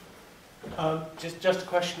 Just a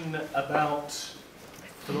question about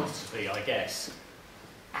philosophy, I guess.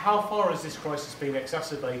 How far has this crisis been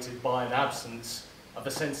exacerbated by an absence of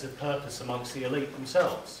a sense of purpose amongst the elite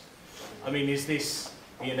themselves? I mean, is this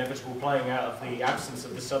the inevitable playing out of the absence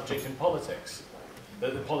of the subject in politics?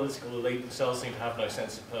 That the political elite themselves seem to have no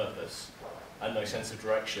sense of purpose and no sense of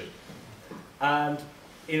direction. And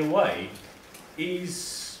in a way,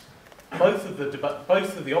 is both of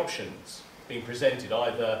the options being presented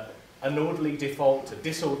either an orderly default, a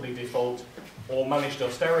disorderly default, or managed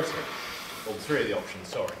austerity? Well, three of the options,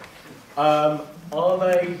 sorry. Are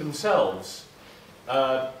they themselves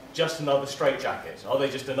just another straitjacket? Are they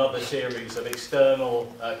just another series of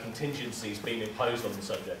external contingencies being imposed on the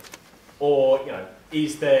subject? Or,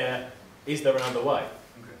 is there another way?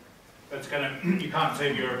 Okay. That's kind of, you can't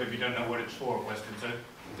save Europe if you don't know what it's for, question. So,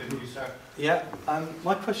 didn't you start? Yeah,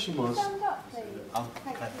 my question was... Stand up, please.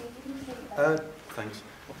 Thanks.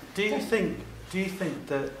 Do you think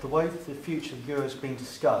that the way that the future of the euro is being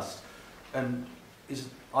discussed,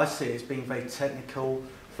 I see it as being very technical,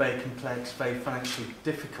 very complex, very financially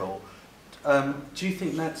difficult. Do you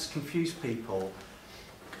think that's confused people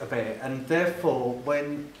a bit? And therefore,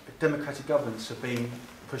 when democratic governments are being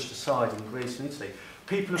pushed aside in Greece and Italy,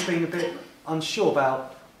 people have been a bit unsure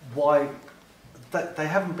about why they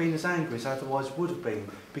haven't been as angry as otherwise would have been,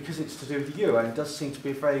 because it's to do with the euro, and it does seem to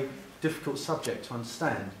be a very difficult subject to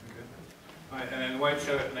understand. Right, and then white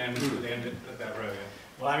shirt, and then to the end of that row. Yeah.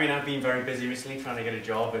 Well, I mean, I've been very busy recently trying to get a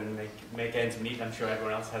job and make ends meet. I'm sure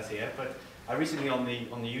everyone else has here. But I recently on the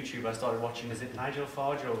YouTube I started watching. Is it Nigel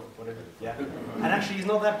Farage or whatever? Yeah. And actually, he's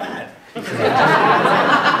not that bad. He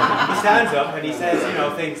stands up and he says,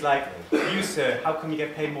 things like, "You sir, how come you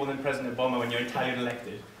get paid more than President Obama when you're Italian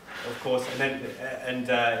elected?" Of course, and then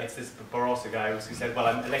it's this Barroso guy who said, "Well,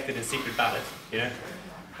 I'm elected in secret ballot."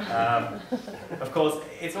 Of course,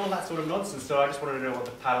 it's all that sort of nonsense, so I just wanted to know what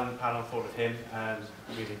the panel thought of him, and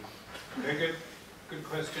really. Very good. Good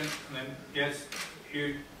question. And then, yes,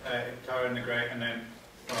 you, Tara in the grey, and then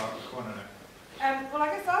corner now. Well, I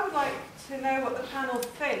guess I would like to know what the panel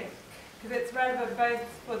think, because it's relevant both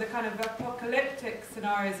for the kind of apocalyptic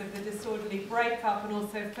scenarios of the disorderly breakup and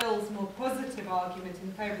also Phil's more positive argument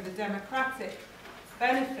in favour of the democratic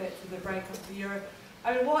benefits of the breakup of the euro.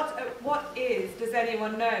 I mean, does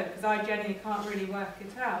anyone know, because I genuinely can't really work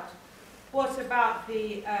it out, what about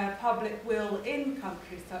the public will in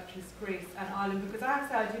countries such as Greece and Ireland? Because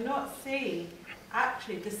actually I do not see,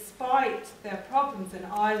 actually, despite their problems in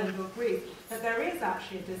Ireland or Greece, that there is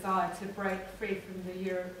actually a desire to break free from the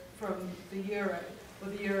euro or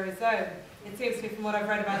the eurozone. It seems to me, from what I've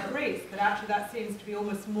read about Greece, that actually that seems to be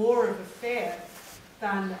almost more of a fear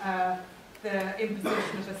than the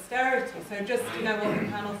imposition of austerity. So just to know what the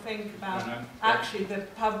panel think about actually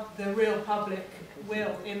the real public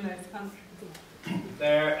will in those countries.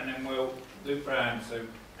 There, and then we'll loop round. So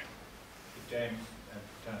James.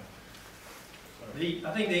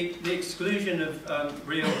 I think the exclusion of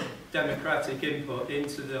real democratic input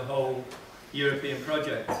into the whole European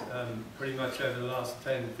project, pretty much over the last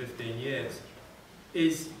 10, 15 years,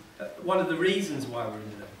 is one of the reasons why we're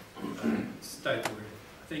in the state we're in.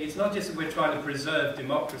 I think it's not just that we're trying to preserve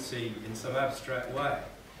democracy in some abstract way,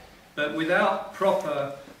 but without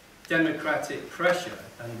proper democratic pressure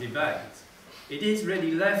and debate, it is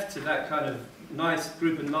really left to that kind of nice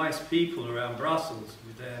group of nice people around Brussels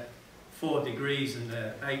with their 4 degrees and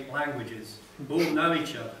their 8 languages, who all know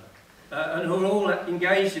each other, and who are all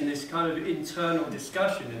engaged in this kind of internal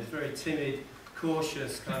discussion in this very timid,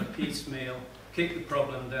 cautious, kind of piecemeal, kick the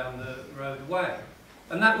problem down the road way.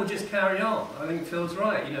 And that will just carry on. I think Phil's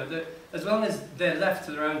right, you know, that as long as they're left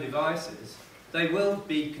to their own devices, they will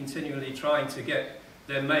be continually trying to get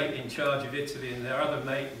their mate in charge of Italy and their other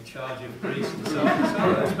mate in charge of Greece and so on and so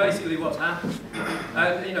on. That's basically what's happened.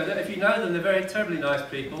 And you know, if you know them, they're very terribly nice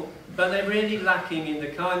people, but they're really lacking in the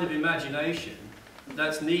kind of imagination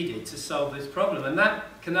that's needed to solve this problem. And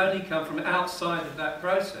that can only come from outside of that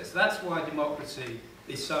process. That's why democracy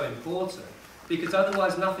is so important, because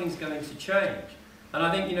otherwise nothing's going to change. And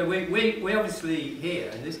I think, you know, we obviously here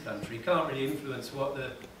in this country can't really influence what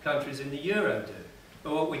the countries in the Euro do.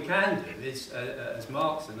 But what we can do is, as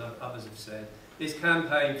Marx and others have said, is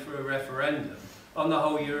campaign for a referendum on the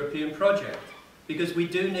whole European project. Because we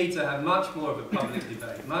do need to have much more of a public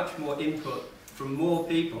debate, much more input from more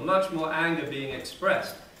people, much more anger being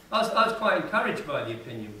expressed. I was quite encouraged by the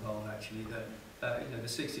opinion poll, actually, that you know, the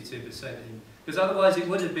 62%. Because otherwise it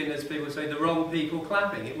would have been, as people say, the wrong people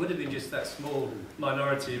clapping. It would have been just that small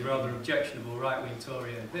minority of rather objectionable right-wing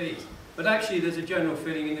Tory MPs. But actually there's a general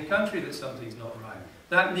feeling in the country that something's not right.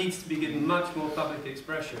 That needs to be given much more public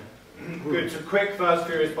expression. Good, so quick, fast,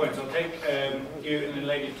 furious points. I'll take you and then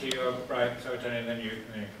lady to your right, so Tony, and then you.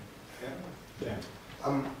 Yeah.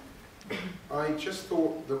 I just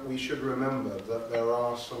thought that we should remember that there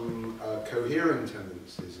are some cohering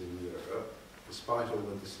tendencies in Europe, despite all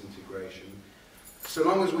the disintegration. So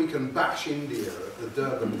long as we can bash India at the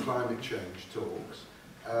Durban climate change talks,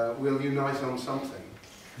 we'll unite on something.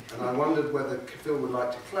 And I wondered whether Phil would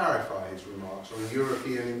like to clarify his remarks on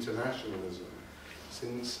European internationalism,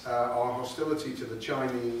 since our hostility to the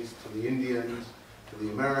Chinese, to the Indians, to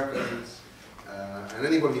the Americans, and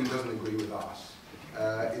anybody who doesn't agree with us,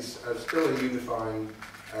 is still a unifying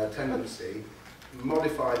tendency,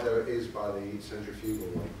 modified though it is by the centrifugal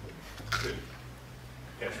one.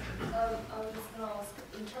 Yes. I was just going to ask,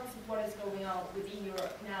 in terms of what is going on within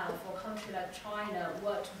Europe now, for a country like China,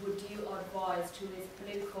 what would you advise to its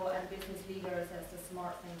political and business leaders as the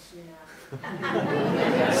smart thing to do now? I'm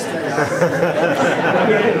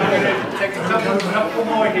going to take a couple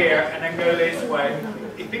more here and then go this way.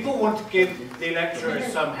 If people want to give the lecturers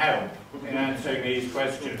some help in answering these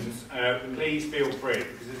questions, please feel free,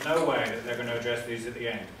 because there's no way that they're going to address these at the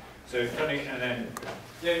end. So Tony, and then...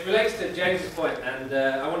 Yeah, it relates to James's point, and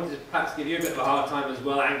I wanted to perhaps give you a bit of a hard time as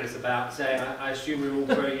well, Angus, about saying I assume we're all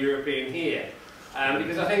very European here.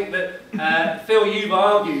 Because I think that, Phil, you've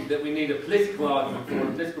argued that we need a political argument for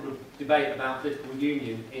a political debate about political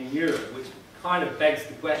union in Europe, which kind of begs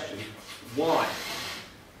the question, why?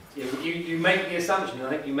 You make the assumption, and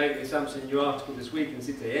I think you make the assumption in your article this week in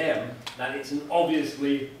Citoyen, that it's an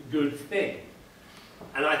obviously good thing.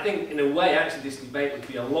 And I think, in a way, actually, this debate would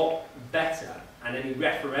be a lot better, and any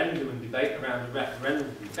referendum and debate around a referendum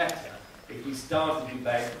would be better if we started a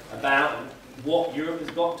debate about what Europe has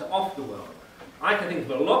got to offer the world. I can think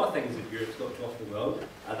of a lot of things that Europe's got to offer the world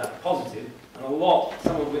that are positive, and a lot,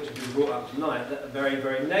 some of which have been brought up tonight, that are very,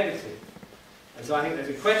 very negative. And so I think there's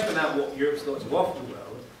a question about what Europe's got to offer the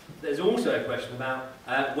world. There's also a question about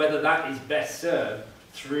whether that is best served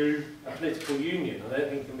through a political union. I don't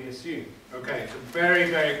think it can be assumed. Okay, so very,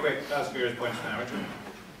 very quick, fast, furious points now, Richard.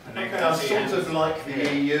 Okay, I sort of like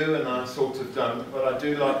the EU, and I sort of don't, but I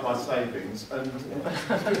do like my savings, and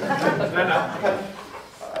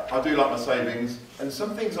I do like my savings, and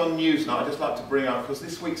some things on Newsnight I'd just like to bring up, because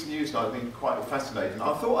this week's Newsnight has been quite fascinating.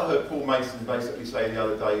 I thought I heard Paul Mason basically say the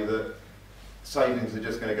other day that savings are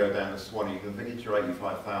just going to go down the Swanee. You can think it's your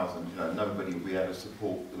 85,000, you know, nobody will be able to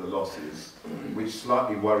support the losses, which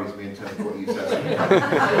slightly worries me in terms of what you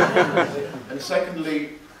said. And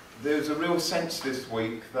secondly, there's a real sense this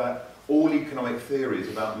week that all economic theory is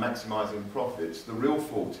about maximising profits. The real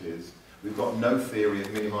fault is we've got no theory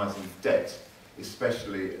of minimising debt,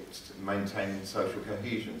 especially maintaining social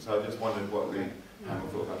cohesion. So I just wondered what the haven't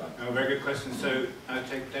thought about that. Oh, very good question. So I'll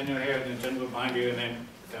take Daniel here, and then the gentleman behind you, and then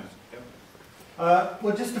Dennis. Yep.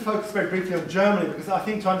 Well, just to focus very briefly on Germany, because I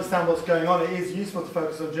think to understand what's going on, it is useful to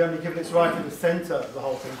focus on Germany, given it's right in the centre of the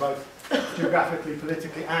whole thing, both geographically,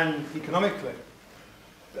 politically, and economically.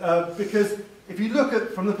 Because if you look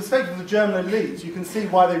at, from the perspective of the German elites, you can see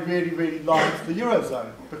why they really, really liked the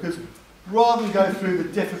Eurozone. Because rather than go through the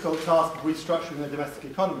difficult task of restructuring their domestic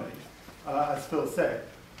economy, as Phil said,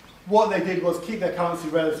 what they did was keep their currency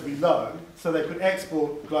relatively low, so they could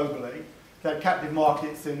export globally. They had captive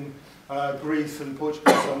markets in Greece and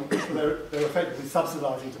Portugal, so they were effectively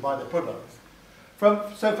subsidising to buy their products.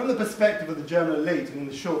 So from the perspective of the German elite, and in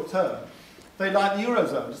the short term, they liked the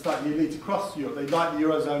Eurozone, just like the elite across Europe. They liked the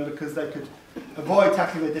Eurozone because they could avoid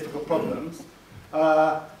tackling their difficult problems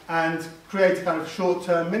and create a kind of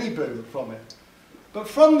short-term mini-boom from it. But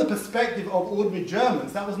from the perspective of ordinary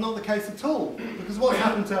Germans, that was not the case at all. Because what's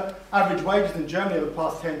happened to average wages in Germany over the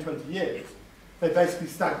past 10, 20 years? They basically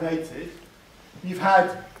stagnated. You've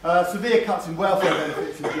had severe cuts in welfare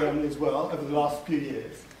benefits in Germany as well over the last few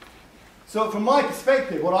years. So from my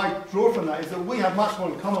perspective, what I draw from that is that we have much more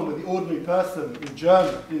in common with the ordinary person in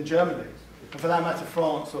Germany, and for that matter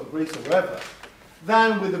France or Greece or wherever,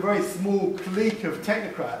 than with the very small clique of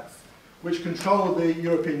technocrats which control the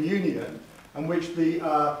European Union and which the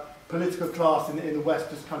political class in the West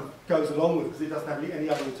just kind of goes along with because it doesn't have any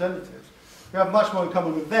other alternatives. We have much more in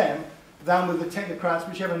common with them than with the technocrats,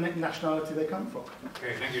 whichever nationality they come from.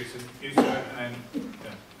 Okay, thank you. So you, sir, and then...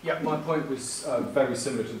 Yeah, my point was very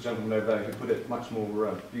similar to the gentleman over there who put it much more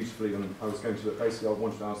beautifully than I was going to. But basically, I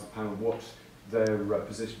wanted to ask the panel what their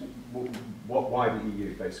position, why the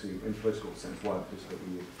EU, basically, in political sense, why the political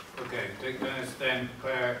EU. Okay, take Dennis, then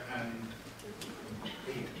Claire, and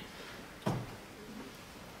Pete.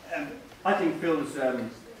 I think Phil's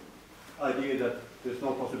idea that there's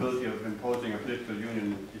no possibility of imposing a political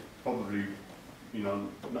union is probably, you know,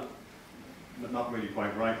 not really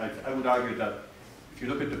quite right. I would argue that if you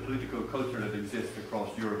look at the political culture that exists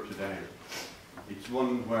across Europe today, it's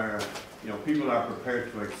one where, you know, people are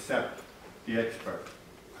prepared to accept the expert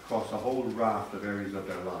across a whole raft of areas of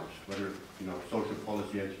their lives, whether, you know, social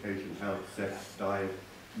policy, education, health, sex, diet,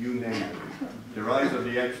 you name it. The rise of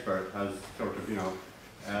the expert has sort of, you know,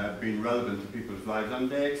 been relevant to people's lives, and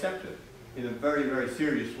they accept it in a very, very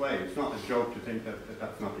serious way. It's not a joke to think that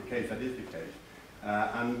that's not the case. That is the case.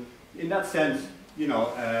 And in that sense, you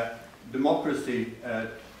know, democracy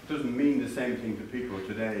doesn't mean the same thing to people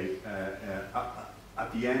today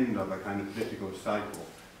at the end of a kind of political cycle,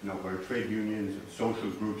 you know, where trade unions, social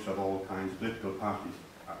groups of all kinds, political parties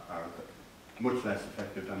are much less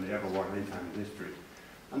effective than they ever were at any time in history.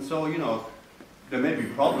 And so, you know, there may be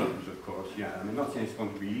problems, of course, yeah. I'm not saying it's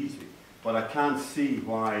going to be easy, but I can't see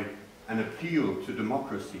why an appeal to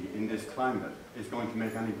democracy in this climate is going to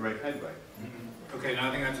make any great headway. Mm-hmm. Okay, now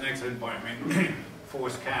I think that's an excellent point. I mean,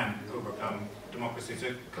 force can overcome democracy.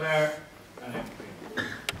 So Claire, and then Pete.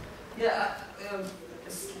 Yeah,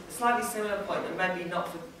 a slightly similar point, and maybe not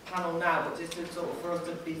for the panel now, but just to sort of for us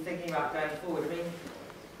to be thinking about going forward. I mean,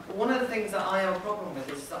 one of the things that I have a problem with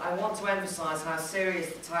is that I want to emphasise how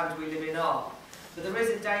serious the times we live in are. But there is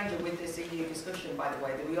a danger with this EU discussion, by the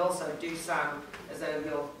way, that we also do sound as though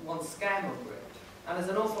we're one scaremongering. And there's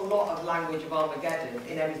an awful lot of language of Armageddon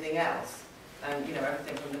in everything else. And, you know,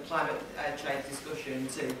 everything from the climate change discussion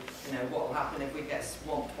to, you know, what will happen if we get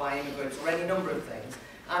swamped by immigrants or any number of things.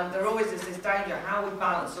 And there always is this danger how we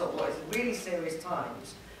balance up what is really serious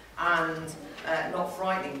times and not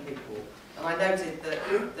frightening people. And I noted that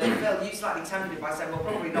Phil, you slightly tempted it by saying, well,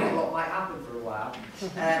 probably not a lot might happen for a while,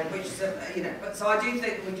 which is, you know, but so I do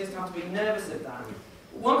think we just have to be nervous of that.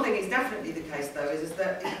 One thing is definitely the case, though, is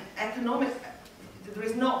that there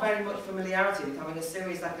is not very much familiarity with having a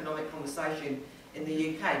serious economic conversation in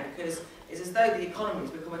the UK, because it's as though the economy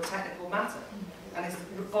has become a technical matter, and it's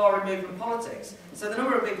far removed from politics. So the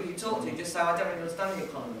number of people you talk to just say, I don't really understand the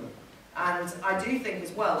economy. And I do think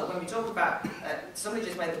as well that when we talk about, somebody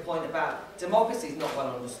just made the point about democracy is not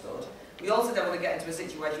well understood. We also don't want to get into a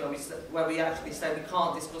situation where we actually say we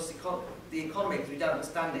can't discuss the economy because we don't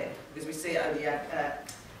understand it, because we see it only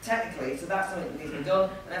technically, so that's something that needs to be done.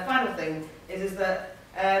 And the final thing is that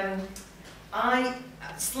I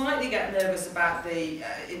slightly get nervous about the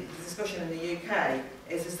discussion in the UK,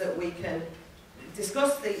 is that we can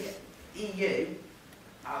discuss the EU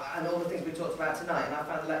and all the things we talked about tonight, and I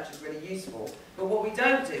found the lectures really useful. But what we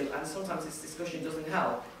don't do, and sometimes this discussion doesn't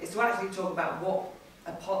help, is to actually talk about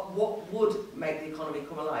what would make the economy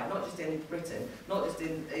come alive, not just in Britain, not just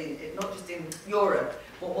in Europe,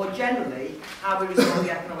 or generally how we resolve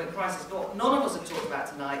the economic crisis. But what none of us have talked about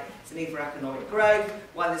tonight is the need for economic growth,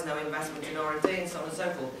 why there's no investment in R&D, and so on and so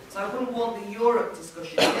forth. So I wouldn't want the Europe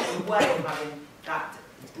discussion to get in the way of having that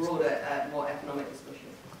broader, more economic discussion.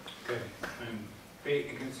 Okay.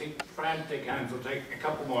 Pete, you can see frantic hands. We'll take a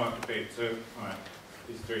couple more after Pete. So, all right,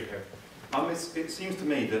 these three here. It seems to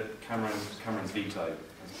me that Cameron's veto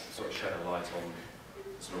has sort of shed a light on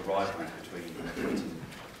sort of rivalry between Britain,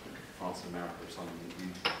 France and America, which you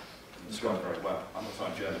described very well. I'm not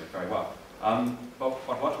sorry, Germany very well. But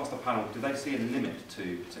I'd like to ask the panel, do they see a limit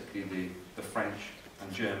to particularly the French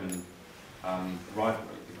and German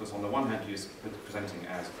rivalry? Because on the one hand, you're presenting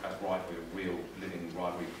as rivalry, a real living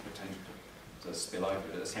rivalry potential to spill over,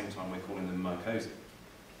 but at the same time we're calling them Mercosur.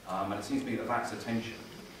 And it seems to me that that's a tension.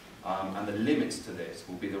 And the limits to this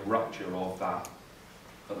will be the rupture of that,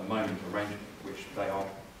 at the moment, arrangement, which they have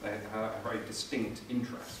very distinct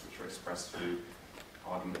interests, which are expressed through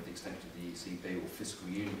argument of the extension of the ECB or fiscal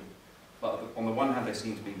union. But on the one hand, they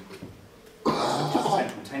seem to be just a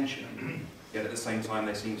central tension, yet at the same time,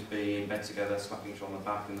 they seem to be in bed together, slapping each other on the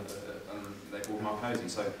back, and they call Marcosi.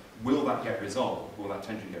 So will that get resolved? Will that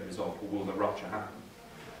tension get resolved? Or will the rupture happen?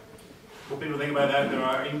 Well, people think about that, there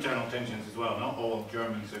are internal tensions as well. Not all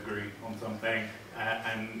Germans agree on something,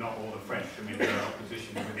 and not all the French. I mean, there are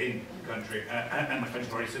opposition within the country, and the French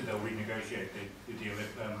have already said they'll renegotiate the deal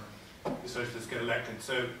if the Socialists get elected.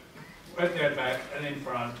 So, right there at the back, and in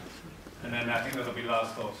front, and then I think that'll be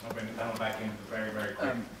last thoughts. I'll bring the panel back in very, very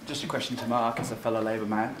quick. Just a question to Mark, as a fellow Labour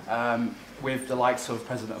man. With the likes of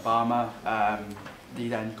President Obama, the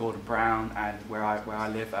then Gordon Brown, and where I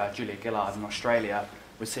live, Julia Gillard in Australia,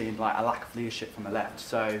 we're seeing like a lack of leadership from the left.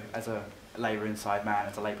 So, as a Labour inside man,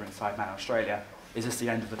 as a Labour inside man in Australia, is this the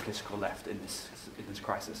end of the political left in this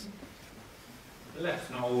crisis? The left's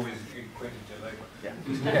not always equated to Labour. Yeah.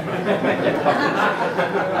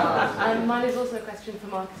 Mine is also a question for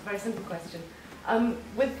Mark. It's a very simple question.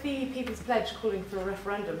 With the People's Pledge calling for a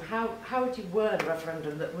referendum, how would you word a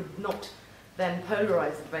referendum that would not then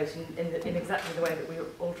polarise the debate in exactly the way that we're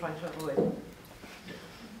all trying to avoid?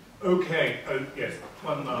 Okay, yes,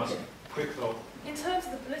 one last quick thought. In terms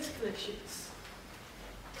of the political issues,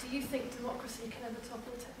 do you think democracy can ever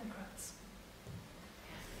topple technocrats?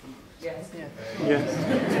 Yes. Yes.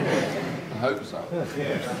 I hope so.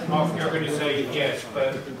 Yes. Mark, you're going to say yes,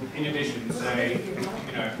 but in addition say,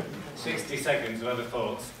 60 seconds of other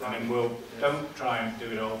thoughts, and then don't try and do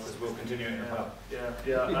it all, because we'll continue in the pub.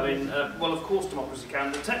 Yeah. I mean, well, of course democracy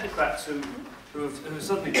can. The technocrats who have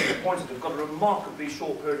suddenly been appointed have got a remarkably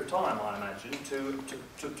short period of time, I imagine,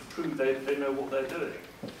 to prove they know what they're doing.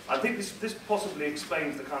 I think this possibly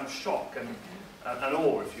explains the kind of shock and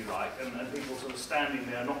awe, if you like, and people sort of standing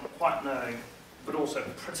there not quite knowing, but also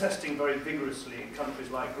protesting very vigorously in countries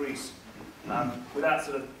like Greece, without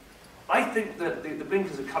sort of. I think that the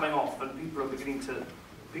blinkers are coming off, and people are beginning to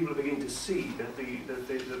see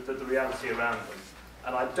the reality around them.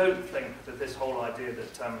 And I don't think that this whole idea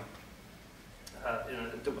that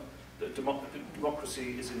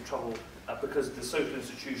democracy is in trouble because the social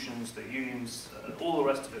institutions, the unions, all the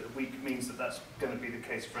rest of it are weak, means that that's going to be the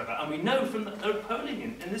case forever. And we know from the polling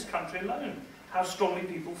in this country alone how strongly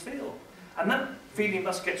people feel. And that feeling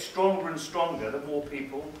must get stronger and stronger the more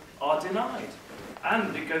people are denied.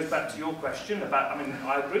 And it goes back to your question about, I mean,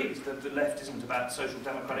 I agree that the left isn't about social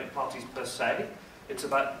democratic parties per se. It's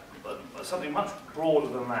about something much broader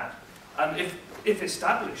than that. And if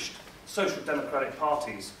established social democratic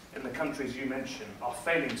parties in the countries you mentioned are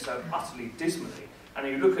failing so utterly dismally, and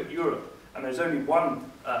you look at Europe, and there's only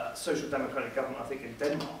one social democratic government, I think, in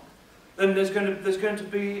Denmark, then there's going to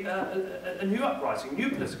be a new uprising, new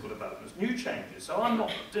political developments, new changes. So I'm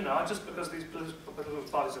not, just because these political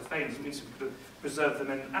parties are failing doesn't mean to preserve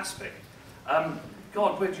them in aspect.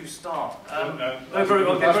 God, where do you start? Last word.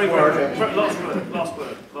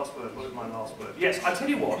 What is my last word? Yes, I tell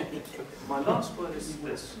you what. My last word is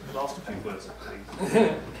this. Last few words,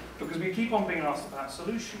 please. Because we keep on being asked about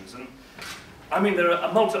solutions, and I mean there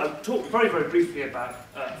are I've talked very, very briefly about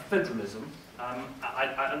federalism, and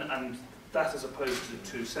that as opposed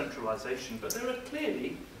to centralisation. But there are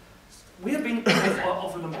clearly. We have been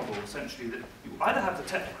offered a model, essentially, that you either have the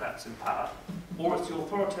technocrats in power, or it's the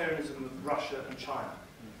authoritarianism of Russia and China,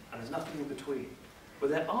 and there's nothing in between.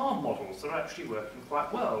 But there are models that are actually working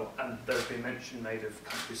quite well, and there's been mention made of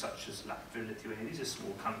countries such as Latvia, Lithuania. These are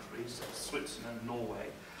small countries, Switzerland,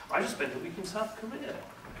 Norway. I just spent a week in South Korea,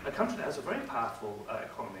 a country that has a very powerful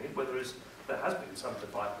economy, where there has been some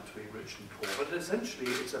divide between rich and poor, but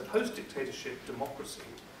essentially it's a post-dictatorship democracy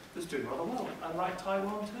that's doing rather well, and like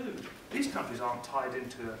Taiwan too. These countries aren't tied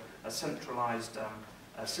into a centralised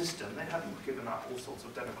system, they haven't given up all sorts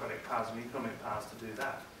of democratic powers and economic powers to do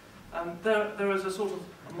that. There is a sort of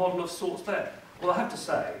a model of sorts there. Well, I have to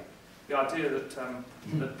say, the idea that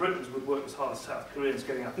that Britons would work as hard as South Koreans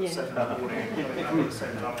getting up at 7 in the morning and coming back at the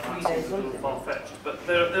same time seems a little far-fetched. But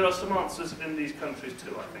there are some answers in these countries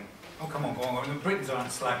too, I think. Oh, come on, go on. I mean, the Britons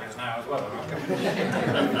aren't slackers now as well, aren't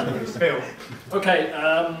they? Bill. Okay,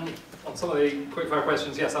 on some of the quick-fire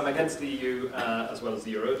questions, yes, I'm against the EU as well as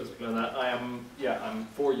the Euro, just to clear that. I'm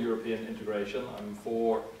for European integration. I'm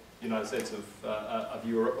for the United States of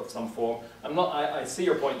Europe of some form. I see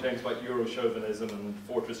your point, James, about Euro chauvinism and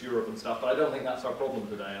Fortress Europe and stuff, but I don't think that's our problem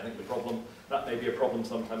today. I think that may be a problem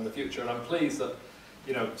sometime in the future, and I'm pleased that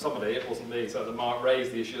somebody, it wasn't me, so that Mark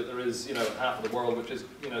raised the issue that there is, half of the world which is,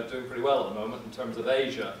 doing pretty well at the moment in terms of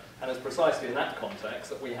Asia. And it's precisely in that context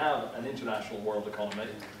that we have an international world economy.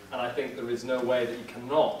 And I think there is no way that you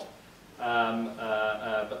cannot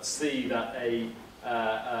but see that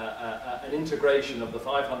an integration of the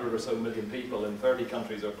 500 or so million people in 30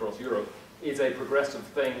 countries across Europe is a progressive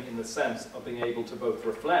thing in the sense of being able to both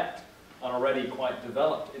reflect an already quite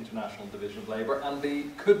developed international division of labour and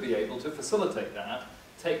could be able to facilitate that,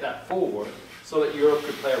 take that forward, so that Europe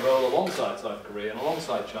could play a role alongside South Korea and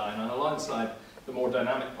alongside China and alongside the more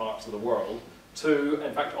dynamic parts of the world to,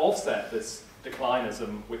 in fact, offset this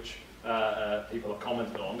declinism which people have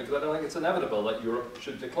commented on, because I don't think it's inevitable that Europe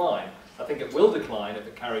should decline. I think it will decline if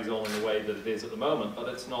it carries on in the way that it is at the moment, but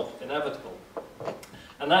it's not inevitable.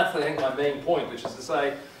 And that's, I think, my main point, which is to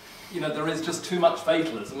say, there is just too much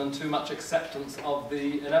fatalism and too much acceptance of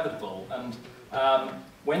the inevitable. And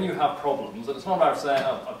when you have problems, and it's not about saying,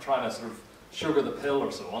 I'm trying to sort of sugar the pill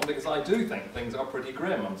or so on, because I do think things are pretty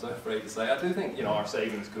grim, I'm so afraid to say. I do think, our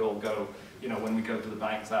savings could all go, when we go to the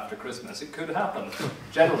banks after Christmas. It could happen.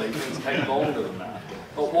 Generally, things take longer than that.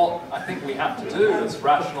 But what I think we have to do as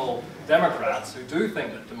rational Democrats who do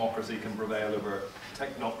think that democracy can prevail over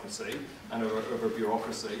technocracy and over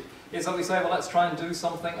bureaucracy is that we say, well, let's try and do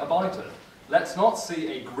something about it. Let's not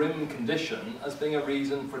see a grim condition as being a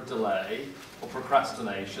reason for delay or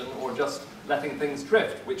procrastination or just letting things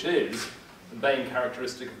drift, which is the main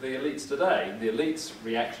characteristic of the elites today. The elites'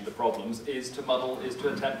 reaction to problems is to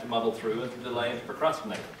attempt to muddle through and to delay and to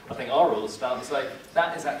procrastinate. I think our role is to stand to say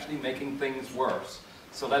that is actually making things worse.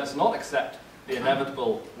 So let's not accept the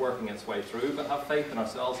inevitable working its way through, but have faith in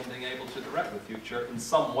ourselves and being able to direct the future in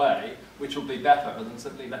some way which will be better than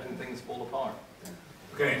simply letting things fall apart.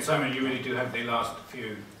 Okay, and Simon, you really do have the last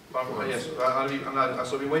few. Yes,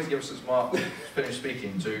 I've been waiting since Mark finished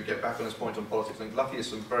speaking to get back on this point on politics. I think luckily there's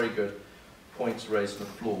some very good points raised on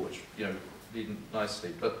the floor, which lead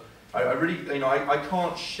nicely. But I really, I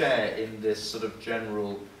can't share in this sort of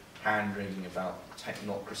general hand-wringing about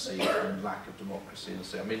technocracy and lack of democracy.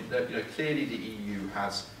 I mean, clearly the EU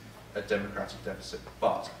has a democratic deficit,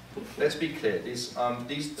 but let's be clear: these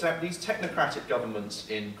technocratic governments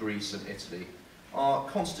in Greece and Italy are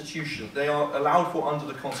they are allowed for under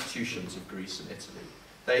the constitutions of Greece and Italy.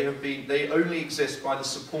 They only exist by the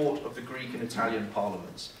support of the Greek and Italian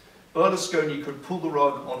parliaments. Berlusconi could pull the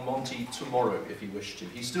rug on Monti tomorrow if he wished to.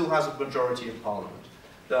 He still has a majority in parliament.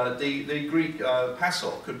 The Greek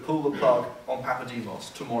PASOK could pull the plug on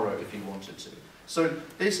Papademos tomorrow if he wanted to. So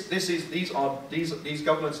these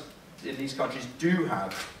governments in these countries do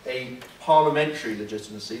have a parliamentary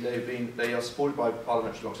legitimacy. They are supported by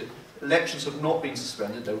parliamentary democracy. Elections have not been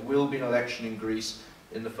suspended. There will be an election in Greece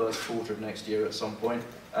in the first quarter of next year at some point,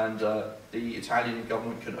 and the Italian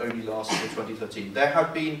government can only last until 2013. There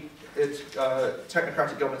have been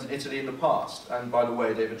technocratic governments in Italy in the past, and by the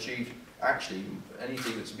way, they've achieved actually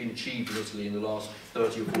anything that's been achieved in Italy in the last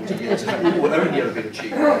 30 or 40 years will only ever been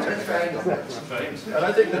achieved by technocratic governments. And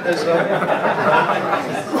I think that there's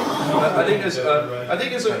I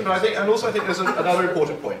think there's another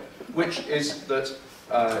important point, which is that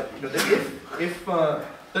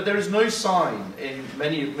that there is no sign in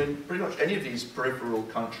pretty much any of these peripheral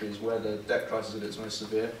countries where the debt crisis is most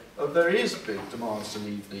severe, there is big demands to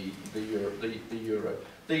leave the euro.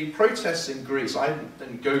 The protests in Greece, I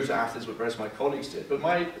didn't go to Athens, but most of my colleagues did, but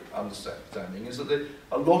my understanding is that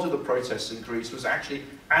a lot of the protests in Greece was actually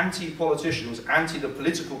anti-politician, was anti the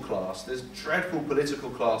political class. There's a dreadful political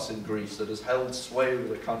class in Greece that has held sway over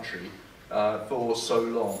the country for so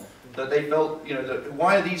long, that they felt, that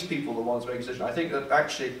why are these people the ones making decisions? I think that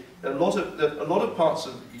actually a lot of parts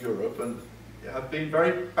of Europe have been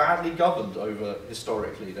very badly governed over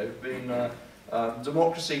historically. They've been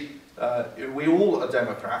democracy. We all are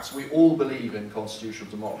Democrats. We all believe in constitutional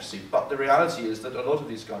democracy. But the reality is that a lot of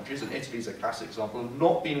these countries, and Italy is a classic example, have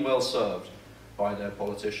not been well served by their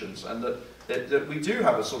politicians, and that we do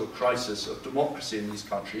have a sort of crisis of democracy in these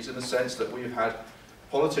countries, in the sense that we've had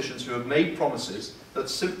politicians who have made promises that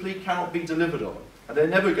simply cannot be delivered on, and they're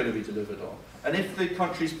never going to be delivered on. And if the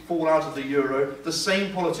countries fall out of the euro, the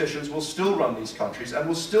same politicians will still run these countries and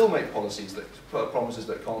will still make promises that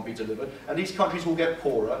can't be delivered, and these countries will get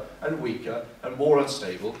poorer and weaker and more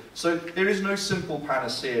unstable. So there is no simple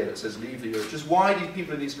panacea that says leave the euro, which is why these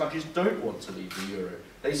people in these countries don't want to leave the euro.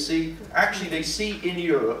 They see in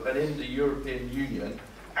Europe and in the European Union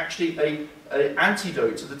actually an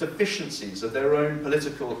antidote to the deficiencies of their own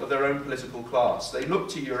political class. They look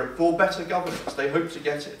to Europe for better governance. They hope to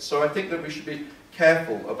get it. So I think that we should be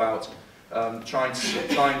careful about trying,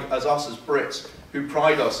 as us as Brits, who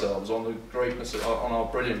pride ourselves on the greatness on our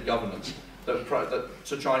brilliant governance,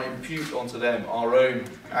 to try and impute onto them our own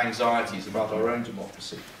anxieties about our own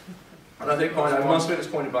democracy. And I think I must make this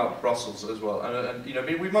point about Brussels as well. And you know,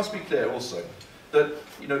 we must be clear also that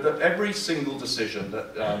that every single decision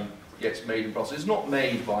that gets made in Brussels is not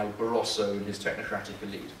made by Barroso and his technocratic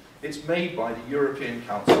elite. It's made by the European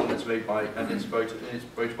Council, and it's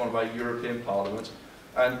voted upon by European Parliament,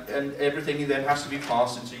 and everything then has to be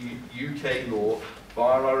passed into UK law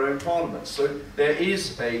via our own Parliament. So there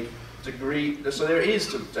is a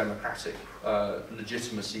democratic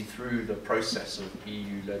legitimacy through the process of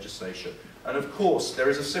EU legislation. And of course, there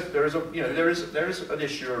is an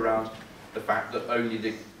issue around the fact that only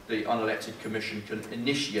the unelected Commission can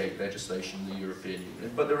initiate legislation in the European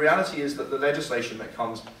Union. But the reality is that the legislation that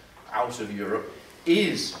comes out of Europe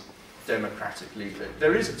is democratically,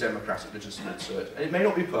 there is a democratic legitimacy to it. And it may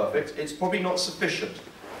not be perfect, it's probably not sufficient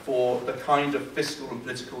for the kind of fiscal and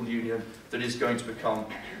political union that is going to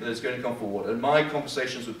come forward. And my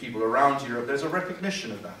conversations with people around Europe, there's a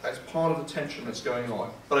recognition of that. That's part of the tension that's going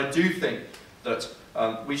on. But I do think that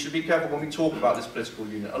we should be careful when we talk about this political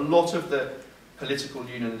union. A lot of the political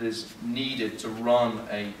union that is needed to run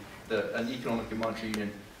an economic and monetary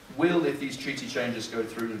union will, if these treaty changes go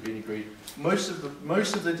through and have been agreed, most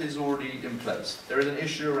of it is already in place. There is an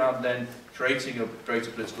issue around then creating a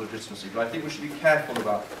greater political legitimacy, but I think we should be careful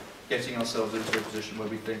about getting ourselves into a position where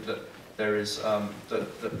we think that there is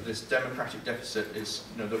that this democratic deficit is,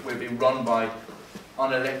 that we're being run by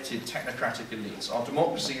unelected technocratic elites. Our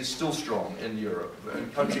democracy is still strong in Europe,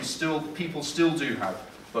 and people still do have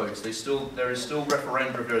votes. There is still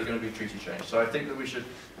referenda if there is going to be treaty change. So I think that we should.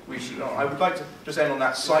 I would like to just end on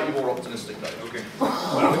that slightly more optimistic note. Okay.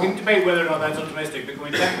 Well, we can debate whether or not that's optimistic, but can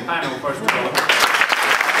we take the panel first of all?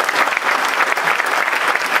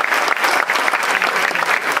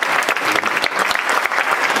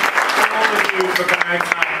 All of you for coming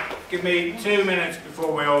outside. Give me 2 minutes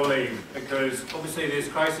before we all leave, because obviously this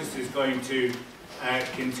crisis is going to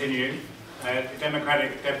continue. The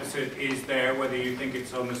democratic deficit is there, whether you think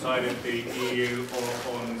it's on the side of the EU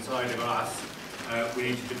or on the side of us. We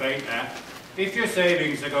need to debate that. If your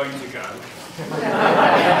savings are going to go,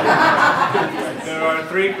 there are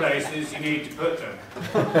 3 places you need to put them.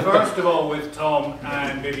 First of all, with Tom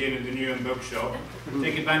and Vivian in the Newham Bookshop,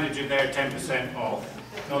 take advantage of their 10% off.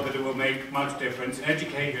 Not that it will make much difference. And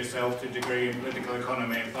educate yourself to a degree in political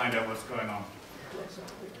economy and find out what's going on.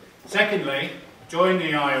 Secondly, join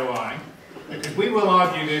the IoI. Because we will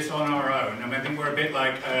argue this on our own. I mean, I think we're a bit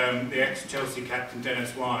like the ex-Chelsea captain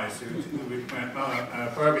Dennis Wise, who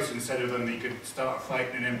Ferguson said of him he could start a fight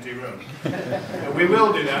in an empty room. We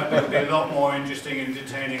will do that, but it'll be a lot more interesting,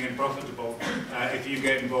 entertaining and profitable if you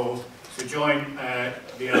get involved. So join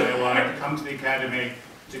the IOI, come to the Academy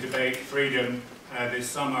to debate freedom this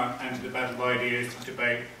summer, and to the Battle of Ideas to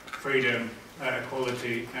debate freedom,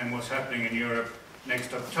 equality and what's happening in Europe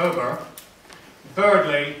next October.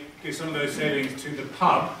 Thirdly, give some of those savings to the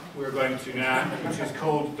pub we're going to now, which is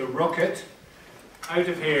called The Rocket. Out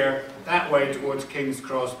of here, that way towards King's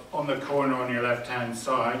Cross, on the corner on your left-hand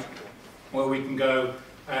side, where we can go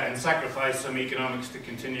and sacrifice some economics to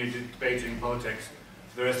continue debating politics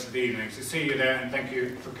for the rest of the evening. So see you there, and thank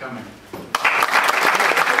you for coming.